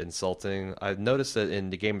of insulting. I've noticed that in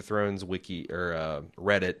the Game of Thrones wiki or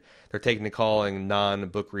Reddit, they're taking to calling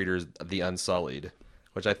non-book readers the Unsullied,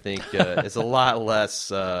 which I think is a lot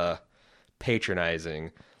less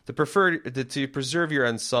patronizing. To preserve your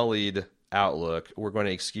Unsullied outlook, we're going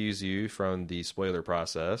to excuse you from the spoiler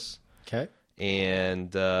process. Okay.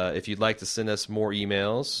 And if you'd like to send us more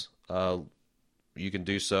emails, you can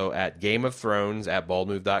do so at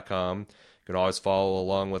gameofthrones@baldmove.com. You can always follow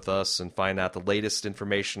along with us and find out the latest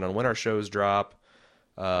information on when our shows drop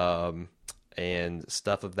and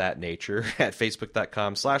stuff of that nature at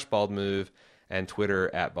facebook.com/baldmove and Twitter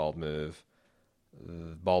 @baldmove.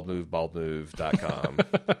 Baldmove.com.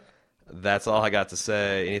 That's all I got to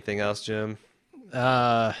say. Anything else, Jim?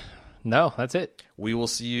 No, that's it. We will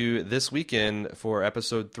see you this weekend for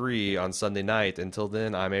episode 3 on Sunday night. Until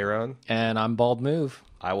then, I'm Aaron. And I'm Bald Move.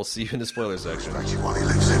 I will see you in the spoiler section. Watch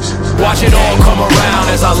it all come around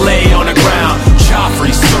as I lay on the ground. Joffrey,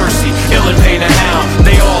 Cersei, Illain the Hound.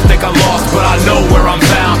 They all think I'm lost, but I know where I'm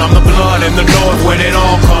found. I'm the blood in the north when it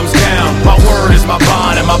all comes down. My word is my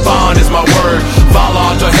bond, and my bond is my word.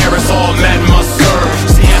 Valar Dohaeris, all men must serve.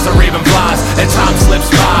 See as a raven flies, and time slips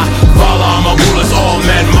by. Valar Morghulis, all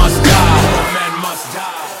men must die. All men must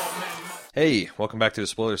die. Hey, welcome back to the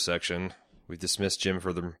spoiler section. We've dismissed Jim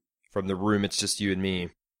from the room. It's just you and me.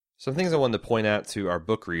 Some things I wanted to point out to our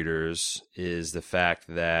book readers is the fact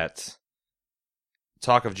that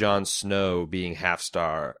talk of Jon Snow being half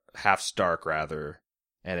Stark,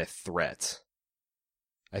 and a threat,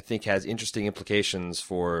 I think has interesting implications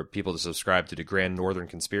for people to subscribe to the Grand Northern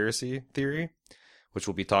Conspiracy theory, which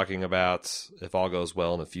we'll be talking about, if all goes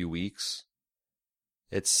well, in a few weeks.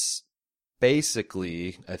 It's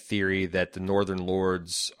basically a theory that the Northern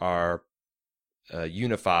Lords are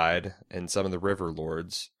unified, and some of the River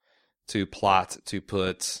Lords, to plot to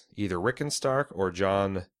put either Rickon Stark or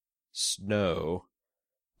Jon Snow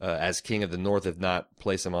as King of the North, if not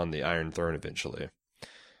place him on the Iron Throne eventually.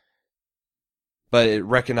 But it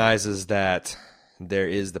recognizes that there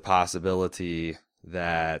is the possibility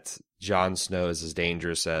that Jon Snow is as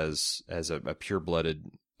dangerous as a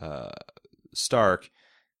pure-blooded Stark,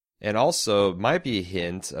 and also might be a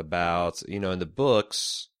hint about, in the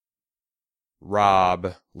books,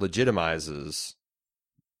 Robb legitimizes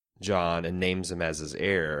Jon and names him as his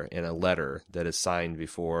heir in a letter that is signed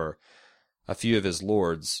before a few of his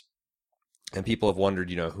lords. And people have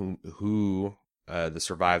wondered, who the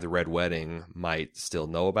Survive the Red Wedding might still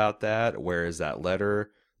know about that. Where is that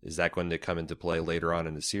letter? Is that going to come into play later on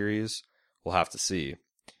in the series? We'll have to see.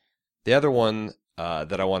 The other one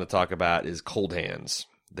that I want to talk about is Cold Hands,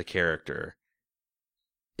 the character.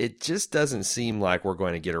 It just doesn't seem like we're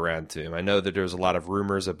going to get around to him. I know that there's a lot of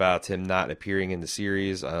rumors about him not appearing in the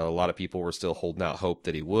series. A lot of people were still holding out hope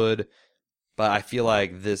that he would. But I feel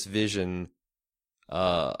like this vision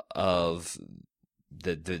of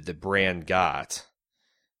the Bran got,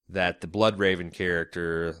 that the Bloodraven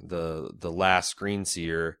character, the last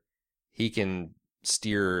Screenseer, he can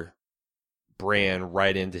steer Bran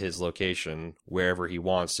right into his location wherever he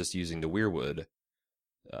wants, just using the Weirwood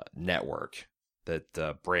network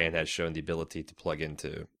that Bran has shown the ability to plug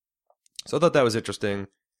into. So I thought that was interesting,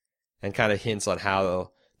 and kind of hints on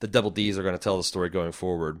how the Double Ds are going to tell the story going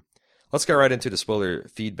forward. Let's get right into the spoiler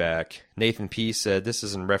feedback. Nathan P. said this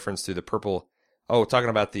is in reference to the purple... Oh, talking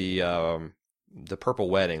about the purple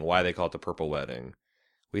wedding, why they call it the purple wedding.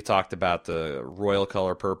 We talked about the royal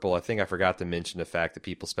color purple. I think I forgot to mention the fact that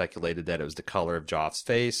people speculated that it was the color of Joff's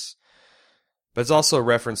face. But it's also a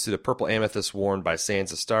reference to the purple amethyst worn by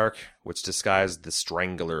Sansa Stark, which disguised the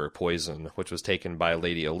Strangler poison, which was taken by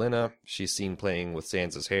Lady Olenna. She's seen playing with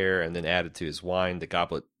Sansa's hair and then added to his wine, the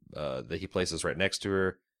goblet that he places right next to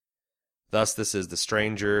her. Thus, this is the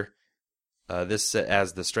Stranger. Thus,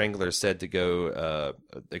 as victims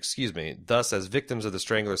of the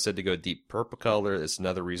Strangler said to go deep purple color, it's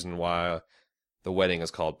another reason why the wedding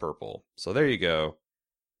is called purple. So there you go.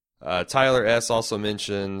 Tyler S. also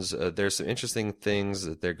mentions there's some interesting things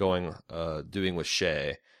that they're doing with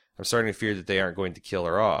Shae. I'm starting to fear that they aren't going to kill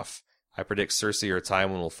her off. I predict Cersei or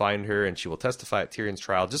Tywin will find her, and she will testify at Tyrion's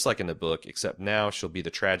trial, just like in the book, except now she'll be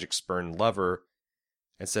the tragic spurned lover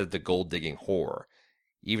instead of the gold-digging whore.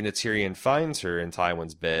 Even if Tyrion finds her in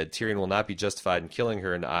Tywin's bed, Tyrion will not be justified in killing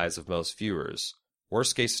her in the eyes of most viewers.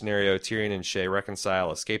 Worst case scenario, Tyrion and Shae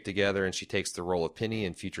reconcile, escape together, and she takes the role of Penny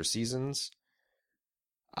in future seasons.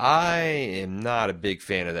 I am not a big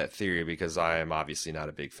fan of that theory because I am obviously not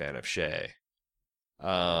a big fan of Shae.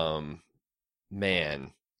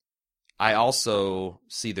 Man, I also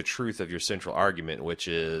see the truth of your central argument, which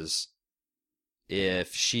is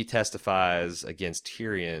if she testifies against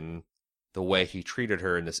Tyrion the way he treated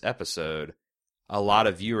her in this episode, a lot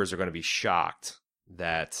of viewers are going to be shocked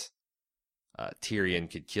that Tyrion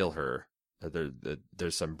could kill her.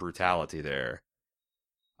 There's some brutality there.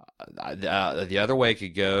 The other way it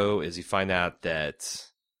could go is you find out that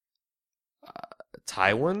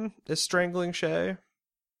Tywin is strangling Shae.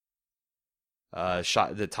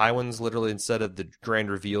 The Tywin's literally, instead of the grand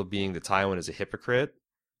reveal being that Tywin is a hypocrite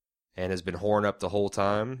and has been whoring up the whole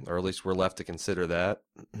time, or at least we're left to consider that.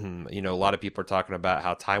 A lot of people are talking about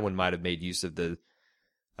how Tywin might have made use of the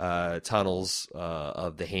tunnels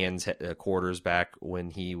of the Hand's quarters back when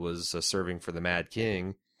he was serving for the Mad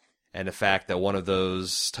King. And the fact that one of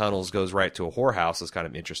those tunnels goes right to a whorehouse is kind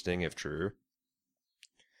of interesting, if true.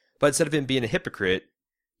 But instead of him being a hypocrite,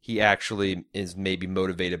 he actually is maybe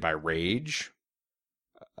motivated by rage,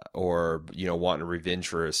 or wanting revenge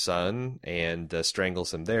for his son, and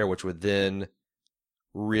strangles him there, which would then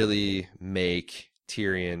really make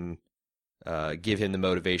Tyrion give him the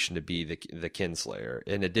motivation to be the kinslayer,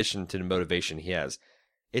 in addition to the motivation he has.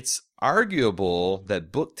 It's arguable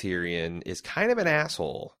that Book Tyrion is kind of an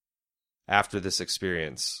asshole after this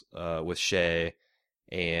experience with Shae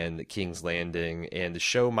and King's Landing, and the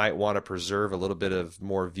show might want to preserve a little bit of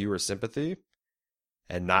more viewer sympathy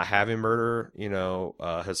and not have him murder,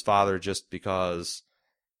 his father just because,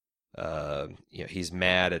 he's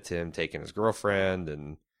mad at him taking his girlfriend.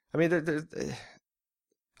 And I mean,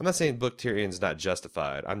 I'm not saying Book Tyrion's not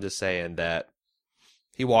justified. I'm just saying that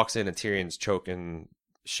he walks in and Tyrion's choking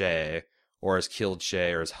Shae, or has killed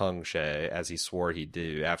Shae, or has hung Shae, as he swore he'd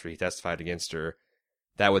do after he testified against her.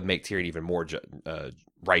 That would make Tyrion even more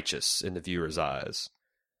righteous in the viewer's eyes.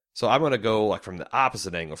 So I'm going to go from the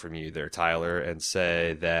opposite angle from you there, Tyler, and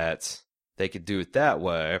say that they could do it that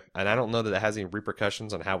way. And I don't know that it has any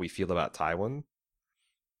repercussions on how we feel about Tywin.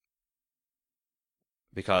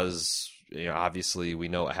 Because, obviously we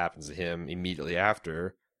know what happens to him immediately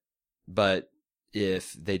after. But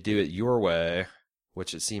if they do it your way,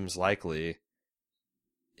 which it seems likely,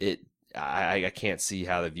 I can't see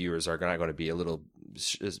how the viewers are not going to be a little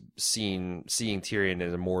seeing Tyrion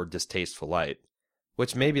in a more distasteful light.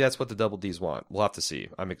 Which maybe that's what the Double Ds want. We'll have to see.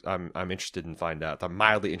 I'm interested in find out. I'm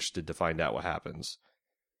mildly interested to find out what happens.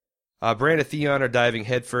 Bran and Theon are diving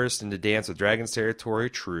headfirst into Dance with Dragons territory.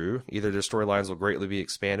 True. Either their storylines will greatly be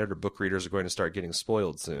expanded, or book readers are going to start getting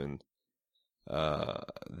spoiled soon.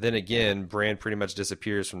 Then again, Bran pretty much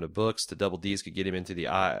disappears from the books. The Double Ds could get him into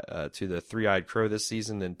to the Three-Eyed Crow this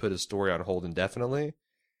season, then put his story on hold indefinitely.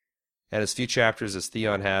 And as few chapters as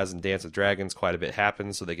Theon has in Dance with Dragons, quite a bit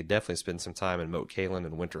happens, so they could definitely spend some time in Moat Cailin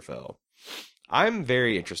and Winterfell. I'm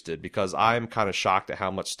very interested because I'm kind of shocked at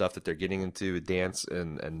how much stuff that they're getting into with Dance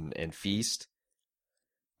and Feast.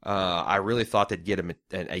 I really thought they'd get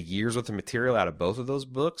a year's worth of material out of both of those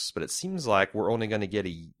books, but it seems like we're only going to get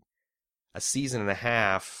a season and a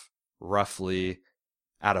half, roughly,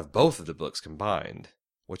 out of both of the books combined,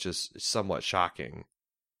 which is somewhat shocking.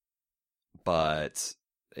 But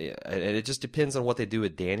it just depends on what they do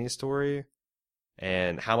with Dany's story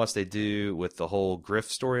and how much they do with the whole Griff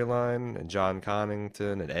storyline and Jon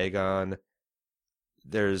Connington and Aegon.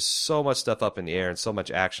 There's so much stuff up in the air and so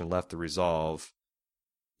much action left to resolve.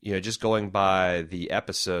 Just going by the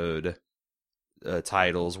episode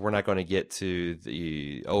titles, we're not going to get to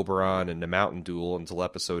the Oberyn and the Mountain Duel until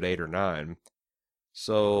episode 8 or 9.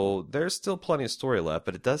 So there's still plenty of story left,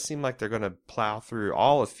 but it does seem like they're going to plow through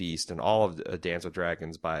all of Feast and all of Dance with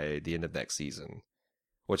Dragons by the end of next season,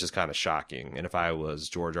 which is kind of shocking. And if I was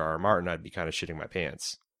George R.R. Martin, I'd be kind of shitting my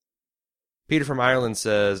pants. Peter from Ireland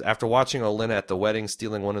says, after watching Olenna at the wedding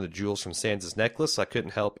stealing one of the jewels from Sansa's necklace, I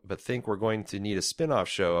couldn't help but think we're going to need a spin-off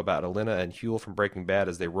show about Olenna and Huel from Breaking Bad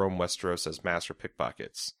as they roam Westeros as master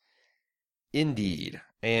pickpockets. Indeed.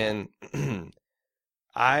 And me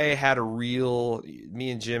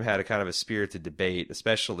and Jim had a kind of a spirited debate,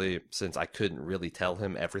 especially since I couldn't really tell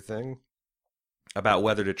him everything about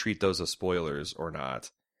whether to treat those as spoilers or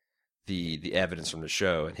not, the evidence from the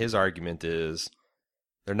show. And his argument is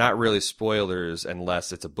they're not really spoilers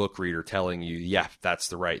unless it's a book reader telling you, yeah, that's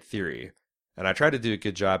the right theory. And I tried to do a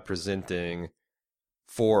good job presenting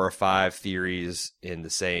 4 or 5 theories in the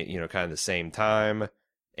same, kind of the same time,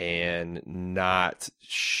 and not,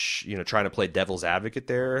 trying to play devil's advocate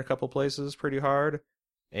there a couple places pretty hard,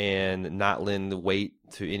 and not lend the weight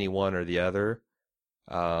to any one or the other.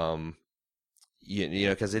 Because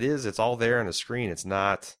it's all there on the screen. It's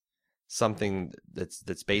not something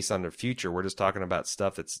that's based on the future. We're just talking about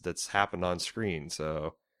stuff that's happened on screen.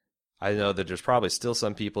 So I know that there's probably still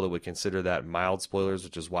some people that would consider that mild spoilers,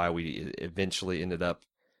 which is why we eventually ended up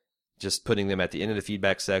just putting them at the end of the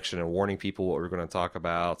feedback section and warning people what we're going to talk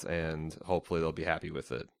about, and hopefully they'll be happy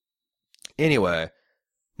with it. Anyway,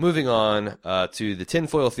 moving on to the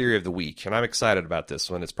tinfoil theory of the week, and I'm excited about this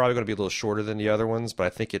one. It's probably going to be a little shorter than the other ones, but I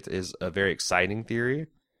think it is a very exciting theory.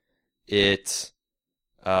 It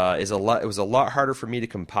was a lot harder for me to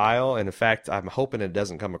compile, and in fact, I'm hoping it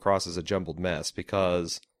doesn't come across as a jumbled mess,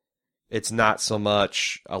 because it's not so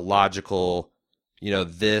much a logical,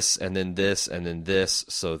 this and then this and then this,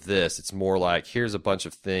 so this. It's more like, here's a bunch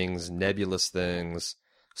of things, nebulous things,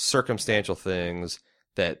 circumstantial things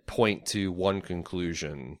that point to one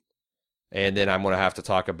conclusion. And then I'm going to have to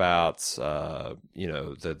talk about,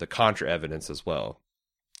 the contra evidence as well.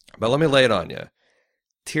 But let me lay it on you.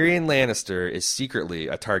 Tyrion Lannister is secretly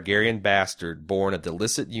a Targaryen bastard born of the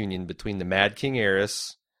illicit union between the Mad King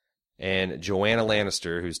Aerys and Joanna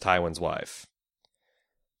Lannister, who's Tywin's wife.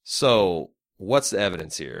 So, what's the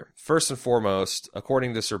evidence here? First and foremost,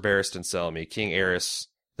 according to Sir Barristan Selmy, King Aerys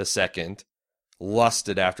II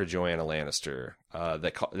lusted after Joanna Lannister.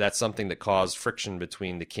 That's something that caused friction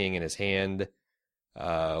between the king and his hand.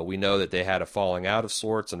 We know that they had a falling out of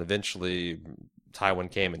sorts, and eventually Tywin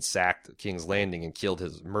came and sacked King's Landing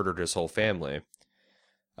and murdered his whole family.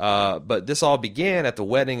 But this all began at the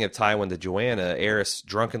wedding of Tywin to Joanna. Aerys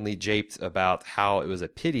drunkenly japed about how it was a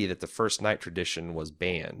pity that the First Night tradition was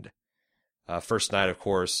banned. First Night, of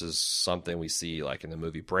course, is something we see like in the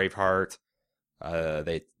movie Braveheart.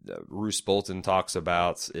 Roose Bolton talks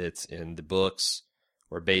about it in the books,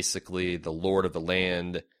 where basically the Lord of the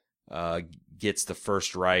Land gets the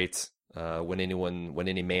first right when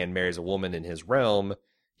any man marries a woman in his realm.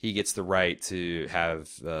 He gets the right to have,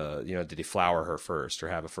 to deflower her first or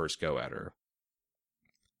have a first go at her.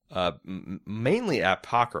 Mainly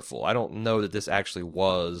apocryphal. I don't know that this actually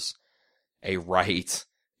was a right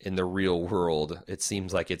in the real world. It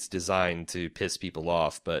seems like it's designed to piss people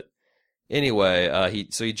off. But anyway,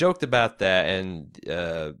 he joked about that, and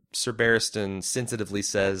Sir Barristan sensitively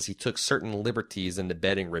says he took certain liberties in the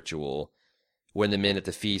bedding ritual when the men at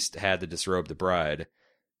the feast had to disrobe the bride.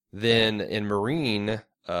 Then in Meereen,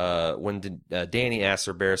 when Dany asks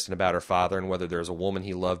Sir Barristan about her father and whether there's a woman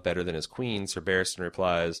he loved better than his queen, Sir Barristan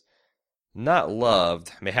replies, "Not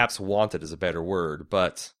loved, mayhaps wanted is a better word,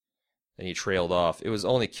 but..." And he trailed off. "It was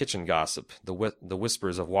only kitchen gossip, the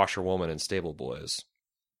whispers of washerwoman and stable boys."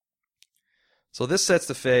 So this sets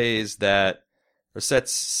the phase that, or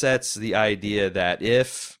sets the idea that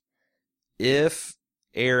if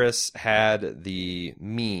Aerys had the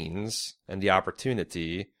means and the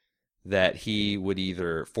opportunity, that he would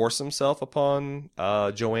either force himself upon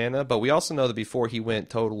Joanna, but we also know that before he went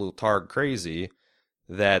total Targ crazy,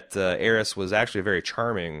 that Aerys was actually a very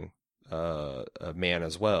charming man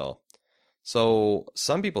as well. So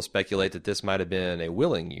some people speculate that this might have been a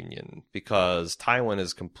willing union, because Tywin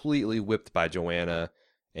is completely whipped by Joanna,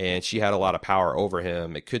 and she had a lot of power over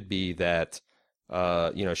him. It could be that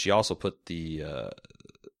she also put the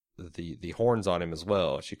horns on him as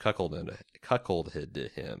well. She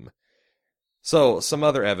cuckolded him. So, some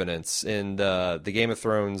other evidence. In the Game of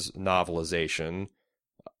Thrones novelization,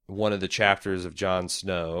 one of the chapters of Jon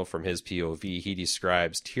Snow, from his POV, he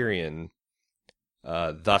describes Tyrion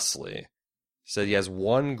thusly. He said he has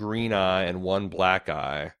one green eye and one black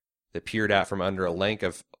eye that peered out from under a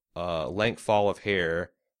lank fall of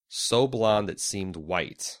hair, so blonde it seemed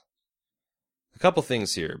white. A couple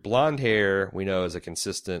things here. Blonde hair, we know, is a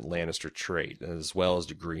consistent Lannister trait, as well as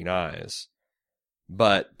the green eyes.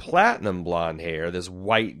 But platinum blonde hair, this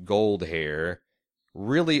white gold hair,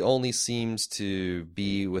 really only seems to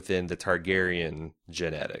be within the Targaryen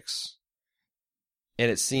genetics. And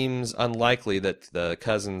it seems unlikely that the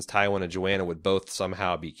cousins Tywin and Joanna would both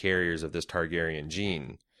somehow be carriers of this Targaryen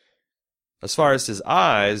gene. As far as his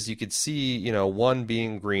eyes, you could see, one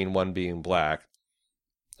being green, one being black.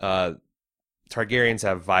 Targaryens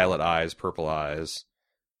have violet eyes, purple eyes.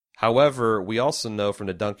 However, we also know from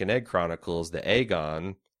the Dunk and Egg Chronicles that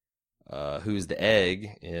Aegon, who's the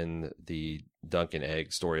egg in the Dunk and Egg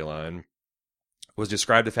storyline, was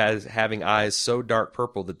described as having eyes so dark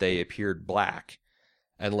purple that they appeared black,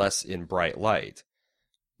 unless in bright light.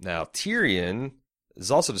 Now, Tyrion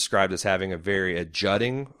is also described as having a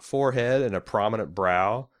jutting forehead and a prominent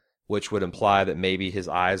brow, which would imply that maybe his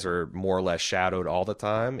eyes are more or less shadowed all the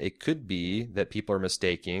time. It could be that people are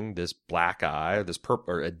mistaking this black eye,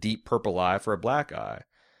 or a deep purple eye, for a black eye.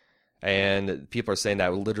 And people are saying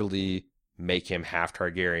that would literally make him half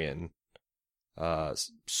Targaryen.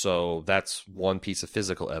 So that's one piece of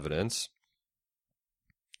physical evidence.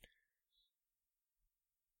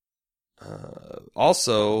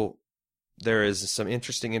 Also, there is some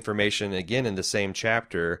interesting information, again in the same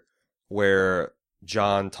chapter, where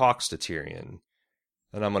Jon talks to Tyrion.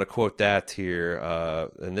 And I'm going to quote that here,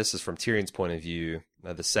 and this is from Tyrion's point of view,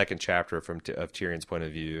 the second chapter of Tyrion's point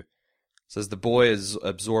of view. It says, "The boy has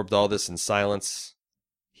absorbed all this in silence.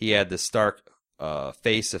 He had the stark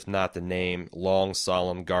face, if not the name, long,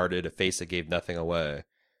 solemn, guarded, a face that gave nothing away.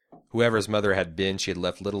 Whoever his mother had been, she had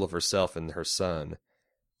left little of herself in her son.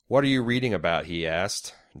 'What are you reading about?' he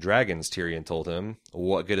asked. 'Dragons,' Tyrion told him.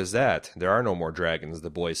 'What good is that? There are no more dragons,' the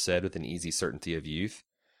boy said with an easy certainty of youth.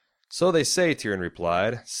 'So they say,' Tyrion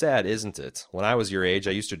replied. 'Sad, isn't it? When I was your age,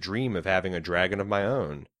 I used to dream of having a dragon of my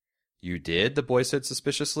own.' 'You did?' the boy said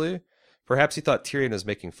suspiciously. Perhaps he thought Tyrion was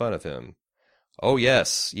making fun of him. 'Oh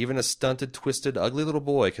yes, even a stunted, twisted, ugly little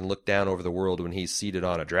boy can look down over the world when he's seated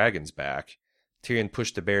on a dragon's back.' Tyrion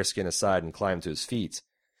pushed the bearskin aside and climbed to his feet.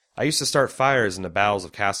 I used to start fires in the bowels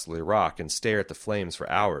of Casterly Rock and stare at the flames for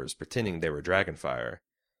hours, pretending they were dragonfire.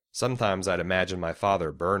 Sometimes I'd imagine my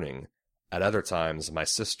father burning, at other times my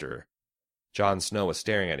sister. Jon Snow was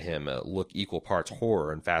staring at him, a look equal parts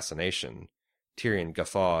horror and fascination. Tyrion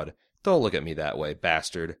guffawed. Don't look at me that way,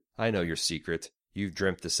 bastard. I know your secret. You've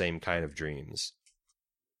dreamt the same kind of dreams.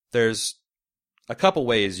 There's a couple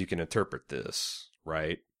ways you can interpret this,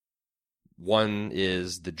 right? One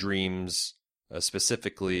is the dreams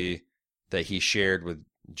specifically that he shared with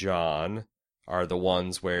Jon are the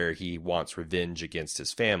ones where he wants revenge against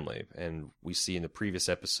his family. And we see in the previous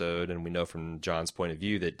episode, and we know from Jon's point of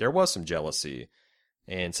view, that there was some jealousy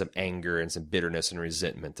and some anger and some bitterness and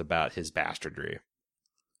resentment about his bastardry.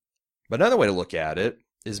 But another way to look at it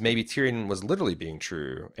is maybe Tyrion was literally being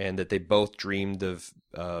true, and that they both dreamed of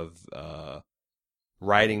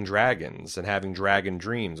riding dragons and having dragon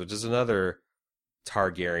dreams, which is another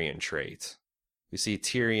Targaryen trait. We see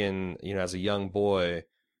Tyrion, as a young boy,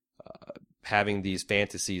 having these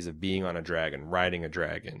fantasies of being on a dragon, riding a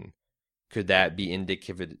dragon. Could that be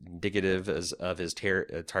indicative of his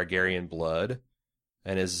Targaryen blood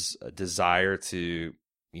and his desire to,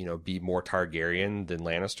 be more Targaryen than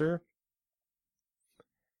Lannister?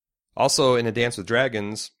 Also, in A Dance with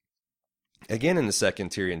Dragons, again in the second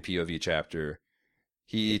Tyrion POV chapter,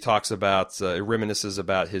 he talks about, reminisces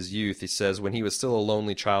about his youth. He says, when he was still a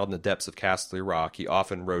lonely child in the depths of Casterly Rock, he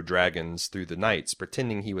often rode dragons through the nights,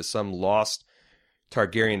 pretending he was some lost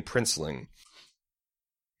Targaryen princeling,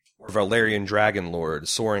 or Valyrian dragon lord,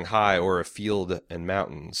 soaring high o'er a field and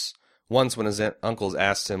mountains. Once, when his uncles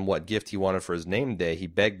asked him what gift he wanted for his name day, he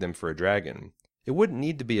begged them for a dragon. It wouldn't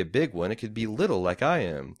need to be a big one, it could be little like I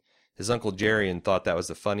am. His uncle Jerion thought that was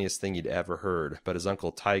the funniest thing he'd ever heard, but his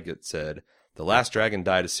uncle Tygot said, the last dragon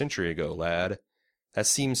died a century ago, lad. That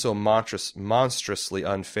seemed so monstrously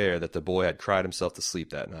unfair that the boy had cried himself to sleep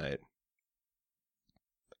that night.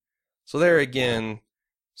 So there again,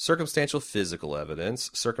 circumstantial physical evidence,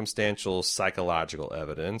 circumstantial psychological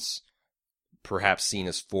evidence, perhaps seen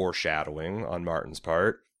as foreshadowing on Martin's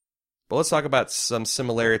part. But let's talk about some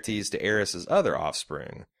similarities to Aerys' other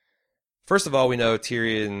offspring. First of all, we know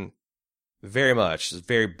Tyrion very much is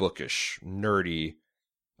very bookish, nerdy,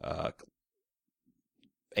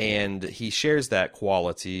 and he shares that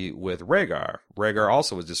quality with Rhaegar. Rhaegar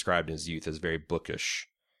also was described in his youth as very bookish.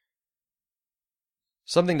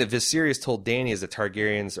 Something that Viserys told Dany is that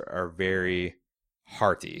Targaryens are very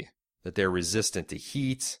hearty, that they're resistant to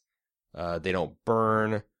heat, they don't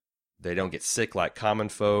burn, they don't get sick like common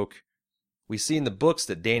folk. We see in the books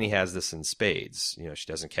that Dany has this in spades. She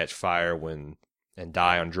doesn't catch fire and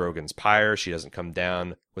die on Drogon's pyre. She doesn't come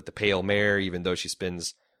down with the pale mare, even though she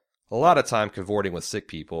spends a lot of time cavorting with sick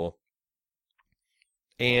people.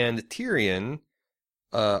 And Tyrion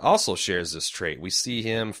also shares this trait. We see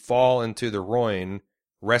him fall into the Rhoyne,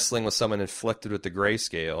 wrestling with someone inflicted with the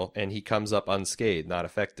grayscale, and he comes up unscathed, not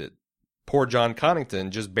affected. Poor Jon Connington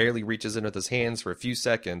just barely reaches in with his hands for a few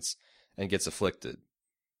seconds and gets afflicted.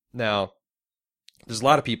 Now, there's a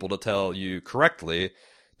lot of people to tell you correctly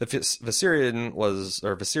that Viserys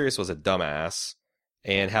was a dumbass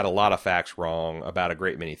and had a lot of facts wrong about a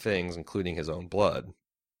great many things, including his own blood.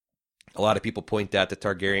 A lot of people point out that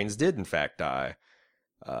Targaryens did, in fact, die.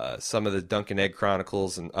 Some of the Dunk and Egg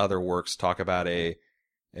Chronicles and other works talk about a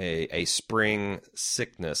spring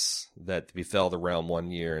sickness that befell the realm one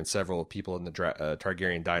year, and several people in the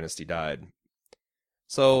Targaryen dynasty died.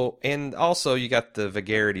 So, and also you got the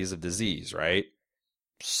vagaries of disease, right?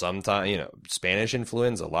 Sometimes, Spanish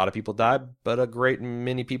influenza, a lot of people died, but a great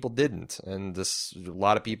many people didn't. And a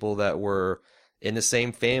lot of people that were in the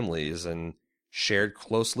same families and shared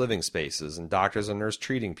close living spaces, and doctors and nurses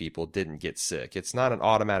treating people didn't get sick. It's not an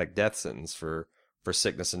automatic death sentence for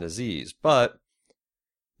sickness and disease. But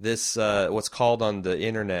this, what's called on the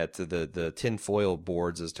internet, the tinfoil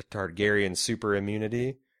boards, is Targaryen super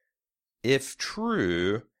immunity. If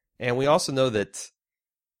true, and we also know that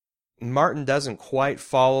Martin doesn't quite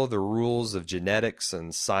follow the rules of genetics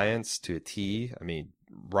and science to a T. I mean,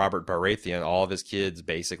 Robert Baratheon, all of his kids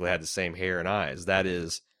basically had the same hair and eyes. That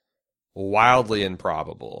is wildly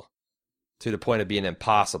improbable to the point of being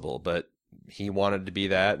impossible, but he wanted to be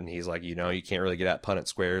that, and he's like, you can't really get at Punnett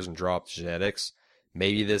squares and draw up the genetics.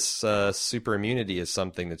 Maybe this super immunity is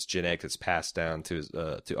something that's genetic that's passed down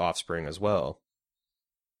to offspring as well.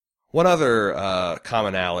 One other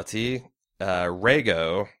commonality,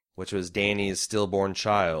 Rhaego, which was Dany's stillborn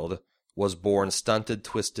child, was born stunted,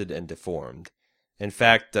 twisted, and deformed. In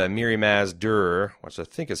fact, Mirri Maz Duur, which I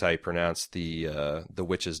think is how you pronounce the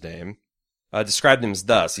witch's name, described him as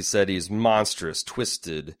thus. He said he's monstrous,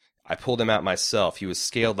 twisted, I pulled him out myself. He was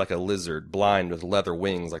scaled like a lizard, blind with leather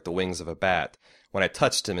wings like the wings of a bat. When I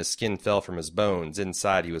touched him, his skin fell from his bones.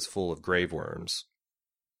 Inside, he was full of grave worms.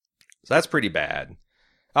 So that's pretty bad.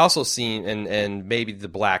 I also seen, and maybe the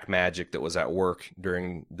black magic that was at work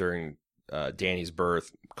during Danny's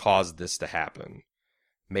birth caused this to happen.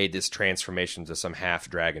 Made this transformation to some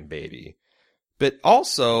half-dragon baby. But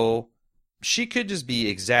also, she could just be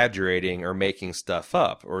exaggerating or making stuff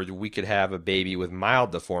up. Or we could have a baby with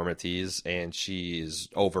mild deformities and she's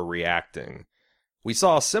overreacting. We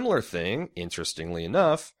saw a similar thing, interestingly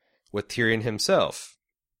enough, with Tyrion himself.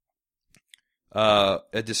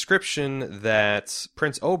 A description that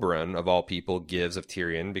Prince Oberyn, of all people, gives of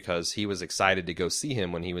Tyrion because he was excited to go see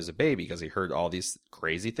him when he was a baby because he heard all these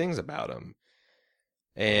crazy things about him.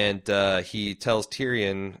 And he tells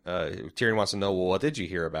Tyrion, Tyrion wants to know, well, what did you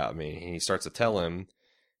hear about me? And he starts to tell him,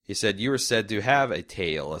 he said, you were said to have a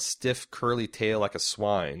tail, a stiff, curly tail like a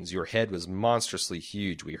swine's. Your head was monstrously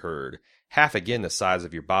huge, we heard, half again the size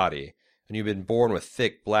of your body. And you've been born with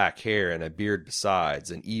thick black hair and a beard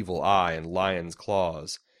besides, an evil eye and lion's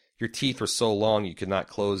claws. Your teeth were so long you could not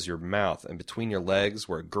close your mouth, and between your legs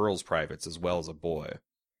were a girl's privates as well as a boy.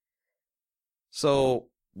 So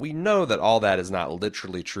we know that all that is not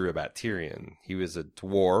literally true about Tyrion. He was a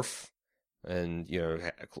dwarf, and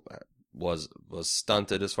was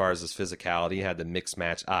stunted as far as his physicality. He had the mixed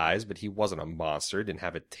match eyes, but he wasn't a monster. Didn't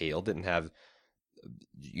have a tail. Didn't have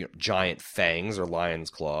giant fangs or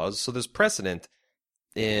lion's claws. So there's precedent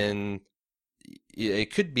in.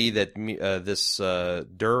 It could be that this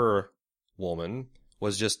Dur woman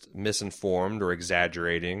was just misinformed or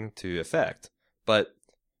exaggerating to effect. But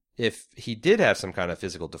if he did have some kind of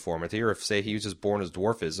physical deformity, or if, say, he was just born as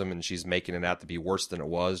dwarfism and she's making it out to be worse than it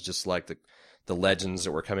was, just like the legends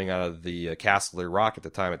that were coming out of the Casterly Rock at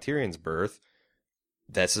the time of Tyrion's birth,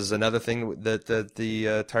 this is another thing that the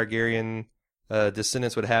Targaryen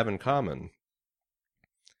descendants would have in common.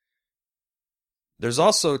 There's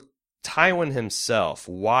also Tywin himself.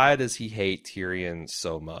 Why does he hate Tyrion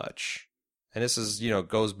so much? And this is,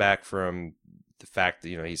 goes back from the fact that,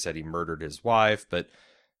 he said he murdered his wife, but,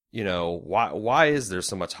 why is there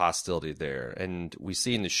so much hostility there? And we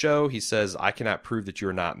see in the show, he says, I cannot prove that you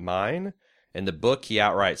are not mine. In the book, he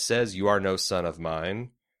outright says, you are no son of mine.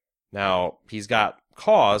 Now, he's got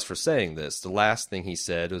cause for saying this. The last thing he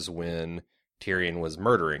said was when Tyrion was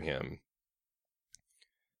murdering him.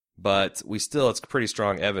 But it's pretty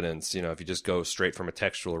strong evidence, if you just go straight from a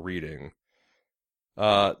textual reading.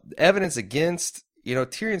 Evidence against,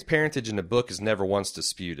 Tyrion's parentage in the book is never once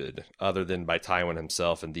disputed, other than by Tywin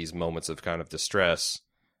himself in these moments of kind of distress.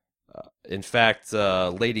 In fact,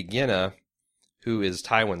 Lady Genna, who is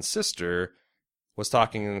Tywin's sister, was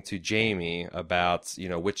talking to Jaime about,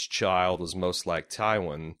 which child was most like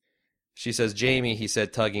Tywin. She says, Jaime, he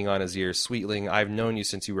said, tugging on his ear, sweetling, I've known you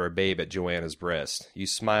since you were a babe at Joanna's breast. You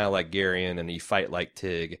smile like Garion, and you fight like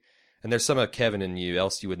Tig. And there's some of Kevin in you,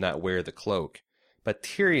 else you would not wear the cloak. But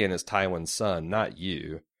Tyrion is Tywin's son, not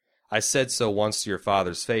you. I said so once to your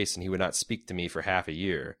father's face, and he would not speak to me for half a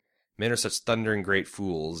year. Men are such thundering great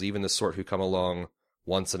fools, even the sort who come along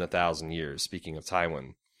once in 1,000 years, speaking of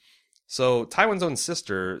Tywin. So Tywin's own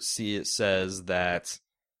sister says that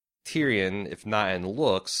Tyrion, if not in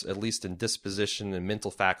looks, at least in disposition and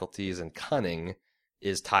mental faculties and cunning,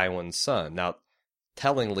 is Tywin's son. Now,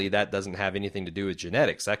 tellingly, that doesn't have anything to do with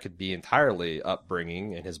genetics. That could be entirely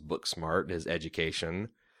upbringing and his book smart, his education.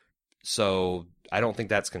 So I don't think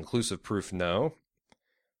that's conclusive proof, no.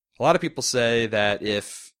 A lot of people say that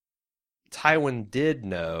if Tywin did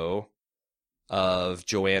know of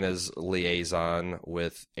Joanna's liaison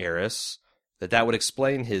with Aerys, that would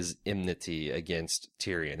explain his enmity against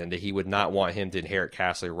Tyrion, and that he would not want him to inherit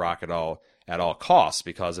Casterly Rock at all costs,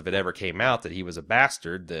 because if it ever came out that he was a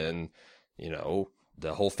bastard, then,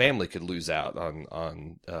 the whole family could lose out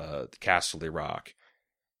on Casterly Rock.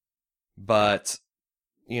 But,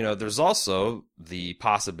 there's also the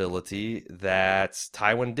possibility that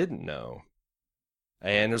Tywin didn't know.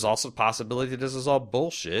 And there's also the possibility that this is all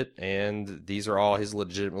bullshit, and these are all his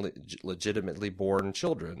legitimately born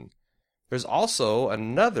children. There's also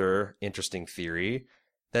another interesting theory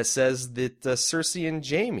that says that Cersei and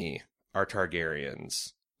Jaime are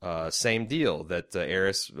Targaryens. Same deal, that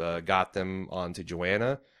Aerys got them onto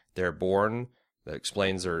Joanna. They're born. That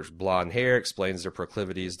explains their blonde hair, explains their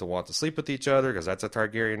proclivities to want to sleep with each other, because that's a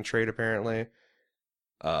Targaryen trait, apparently.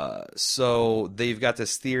 So they've got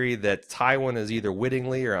this theory that Tywin is either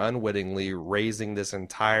wittingly or unwittingly raising this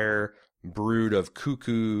entire brood of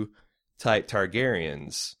cuckoo-type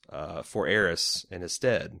Targaryens for Aerys in his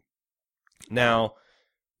stead. Now,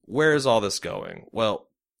 where is all this going? Well,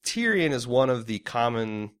 Tyrion is one of the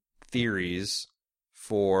common theories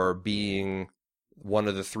for being one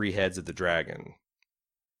of the three heads of the dragon.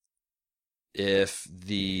 If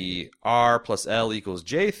the R plus L equals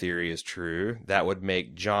J theory is true, that would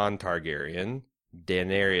make Jon Targaryen,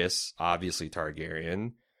 Daenerys obviously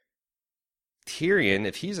Targaryen, Tyrion,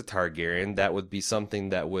 if he's a Targaryen, that would be something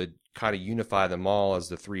that would kind of unify them all as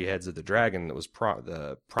the three heads of the dragon that was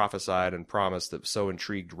prophesied and promised that so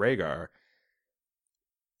intrigued Rhaegar.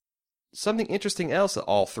 Something interesting else that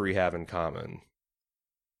all three have in common.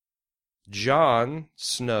 Jon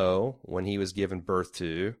Snow, when he was given birth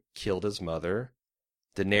to, killed his mother.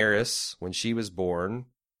 Daenerys, when she was born,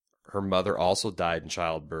 her mother also died in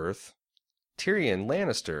childbirth. Tyrion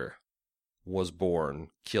Lannister was born,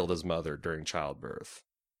 killed his mother during childbirth.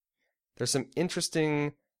 There's some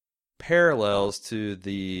interesting parallels to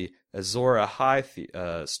the Azor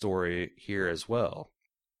Ahai story here as well.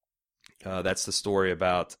 That's the story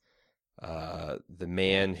about the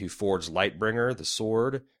man who forged Lightbringer, the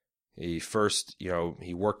sword. He first,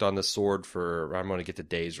 he worked on the sword for, I'm going to get the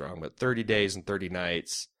days wrong, but 30 days and 30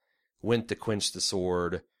 nights, went to quench the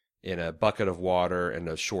sword in a bucket of water, and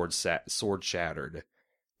the sword shattered.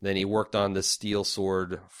 Then he worked on this steel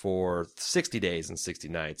sword for 60 days and 60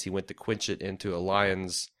 nights. He went to quench it into a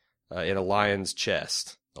lion's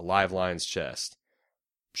chest, a live lion's chest,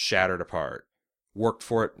 shattered apart. Worked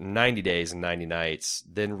for it 90 days and 90 nights,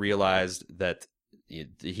 then realized that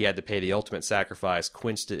he had to pay the ultimate sacrifice,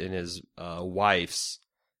 quenched it in his wife's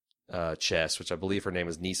chest, which I believe her name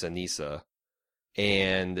is Nissa,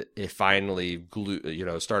 and it finally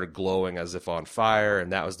started glowing as if on fire,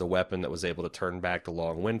 and that was the weapon that was able to turn back the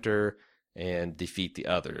Long Winter and defeat the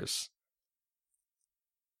others.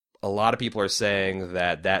 A lot of people are saying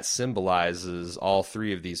that symbolizes all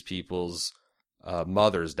three of these people's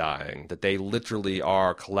mothers dying, that they literally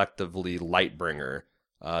are collectively Lightbringer.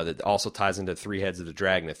 That also ties into Three Heads of the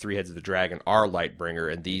Dragon. The Three Heads of the Dragon are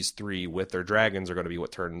Lightbringer, and these three, with their dragons, are going to be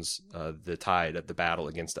what turns the tide of the battle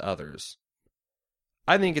against the others.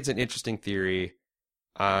 I think it's an interesting theory.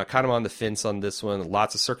 Kind of on the fence on this one.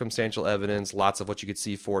 Lots of circumstantial evidence, lots of what you could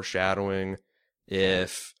see foreshadowing.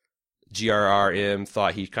 If GRRM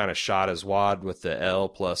thought he kind of shot his wad with the L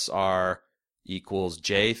plus R equals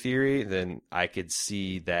J theory, then I could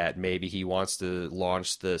see that maybe he wants to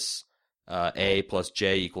launch this A plus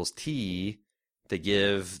J equals T to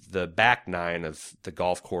give the back nine of the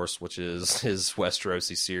golf course, which is his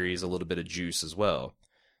Westerosi series, a little bit of juice as well.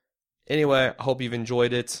 Anyway, I hope you've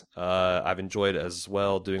enjoyed it. I've enjoyed it as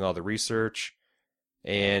well doing all the research.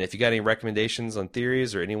 And if you got any recommendations on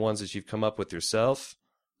theories or any ones that you've come up with yourself,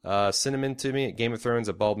 send them in to me at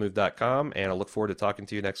GameOfThrones@baldmove.com, and I look forward to talking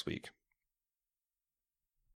to you next week.